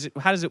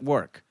how does it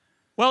work?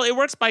 Well, it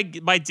works by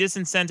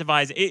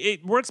disincentivizing.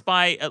 It works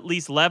by at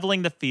least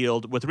leveling the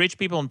field with rich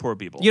people and poor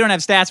people. You don't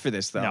have stats for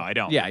this, though. No, I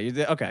don't.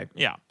 Yeah, okay.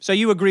 Yeah. So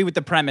you agree with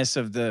the premise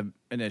of the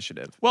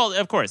initiative? Well,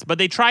 of course, but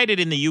they tried it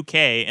in the UK,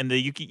 and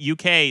the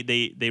UK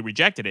they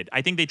rejected it.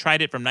 I think they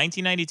tried it from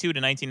 1992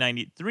 to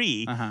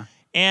 1993.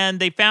 And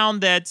they found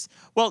that,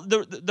 well,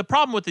 the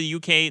problem with the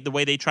UK, the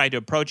way they tried to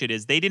approach it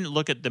is they didn't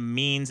look at the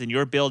means and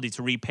your ability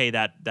to repay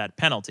that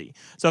penalty.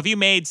 So if you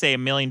made, say, $1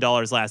 million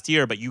last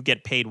year, but you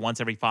get paid once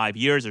every 5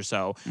 years or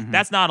so,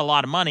 that's not a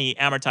lot of money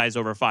amortized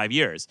over 5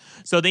 years.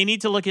 So they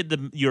need to look at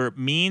your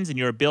means and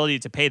your ability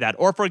to pay that.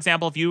 Or, for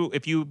example,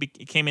 if you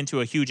came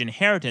into a huge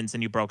inheritance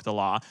and you broke the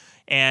law,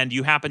 and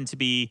you happen to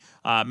be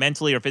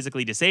mentally or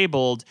physically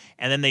disabled,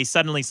 and then they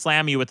suddenly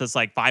slam you with this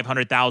like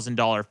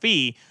 $500,000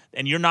 fee,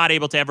 and you're not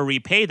able to ever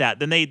repay that,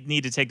 then they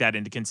need to take that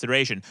into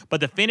consideration.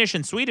 But the Finnish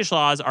and Swedish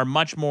laws are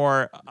much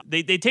more,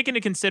 they take into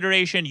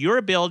consideration your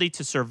ability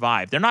to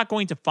survive. They're not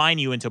going to fine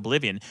you into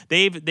oblivion.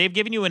 They've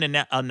given you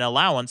an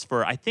allowance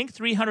for, I think,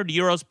 300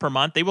 euros per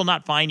month. They will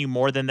not fine you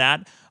more than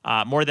that,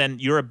 more than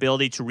your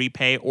ability to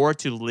repay or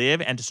to live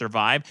and to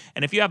survive.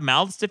 And if you have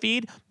mouths to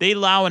feed, they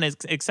allow an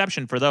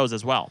exception for those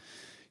as well.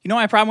 You know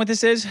what my problem with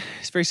this is?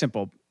 It's very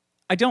simple.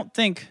 I don't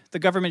think the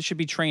government should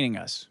be training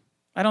us.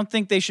 I don't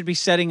think they should be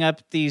setting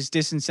up these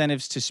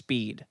disincentives to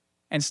speed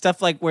and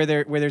stuff like where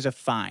there's a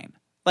fine.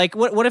 Like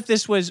what if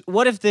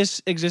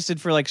this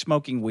existed for like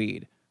smoking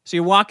weed? So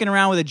you're walking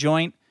around with a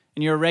joint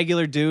and you're a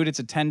regular dude, it's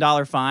a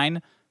 $10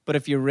 fine, but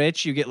if you're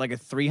rich, you get like a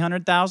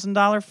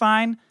 $300,000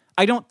 fine.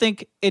 I don't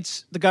think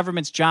it's the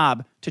government's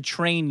job to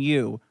train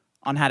you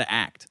on how to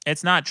act.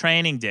 It's not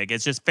training, Dick.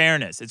 It's just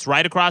fairness. It's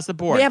right across the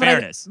board. Yeah,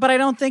 fairness. But I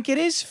don't think it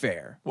is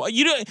fair. Well,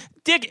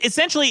 Dick,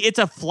 essentially it's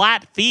a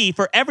flat fee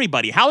for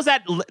everybody. How is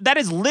that? That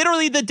is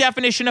literally the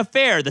definition of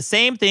fair. The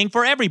same thing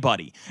for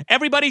everybody.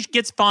 Everybody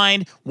gets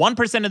fined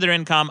 1% of their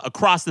income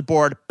across the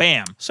board.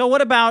 Bam. So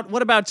what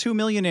about two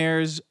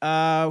millionaires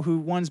who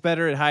one's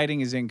better at hiding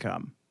his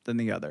income than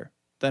the other?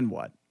 Then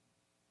what?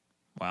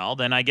 Well,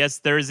 then I guess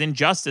there's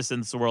injustice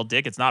in this world,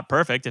 Dick. It's not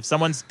perfect. If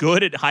someone's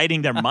good at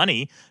hiding their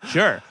money,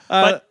 sure.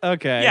 But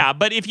okay. Yeah,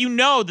 but if you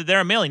know that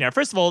they're a millionaire,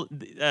 first of all,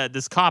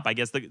 this cop, I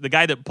guess, the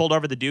guy that pulled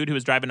over the dude who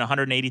was driving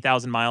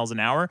 180,000 miles an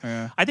hour,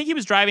 I think he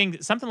was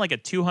driving something like a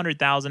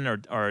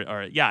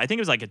 $200,000 I think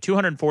it was like a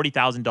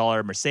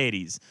 $240,000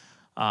 Mercedes.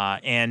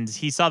 And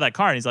he saw that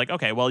car and he's like,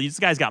 okay, well, this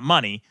guy's got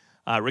money,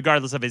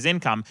 regardless of his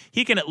income.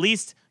 He can at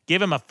least give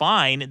him a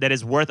fine that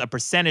is worth a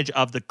percentage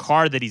of the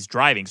car that he's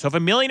driving. So if a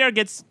millionaire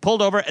gets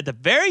pulled over, at the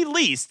very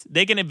least,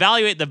 they can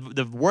evaluate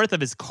the worth of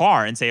his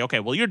car and say,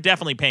 okay, well, you're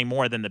definitely paying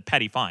more than the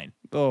petty fine.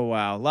 Oh,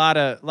 wow. A lot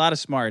of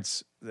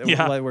smarts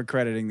that we're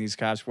crediting these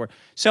cops for.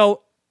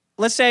 So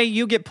let's say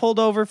you get pulled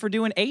over for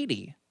doing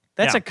 80.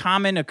 That's a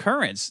common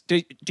occurrence.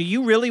 Do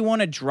you really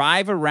want to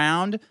drive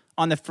around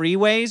on the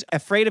freeways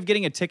afraid of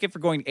getting a ticket for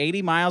going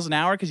 80 miles an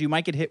hour because you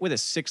might get hit with a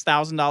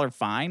 $6,000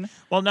 fine?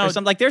 Well, no.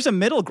 There's a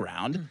middle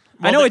ground.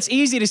 Well, I know it's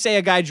easy to say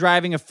a guy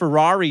driving a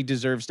Ferrari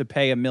deserves to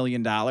pay $1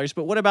 million,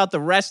 but what about the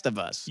rest of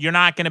us? You're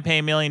not going to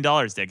pay $1 million,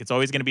 Dick. It's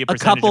always going to be a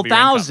percentage couple of your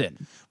thousand.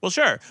 Income. Well,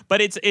 sure,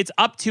 but it's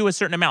up to a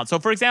certain amount. So,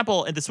 for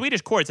example, the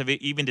Swedish courts have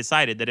even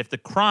decided that if the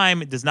crime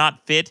does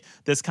not fit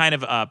this kind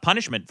of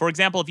punishment, for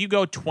example, if you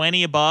go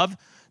 20 above,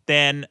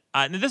 then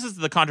this is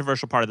the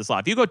controversial part of this law.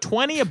 If you go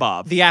 20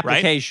 above, the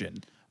application.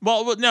 Right?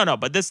 Well, no,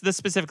 but this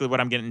specifically what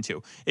I'm getting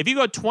into. If you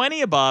go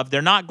 20 above,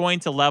 they're not going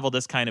to level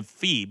this kind of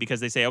fee because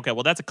they say, okay,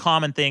 well, that's a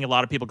common thing. A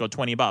lot of people go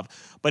 20 above.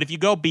 But if you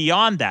go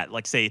beyond that,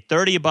 like say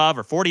 30 above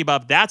or 40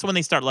 above, that's when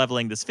they start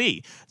leveling this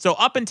fee. So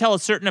up until a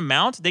certain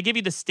amount, they give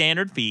you the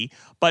standard fee,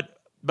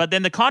 but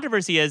then the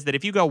controversy is that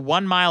if you go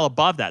 1 mile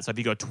above that, so if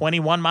you go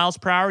 21 miles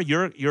per hour,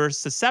 you're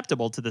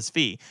susceptible to this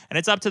fee. And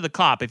it's up to the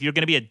cop. If you're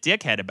going to be a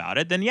dickhead about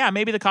it, then yeah,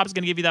 maybe the cop's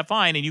going to give you that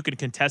fine and you can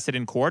contest it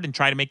in court and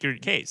try to make your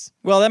case.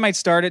 Well, that might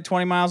start at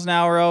 20 miles an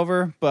hour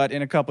over, but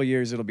in a couple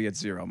years, it'll be at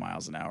 0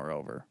 miles an hour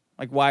over.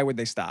 Like, why would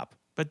they stop?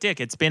 But Dick,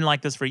 it's been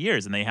like this for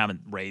years and they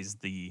haven't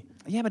raised the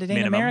Yeah, but it ain't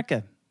minimum.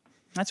 America.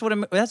 That's what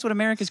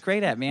America's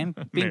great at, man.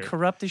 Being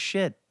corrupt as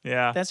shit.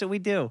 Yeah. That's what we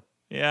do.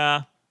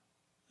 Yeah.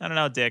 I don't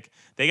know, Dick.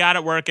 They got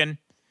it working.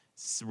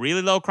 It's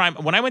really low crime.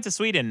 When I went to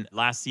Sweden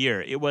last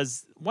year, it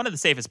was one of the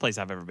safest places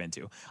I've ever been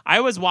to. I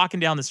was walking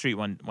down the street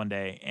one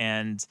day,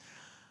 and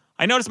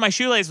I noticed my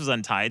shoelace was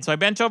untied, so I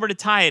bent over to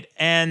tie it,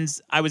 and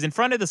I was in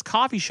front of this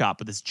coffee shop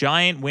with this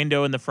giant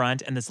window in the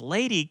front, and this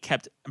lady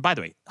kept, by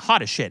the way,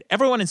 hot as shit.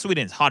 Everyone in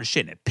Sweden is hot as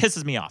shit, and it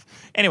pisses me off.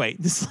 Anyway,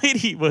 this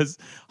lady was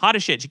hot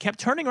as shit. She kept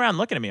turning around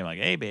looking at me. I'm like,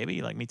 hey, baby,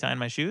 you like me tying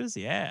my shoes?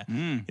 Yeah.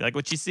 You like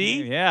what you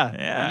see?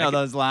 Yeah. I know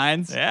those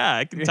lines. Yeah,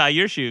 I can tie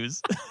your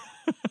shoes.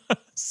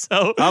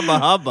 So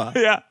hubba.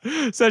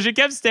 Yeah. So she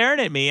kept staring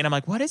at me and I'm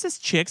like, what is this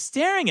chick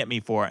staring at me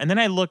for? And then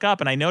I look up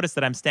and I notice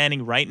that I'm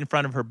standing right in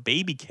front of her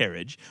baby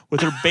carriage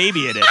with her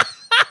baby in it.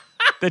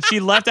 that she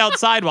left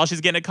outside while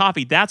she's getting a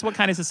coffee. That's what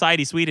kind of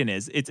society Sweden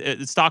is.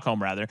 It's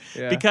Stockholm, rather,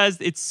 because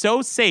it's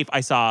so safe.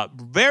 I saw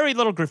very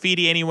little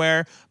graffiti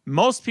anywhere.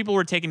 Most people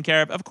were taken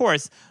care of. Of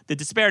course, the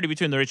disparity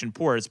between the rich and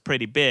poor is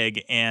pretty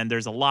big, and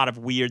there's a lot of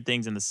weird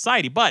things in the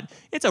society, but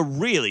it's a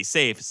really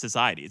safe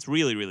society. It's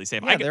really, really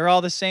safe. Yeah, they're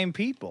all the same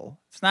people.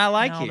 It's not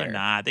like here. No, they're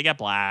not. They got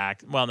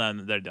black. Well, no,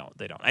 they don't.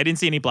 I didn't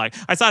see any black.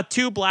 I saw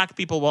 2 black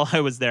people while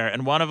I was there,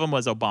 and one of them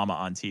was Obama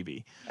on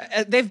TV.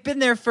 They've been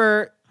there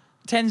for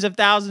tens of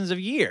thousands of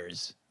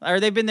years. Or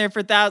they've been there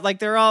for thousands. Like,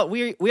 they're all,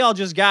 we all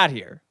just got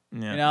here.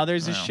 Yeah, you know,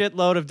 there's a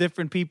shitload of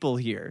different people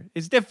here.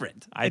 It's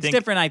different. It's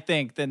different, I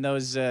think, than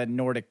those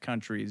Nordic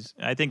countries.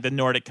 I think the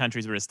Nordic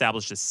countries were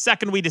established the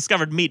second we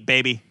discovered meat,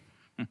 baby.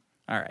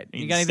 All right.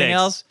 You got anything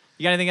else?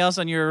 You got anything else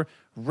on your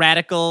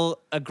radical,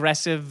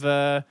 aggressive,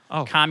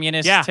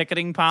 communist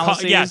ticketing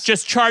policies?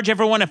 Just charge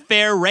everyone a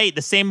fair rate,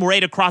 the same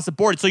rate across the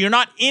board. So you're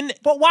not in...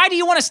 But why do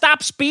you want to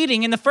stop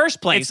speeding in the first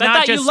place? I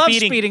thought you loved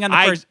speeding on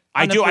the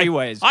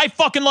freeways. I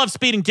fucking love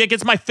speeding, Dick.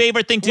 It's my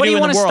favorite thing to do in the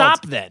world. What do you want to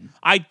stop then?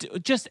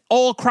 Just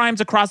all crimes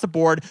across the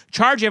board,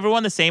 charge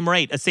everyone the same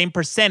rate, the same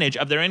percentage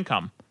of their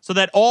income. So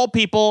that all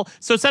people,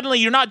 so suddenly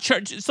you're not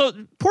charged. So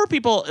poor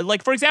people,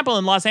 like for example,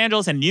 in Los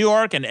Angeles and New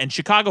York and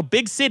Chicago,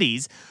 big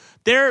cities,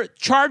 they're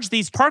charged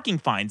these parking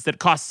fines that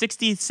cost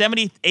 $60,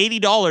 $70,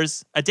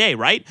 $80 a day,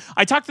 right?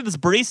 I talked to this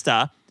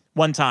barista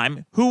one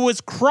time who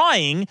was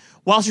crying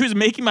while she was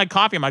making my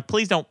coffee. I'm like,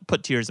 please don't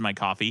put tears in my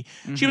coffee.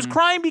 Mm-hmm. She was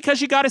crying because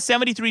she got a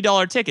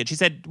 $73 ticket. She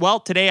said, well,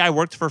 today I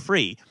worked for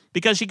free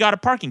because she got a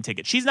parking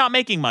ticket. She's not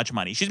making much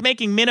money. She's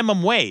making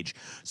minimum wage.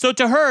 So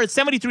to her,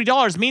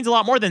 $73 means a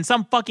lot more than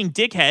some fucking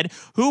dickhead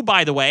who,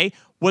 by the way,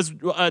 was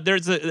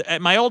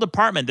at my old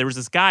apartment, there was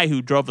this guy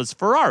who drove this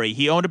Ferrari.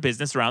 He owned a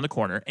business around the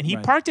corner, and he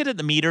parked it at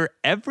the meter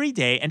every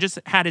day and just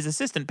had his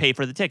assistant pay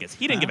for the tickets.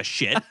 He didn't give a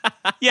shit.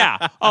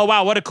 Yeah. Oh,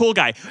 wow, what a cool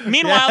guy.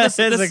 Meanwhile, this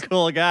is a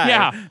cool guy.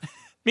 Yeah.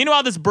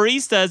 Meanwhile, this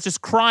barista is just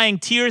crying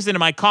tears into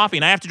my coffee,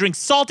 and I have to drink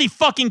salty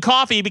fucking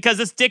coffee because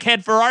this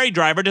dickhead Ferrari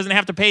driver doesn't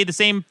have to pay the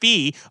same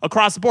fee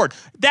across the board.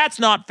 That's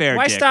not fair,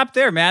 Why Dick. stop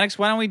there, Maddox?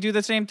 Why don't we do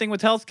the same thing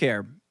with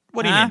healthcare?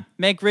 What do you mean?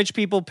 Make rich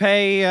people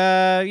pay,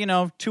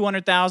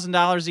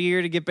 $200,000 a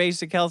year to get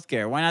basic health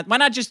care. Why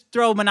not just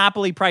throw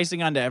monopoly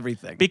pricing onto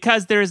everything?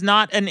 Because there is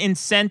not an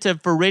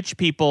incentive for rich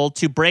people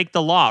to break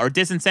the law or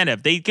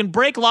disincentive. They can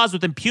break laws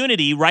with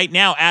impunity right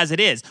now as it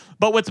is.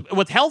 But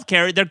with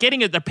healthcare,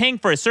 they're paying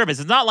for a service.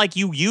 It's not like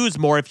you use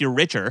more if you're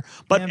richer.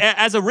 But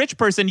as a rich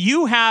person,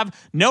 you have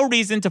no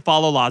reason to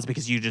follow laws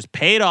because you just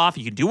pay it off.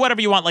 You can do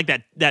whatever you want. Like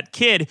that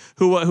kid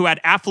who had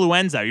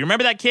affluenza. You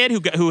remember that kid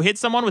who hit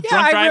someone with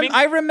drunk driving?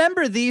 I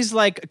remember these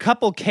like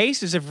couple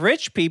cases of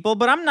rich people,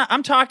 but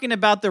I'm talking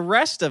about the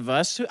rest of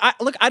us.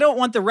 I don't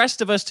want the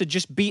rest of us to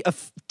just be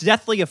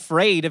deathly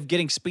afraid of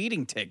getting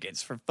speeding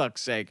tickets, for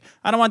fuck's sake.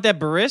 I don't want that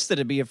barista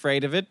to be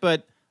afraid of it,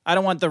 but I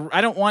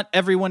don't want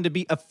everyone to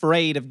be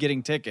afraid of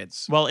getting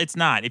tickets. Well, it's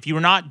not. If you're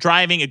not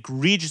driving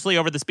egregiously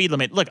over the speed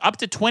limit, look, up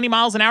to 20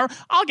 miles an hour,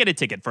 I'll get a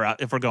ticket for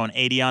if we're going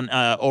 80 on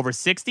over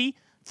 60.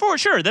 For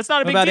sure. That's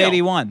not a big deal. What about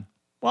 81?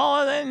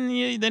 Well, then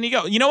you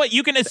go. You know what?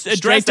 You can address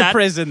Straight to that.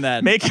 prison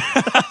then.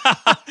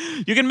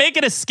 You can make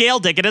it a scale,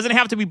 Dick. It doesn't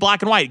have to be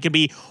black and white. It could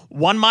be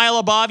 1 mile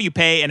above, you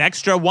pay an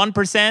extra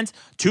 1%.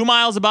 2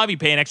 miles above, you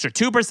pay an extra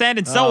 2%,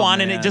 and so on.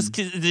 Man. And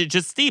it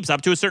just steeps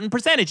up to a certain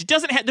percentage. It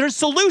doesn't. There's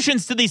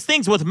solutions to these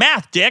things with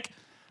math, Dick.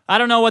 I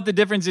don't know what the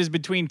difference is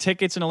between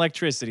tickets and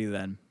electricity.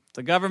 Then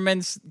the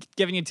government's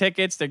giving you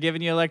tickets. They're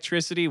giving you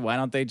electricity. Why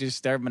don't they just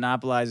start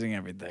monopolizing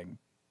everything?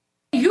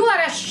 You are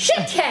a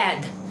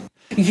shithead.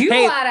 You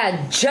are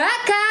a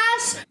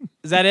jackass.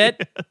 Is that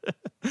it?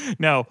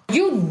 No.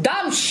 You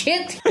dumb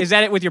shit. Is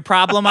that it with your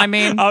problem, I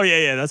mean? Oh,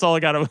 yeah. That's all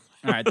I got. All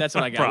right, that's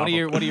what I got.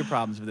 What are your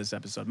problems with this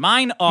episode?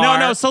 Mine are...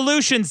 No,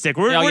 solutions, Dick.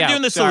 We're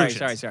doing the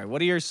solutions. Sorry.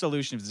 What are your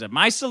solutions for this?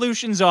 My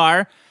solutions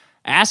are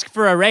ask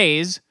for a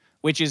raise,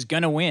 which is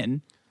going to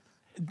win.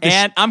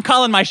 And I'm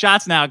calling my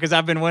shots now because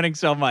I've been winning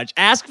so much.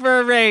 Ask for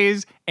a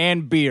raise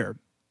and beer.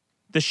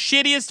 The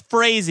shittiest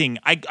phrasing.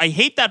 I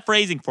hate that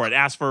phrasing for it.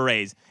 Ask for a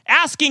raise.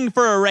 Asking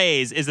for a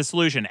raise is the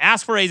solution.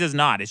 Ask for a raise is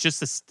not. It's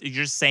just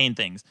you're just saying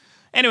things.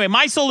 Anyway,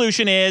 my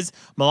solution is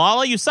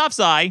Malala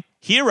Yousafzai,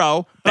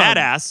 hero,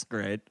 badass.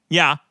 Great.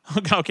 Yeah.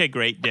 Okay,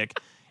 great, Dick.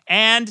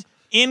 And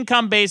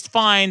income-based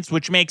fines,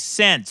 which makes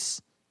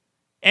sense.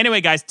 Anyway,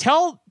 guys,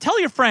 tell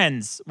your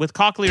friends with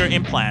cochlear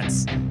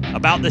implants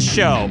about the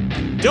show.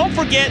 Don't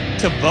forget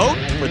to vote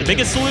for the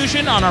biggest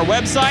solution on our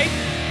website.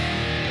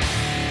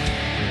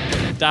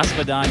 Das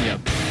Vidania,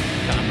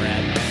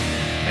 comrade.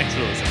 Thanks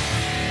for listening.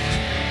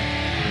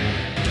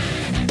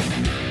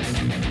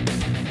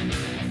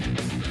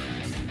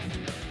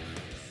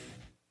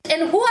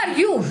 And who are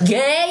you,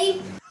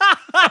 gay?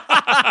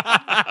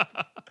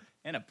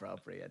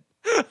 Inappropriate.